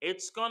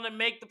 it's gonna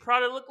make the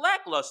product look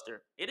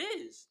lackluster. It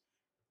is.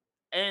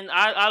 And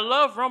I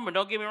love Roman,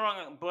 don't get me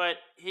wrong, but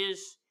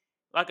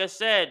like I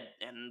said,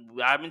 and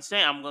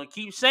I'm gonna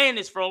keep saying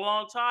this for a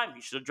long time.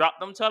 He should have dropped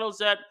them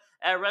titles at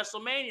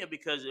WrestleMania,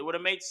 because it would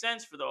have made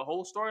sense for the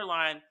whole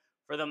storyline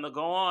for them to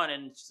go on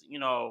and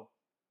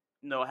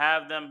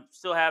have them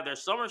still have their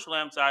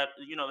SummerSlam title,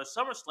 the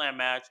SummerSlam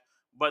match,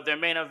 but their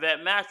main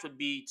event match would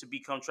be to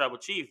become Tribal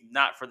Chief,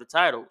 not for the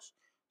titles.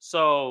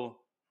 So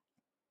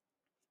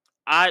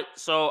I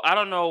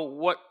don't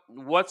know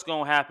what's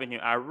gonna happen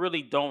here. I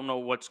really don't know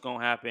what's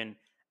gonna happen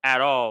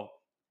at all.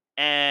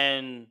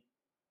 And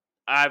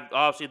I've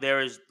obviously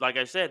there is, like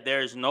I said,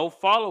 there is no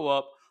follow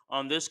up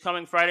on this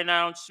coming Friday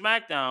night on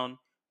SmackDown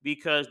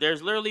because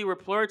there's literally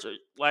reports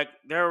like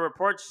there are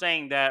reports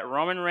saying that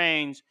Roman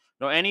Reigns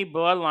nor any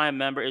Bloodline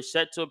member is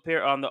set to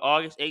appear on the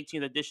August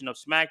 18th edition of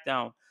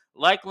SmackDown,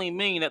 likely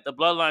meaning that the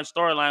Bloodline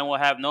storyline will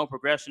have no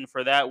progression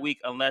for that week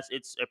unless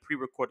it's a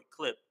pre-recorded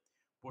clip,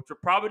 which we're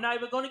probably not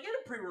even going to get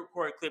a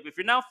pre-recorded clip if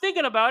you're now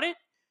thinking about it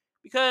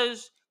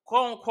because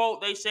quote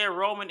unquote they say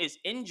Roman is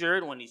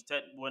injured when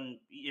when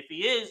if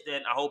he is,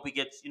 then I hope he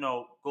gets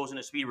goes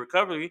into speed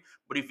recovery.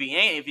 But if he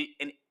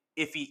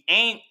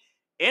ain't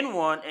in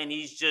one and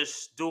he's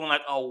just doing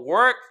like a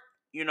work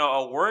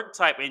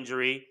type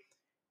injury,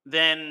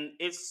 then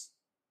it's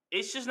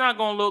just not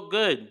gonna look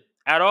good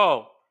at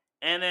all.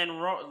 And then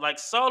like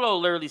Solo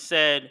literally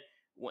said,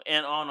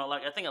 and on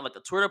like I think like a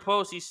Twitter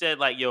post, he said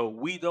like, "Yo,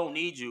 we don't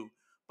need you."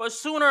 But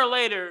sooner or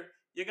later,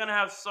 you're gonna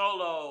have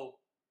Solo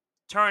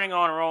turning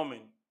on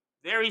Roman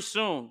very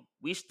soon.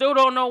 We still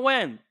don't know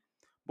when,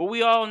 but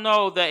we all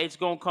know that it's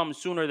going to come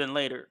sooner than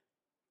later.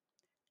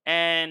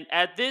 And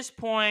at this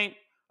point,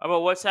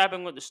 about what's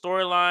happening with the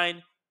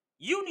storyline,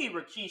 you need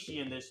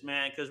Rikishi in this,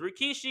 man, because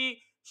Rikishi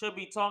should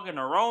be talking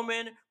to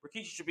Roman.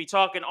 Rikishi should be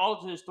talking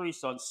all to his three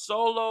sons,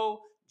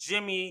 Solo,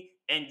 Jimmy,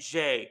 and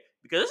Jay,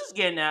 because this is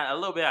getting a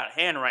little bit out of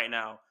hand right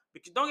now.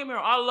 Because don't get me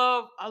wrong,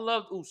 I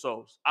love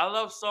Usos, I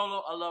love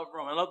Solo, I love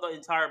Roman, I love the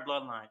entire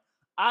bloodline.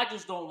 I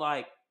just don't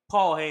like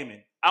Paul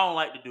Heyman. I don't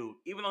like the dude,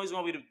 even though he's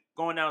gonna be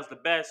going down as the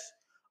best.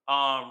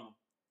 Um,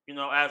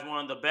 as one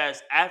of the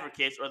best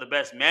advocates or the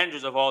best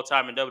managers of all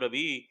time in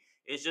WWE.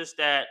 It's just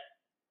that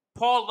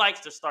Paul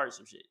likes to start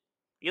some shit.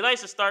 He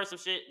likes to start some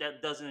shit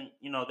that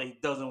he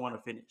doesn't want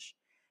to finish.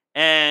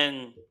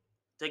 And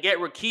to get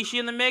Rikishi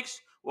in the mix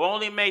will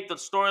only make the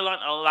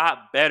storyline a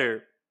lot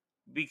better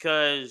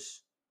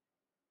because,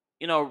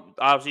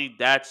 obviously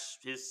that's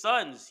his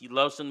sons. He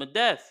loves them to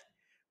death.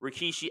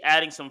 Rikishi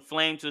adding some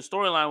flame to the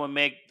storyline would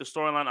make the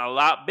storyline a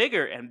lot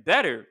bigger and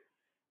better.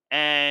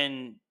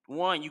 And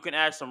one, you can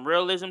add some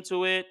realism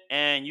to it,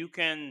 and you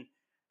can,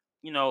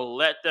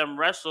 let them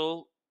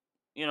wrestle,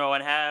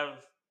 and have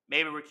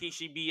maybe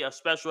Rikishi be a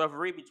special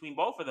referee between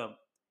both of them.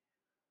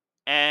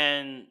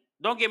 And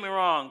don't get me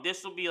wrong,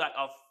 this will be like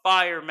a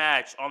fire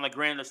match on the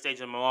grandest stage of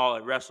them all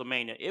at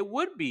WrestleMania. It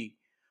would be,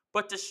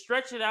 but to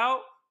stretch it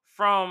out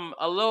from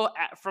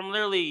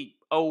literally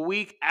a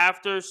week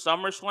after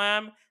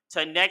SummerSlam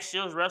to next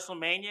year's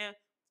WrestleMania,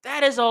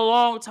 that is a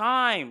long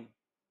time.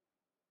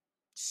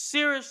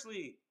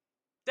 Seriously,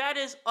 that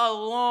is a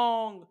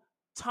long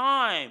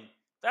time.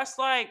 That's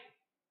like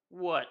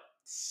what,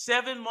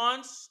 7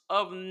 months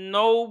of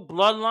no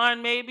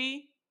bloodline,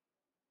 maybe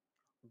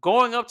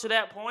going up to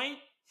that point.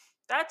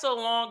 That's a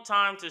long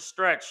time to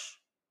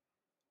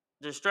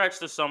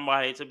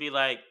somebody to be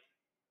like,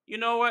 you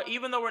know what?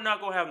 Even though we're not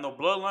gonna have no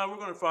bloodline, we're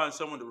gonna find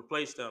someone to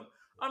replace them.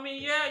 I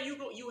mean, yeah,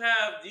 you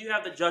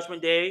have the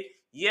Judgment Day.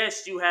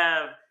 Yes, you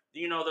have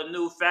the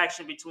new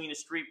faction between the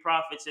Street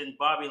Profits and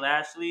Bobby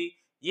Lashley.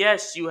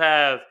 Yes, you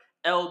have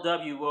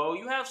LWO.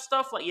 You have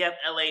stuff like you have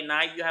LA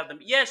Knight. You have them.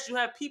 Yes, you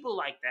have people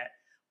like that.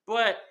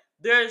 But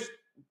there's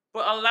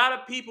but a lot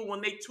of people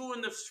when they tune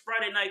in the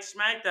Friday Night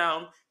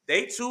SmackDown,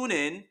 they tune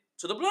in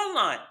to the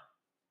Bloodline.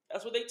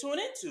 That's what they tune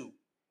into.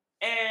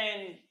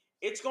 And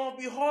it's going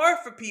to be hard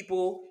for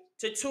people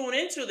to tune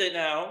into that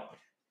now,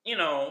 you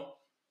know,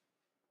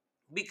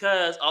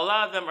 because a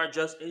lot of them are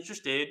just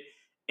interested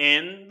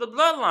in the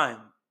bloodline.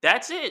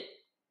 That's it.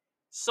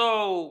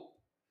 So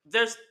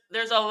there's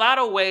a lot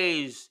of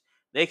ways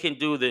they can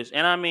do this.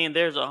 And I mean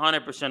there's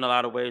 100% a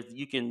lot of ways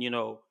you can,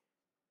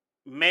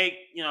 make,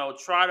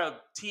 try to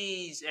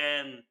tease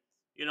and,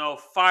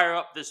 fire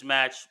up this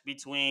match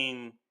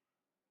between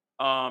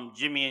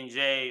Jimmy and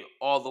Jay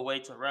all the way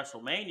to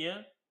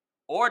WrestleMania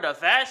or the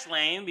Fast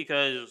Lane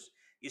because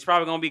he's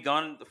probably gonna be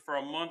gone for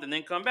a month and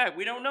then come back.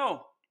 We don't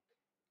know.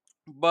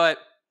 But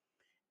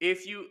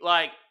if you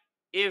like,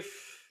 if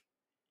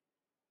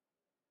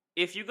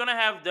if you're gonna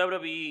have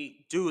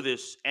WWE do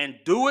this and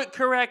do it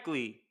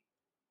correctly,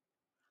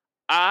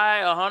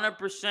 I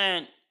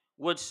 100%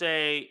 would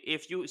say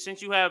if you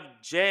since you have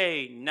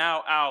Jay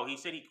now out, he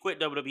said he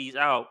quit WWE, he's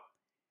out.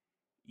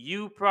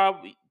 You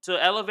probably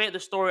to elevate the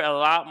story a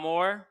lot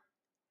more.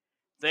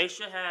 They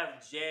should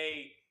have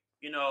Jay,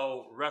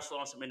 wrestle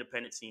on some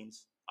independent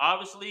scenes.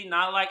 Obviously,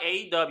 not like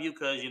AEW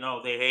because they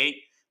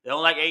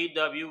don't like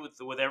AEW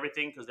with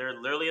everything because they're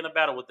literally in a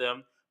battle with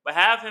them. But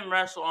have him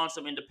wrestle on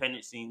some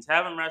independent scenes.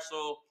 Have him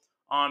wrestle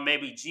on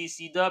maybe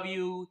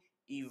GCW,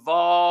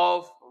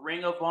 Evolve,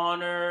 Ring of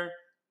Honor,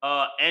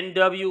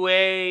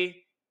 NWA,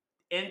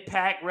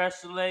 Impact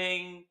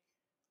Wrestling,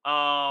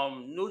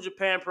 New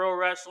Japan Pro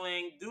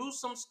Wrestling. Do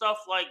some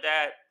stuff like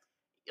that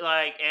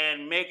like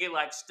and make it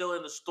like still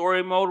in the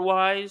story mode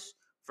wise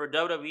for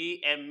WWE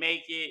and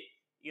make it,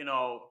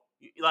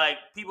 like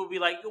people be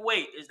like,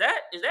 wait, is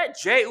that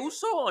Jay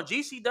Uso on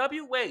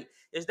GCW? Wait,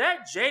 is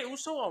that Jay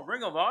Uso on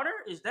Ring of Honor?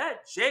 Is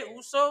that Jay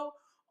Uso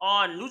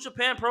on New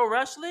Japan Pro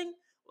Wrestling?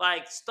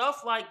 Like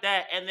stuff like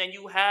that, and then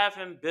you have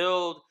him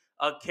build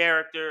a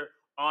character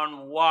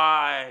on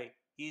why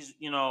he's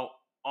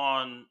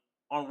on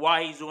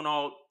why he's doing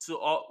all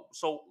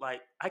so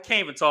like I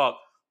can't even talk.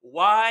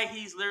 Why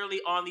he's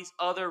literally on these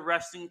other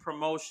wrestling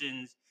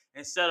promotions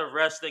instead of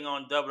wrestling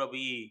on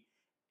WWE.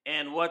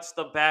 And what's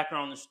the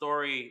background, the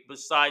story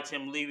besides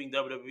him leaving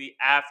WWE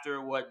after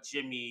what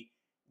Jimmy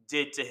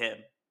did to him?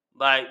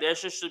 Like there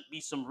should be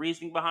some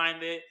reasoning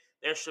behind it.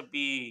 There should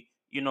be,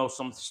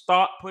 some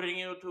thought putting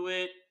into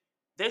it.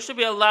 There should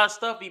be a lot of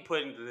stuff be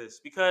put into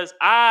this because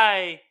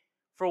I,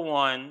 for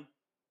one,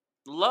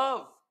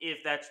 love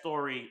if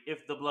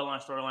the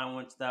bloodline storyline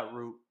went to that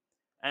route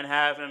and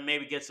have him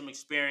maybe get some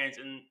experience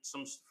and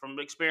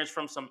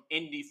from some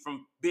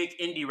from big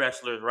indie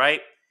wrestlers,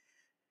 right?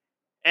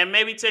 And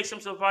maybe take some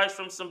advice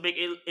from some big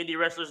indie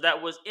wrestlers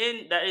that is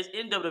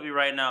in WWE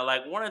right now.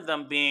 Like one of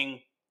them being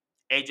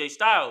AJ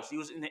Styles. He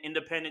was in the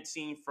independent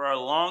scene for a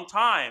long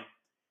time,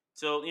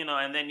 till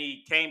and then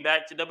he came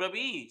back to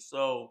WWE.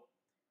 So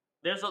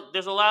there's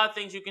a lot of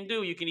things you can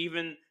do. You can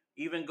even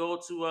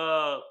go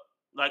to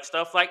like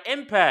stuff like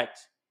Impact.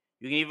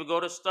 You can even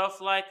go to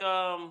stuff like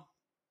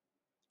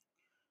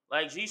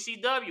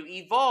GCW,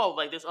 Evolve.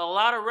 Like there's a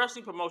lot of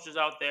wrestling promotions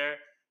out there,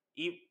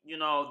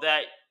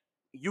 that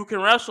you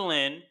can wrestle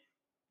in.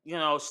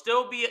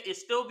 Still be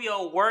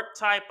a work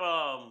type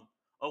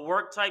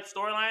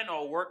storyline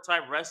or work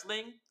type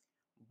wrestling,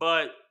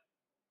 but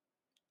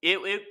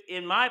it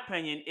in my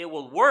opinion it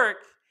will work,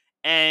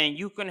 and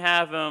you can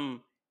have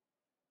him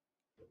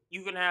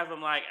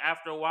like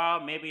after a while,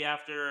 maybe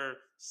after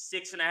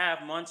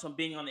 6.5 months of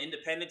being on the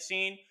independent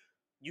scene,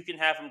 you can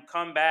have him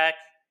come back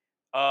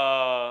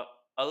uh,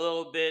 a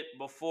little bit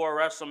before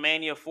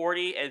WrestleMania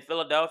 40 in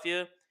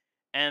Philadelphia.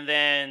 And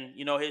then,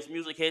 his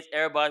music hits,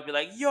 everybody be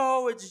like,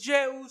 yo, it's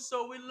Jey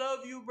Uso. We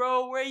love you,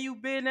 bro. Where you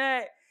been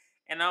at?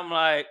 And I'm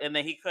like, and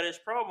then he cut his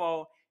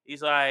promo.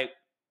 He's like,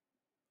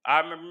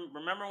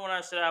 remember when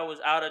I said I was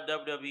out of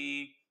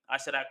WWE? I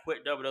said I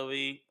quit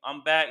WWE.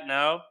 I'm back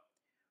now.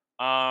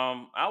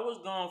 I was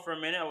gone for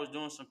a minute. I was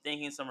doing some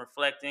thinking, some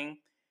reflecting,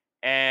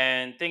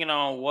 and thinking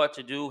on what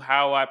to do,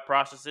 how I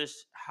process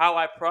this,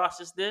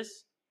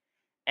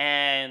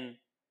 and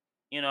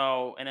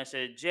and I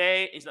said,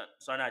 Jay, he's not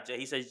sorry, not Jay.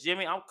 He says,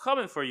 Jimmy, I'm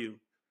coming for you,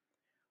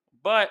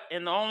 but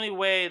in the only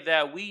way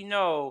that we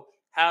know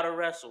how to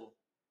wrestle,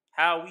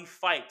 how we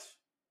fight,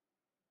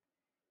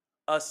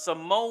 a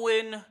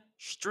Samoan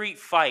street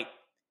fight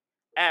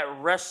at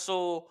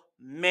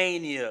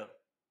WrestleMania.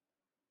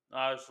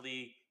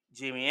 Obviously,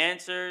 Jimmy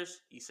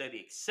answers. He said he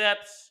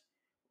accepts.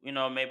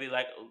 Maybe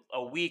like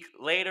a week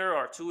later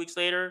or 2 weeks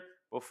later,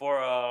 before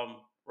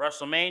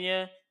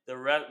WrestleMania,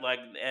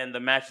 and the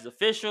match is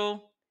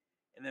official,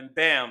 and then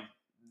bam,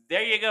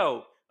 there you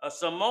go, a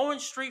Samoan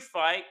street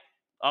fight.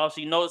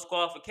 Obviously, no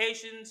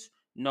disqualifications,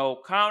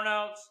 no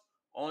countouts.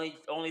 Only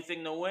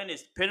thing to win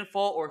is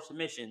pinfall or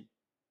submission.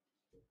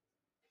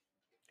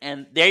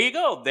 And there you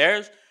go.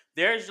 There's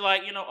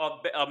like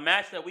a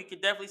match that we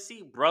could definitely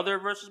see, brother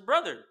versus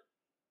brother.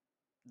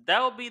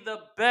 That would be the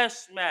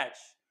best match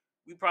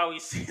we probably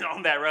seen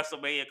on that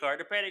WrestleMania card,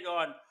 depending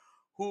on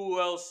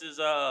who else is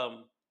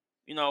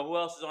who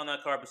else is on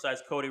that card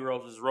besides Cody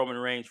Rhodes versus Roman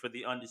Reigns for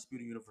the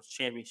Undisputed Universal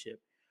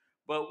Championship.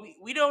 But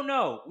we don't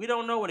know. We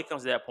don't know when it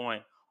comes to that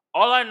point.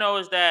 All I know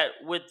is that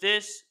with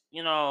this,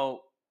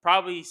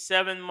 probably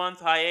 7 month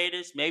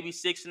hiatus, maybe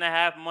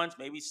 6.5 months,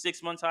 maybe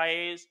 6 months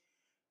hiatus,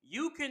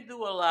 you can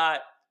do a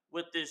lot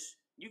with this.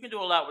 You can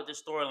do a lot with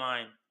this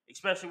storyline,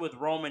 especially with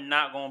Roman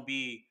not going to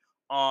be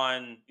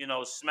on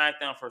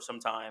SmackDown for some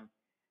time.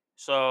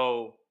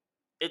 So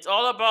it's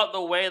all about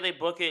the way they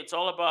book it. It's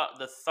all about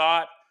the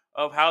thought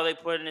of how they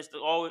put in this.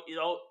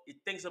 It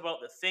thinks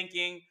about the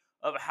thinking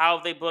of how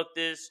they book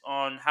this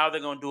on how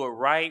they're gonna do it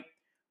right.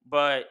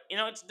 But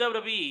it's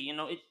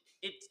WWE.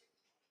 It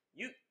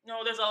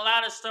there's a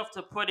lot of stuff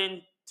to put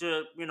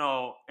into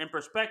in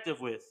perspective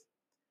with,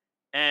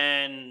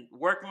 and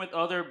working with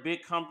other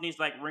big companies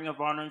like Ring of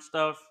Honor and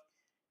stuff,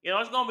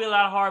 it's gonna be a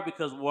lot hard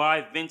because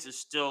why Vince is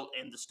still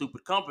in the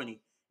stupid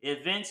company.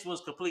 If Vince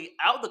was completely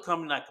out of the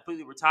company, like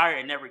completely retired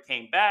and never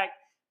came back,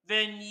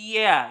 then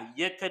yeah,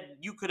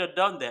 you could have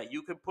done that.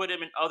 You could put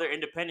him in other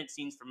independent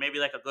scenes for maybe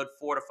like a good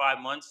 4 to 5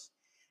 months,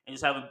 and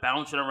just have him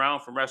bouncing around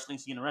from wrestling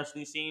scene to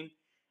wrestling scene,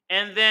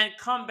 and then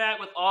come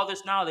back with all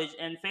this knowledge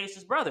and face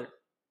his brother.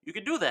 You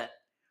could do that.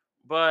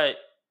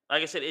 But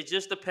like I said, it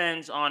just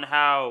depends on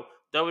how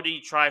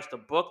WWE tries to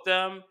book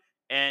them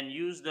and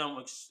use them,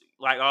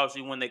 like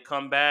obviously when they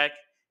come back,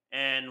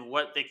 and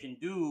what they can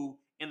do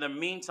in the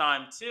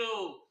meantime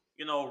till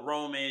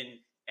Roman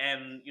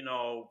and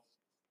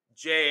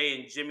Jay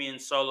and Jimmy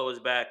and Solo is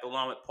back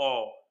along with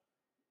Paul.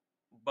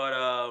 But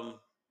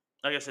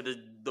like I said,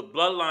 the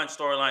Bloodline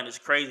storyline is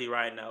crazy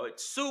right now.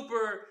 It's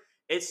super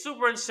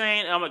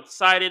insane. I'm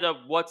excited of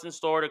what's in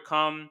store to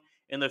come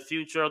in the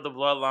future of the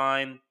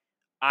Bloodline.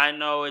 I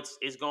know it's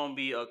gonna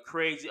be a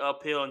crazy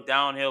uphill and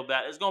downhill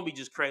battle. It's gonna be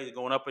just crazy,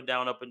 going up and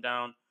down, up and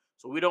down.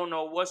 So we don't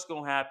know what's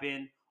gonna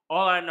happen.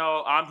 All I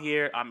know, I'm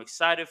here. I'm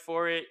excited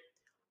for it.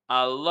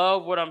 I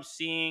love what I'm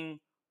seeing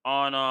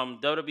on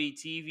WWE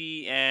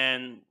TV,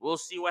 and we'll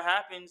see what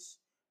happens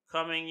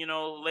coming,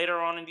 later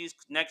on in these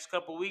next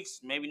couple weeks,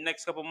 maybe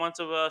next couple months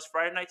of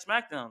Friday Night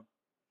SmackDown.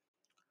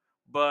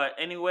 But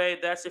anyway,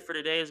 that's it for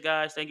today,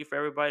 guys. Thank you for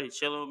everybody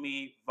chilling with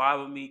me,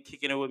 vibing with me,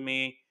 kicking it with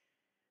me.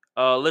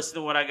 Listen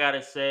to what I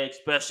gotta say,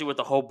 especially with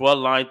the whole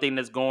bloodline thing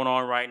that's going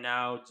on right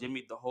now.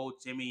 The whole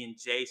Jimmy and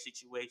Jay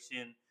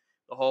situation,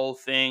 the whole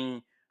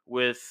thing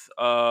with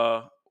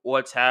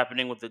what's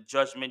happening with the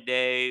Judgment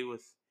Day,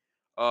 with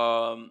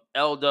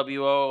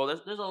LWO.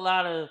 There's a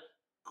lot of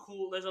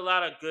there's a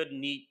lot of good,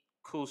 neat,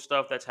 cool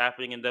stuff that's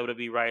happening in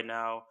WWE right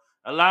now.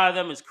 A lot of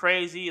them is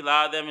crazy, a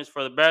lot of them is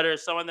for the better,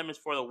 some of them is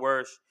for the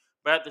worse.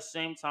 But at the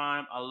same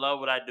time, I love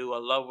what I do. I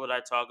love what I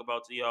talk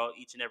about to y'all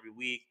each and every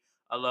week.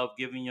 I love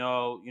giving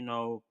y'all,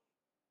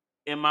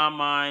 in my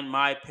mind,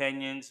 my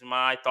opinions,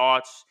 my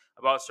thoughts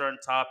about certain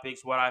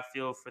topics, what I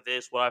feel for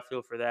this, what I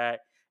feel for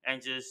that,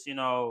 and just,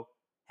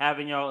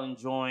 having y'all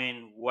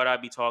enjoying what I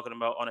be talking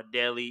about on on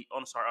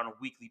a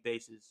weekly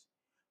basis.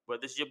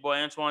 But this is your boy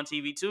Antoine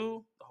TV2,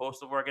 the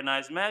host of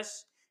Organized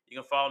Mess. You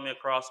can follow me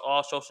across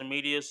all social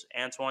medias,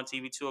 Antoine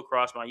TV2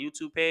 across my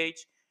YouTube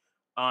page.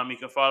 You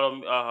can follow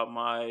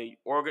my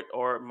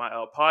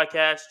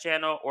podcast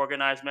channel,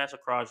 Organized Mess,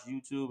 across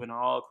YouTube and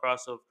all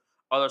across of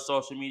other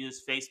social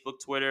medias, Facebook,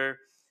 Twitter,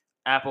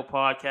 Apple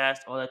Podcast,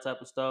 all that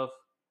type of stuff.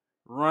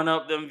 Run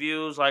up them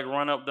views, like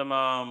run up the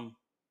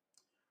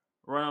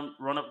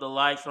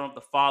likes, run up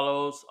the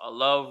follows. I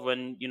love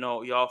when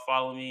y'all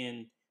follow me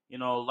and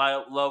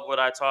love what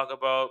I talk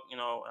about.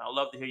 And I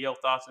love to hear your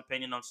thoughts and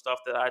opinion on stuff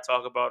that I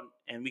talk about,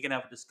 and we can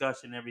have a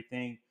discussion and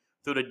everything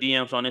through the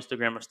DMs on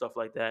Instagram and stuff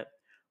like that.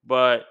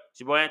 But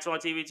it's your boy Antoine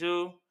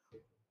TV2,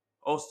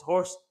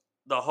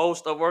 the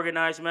host of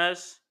Organized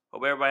Mess.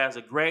 Hope everybody has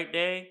a great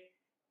day.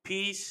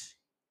 Peace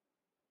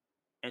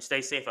and stay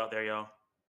safe out there, y'all.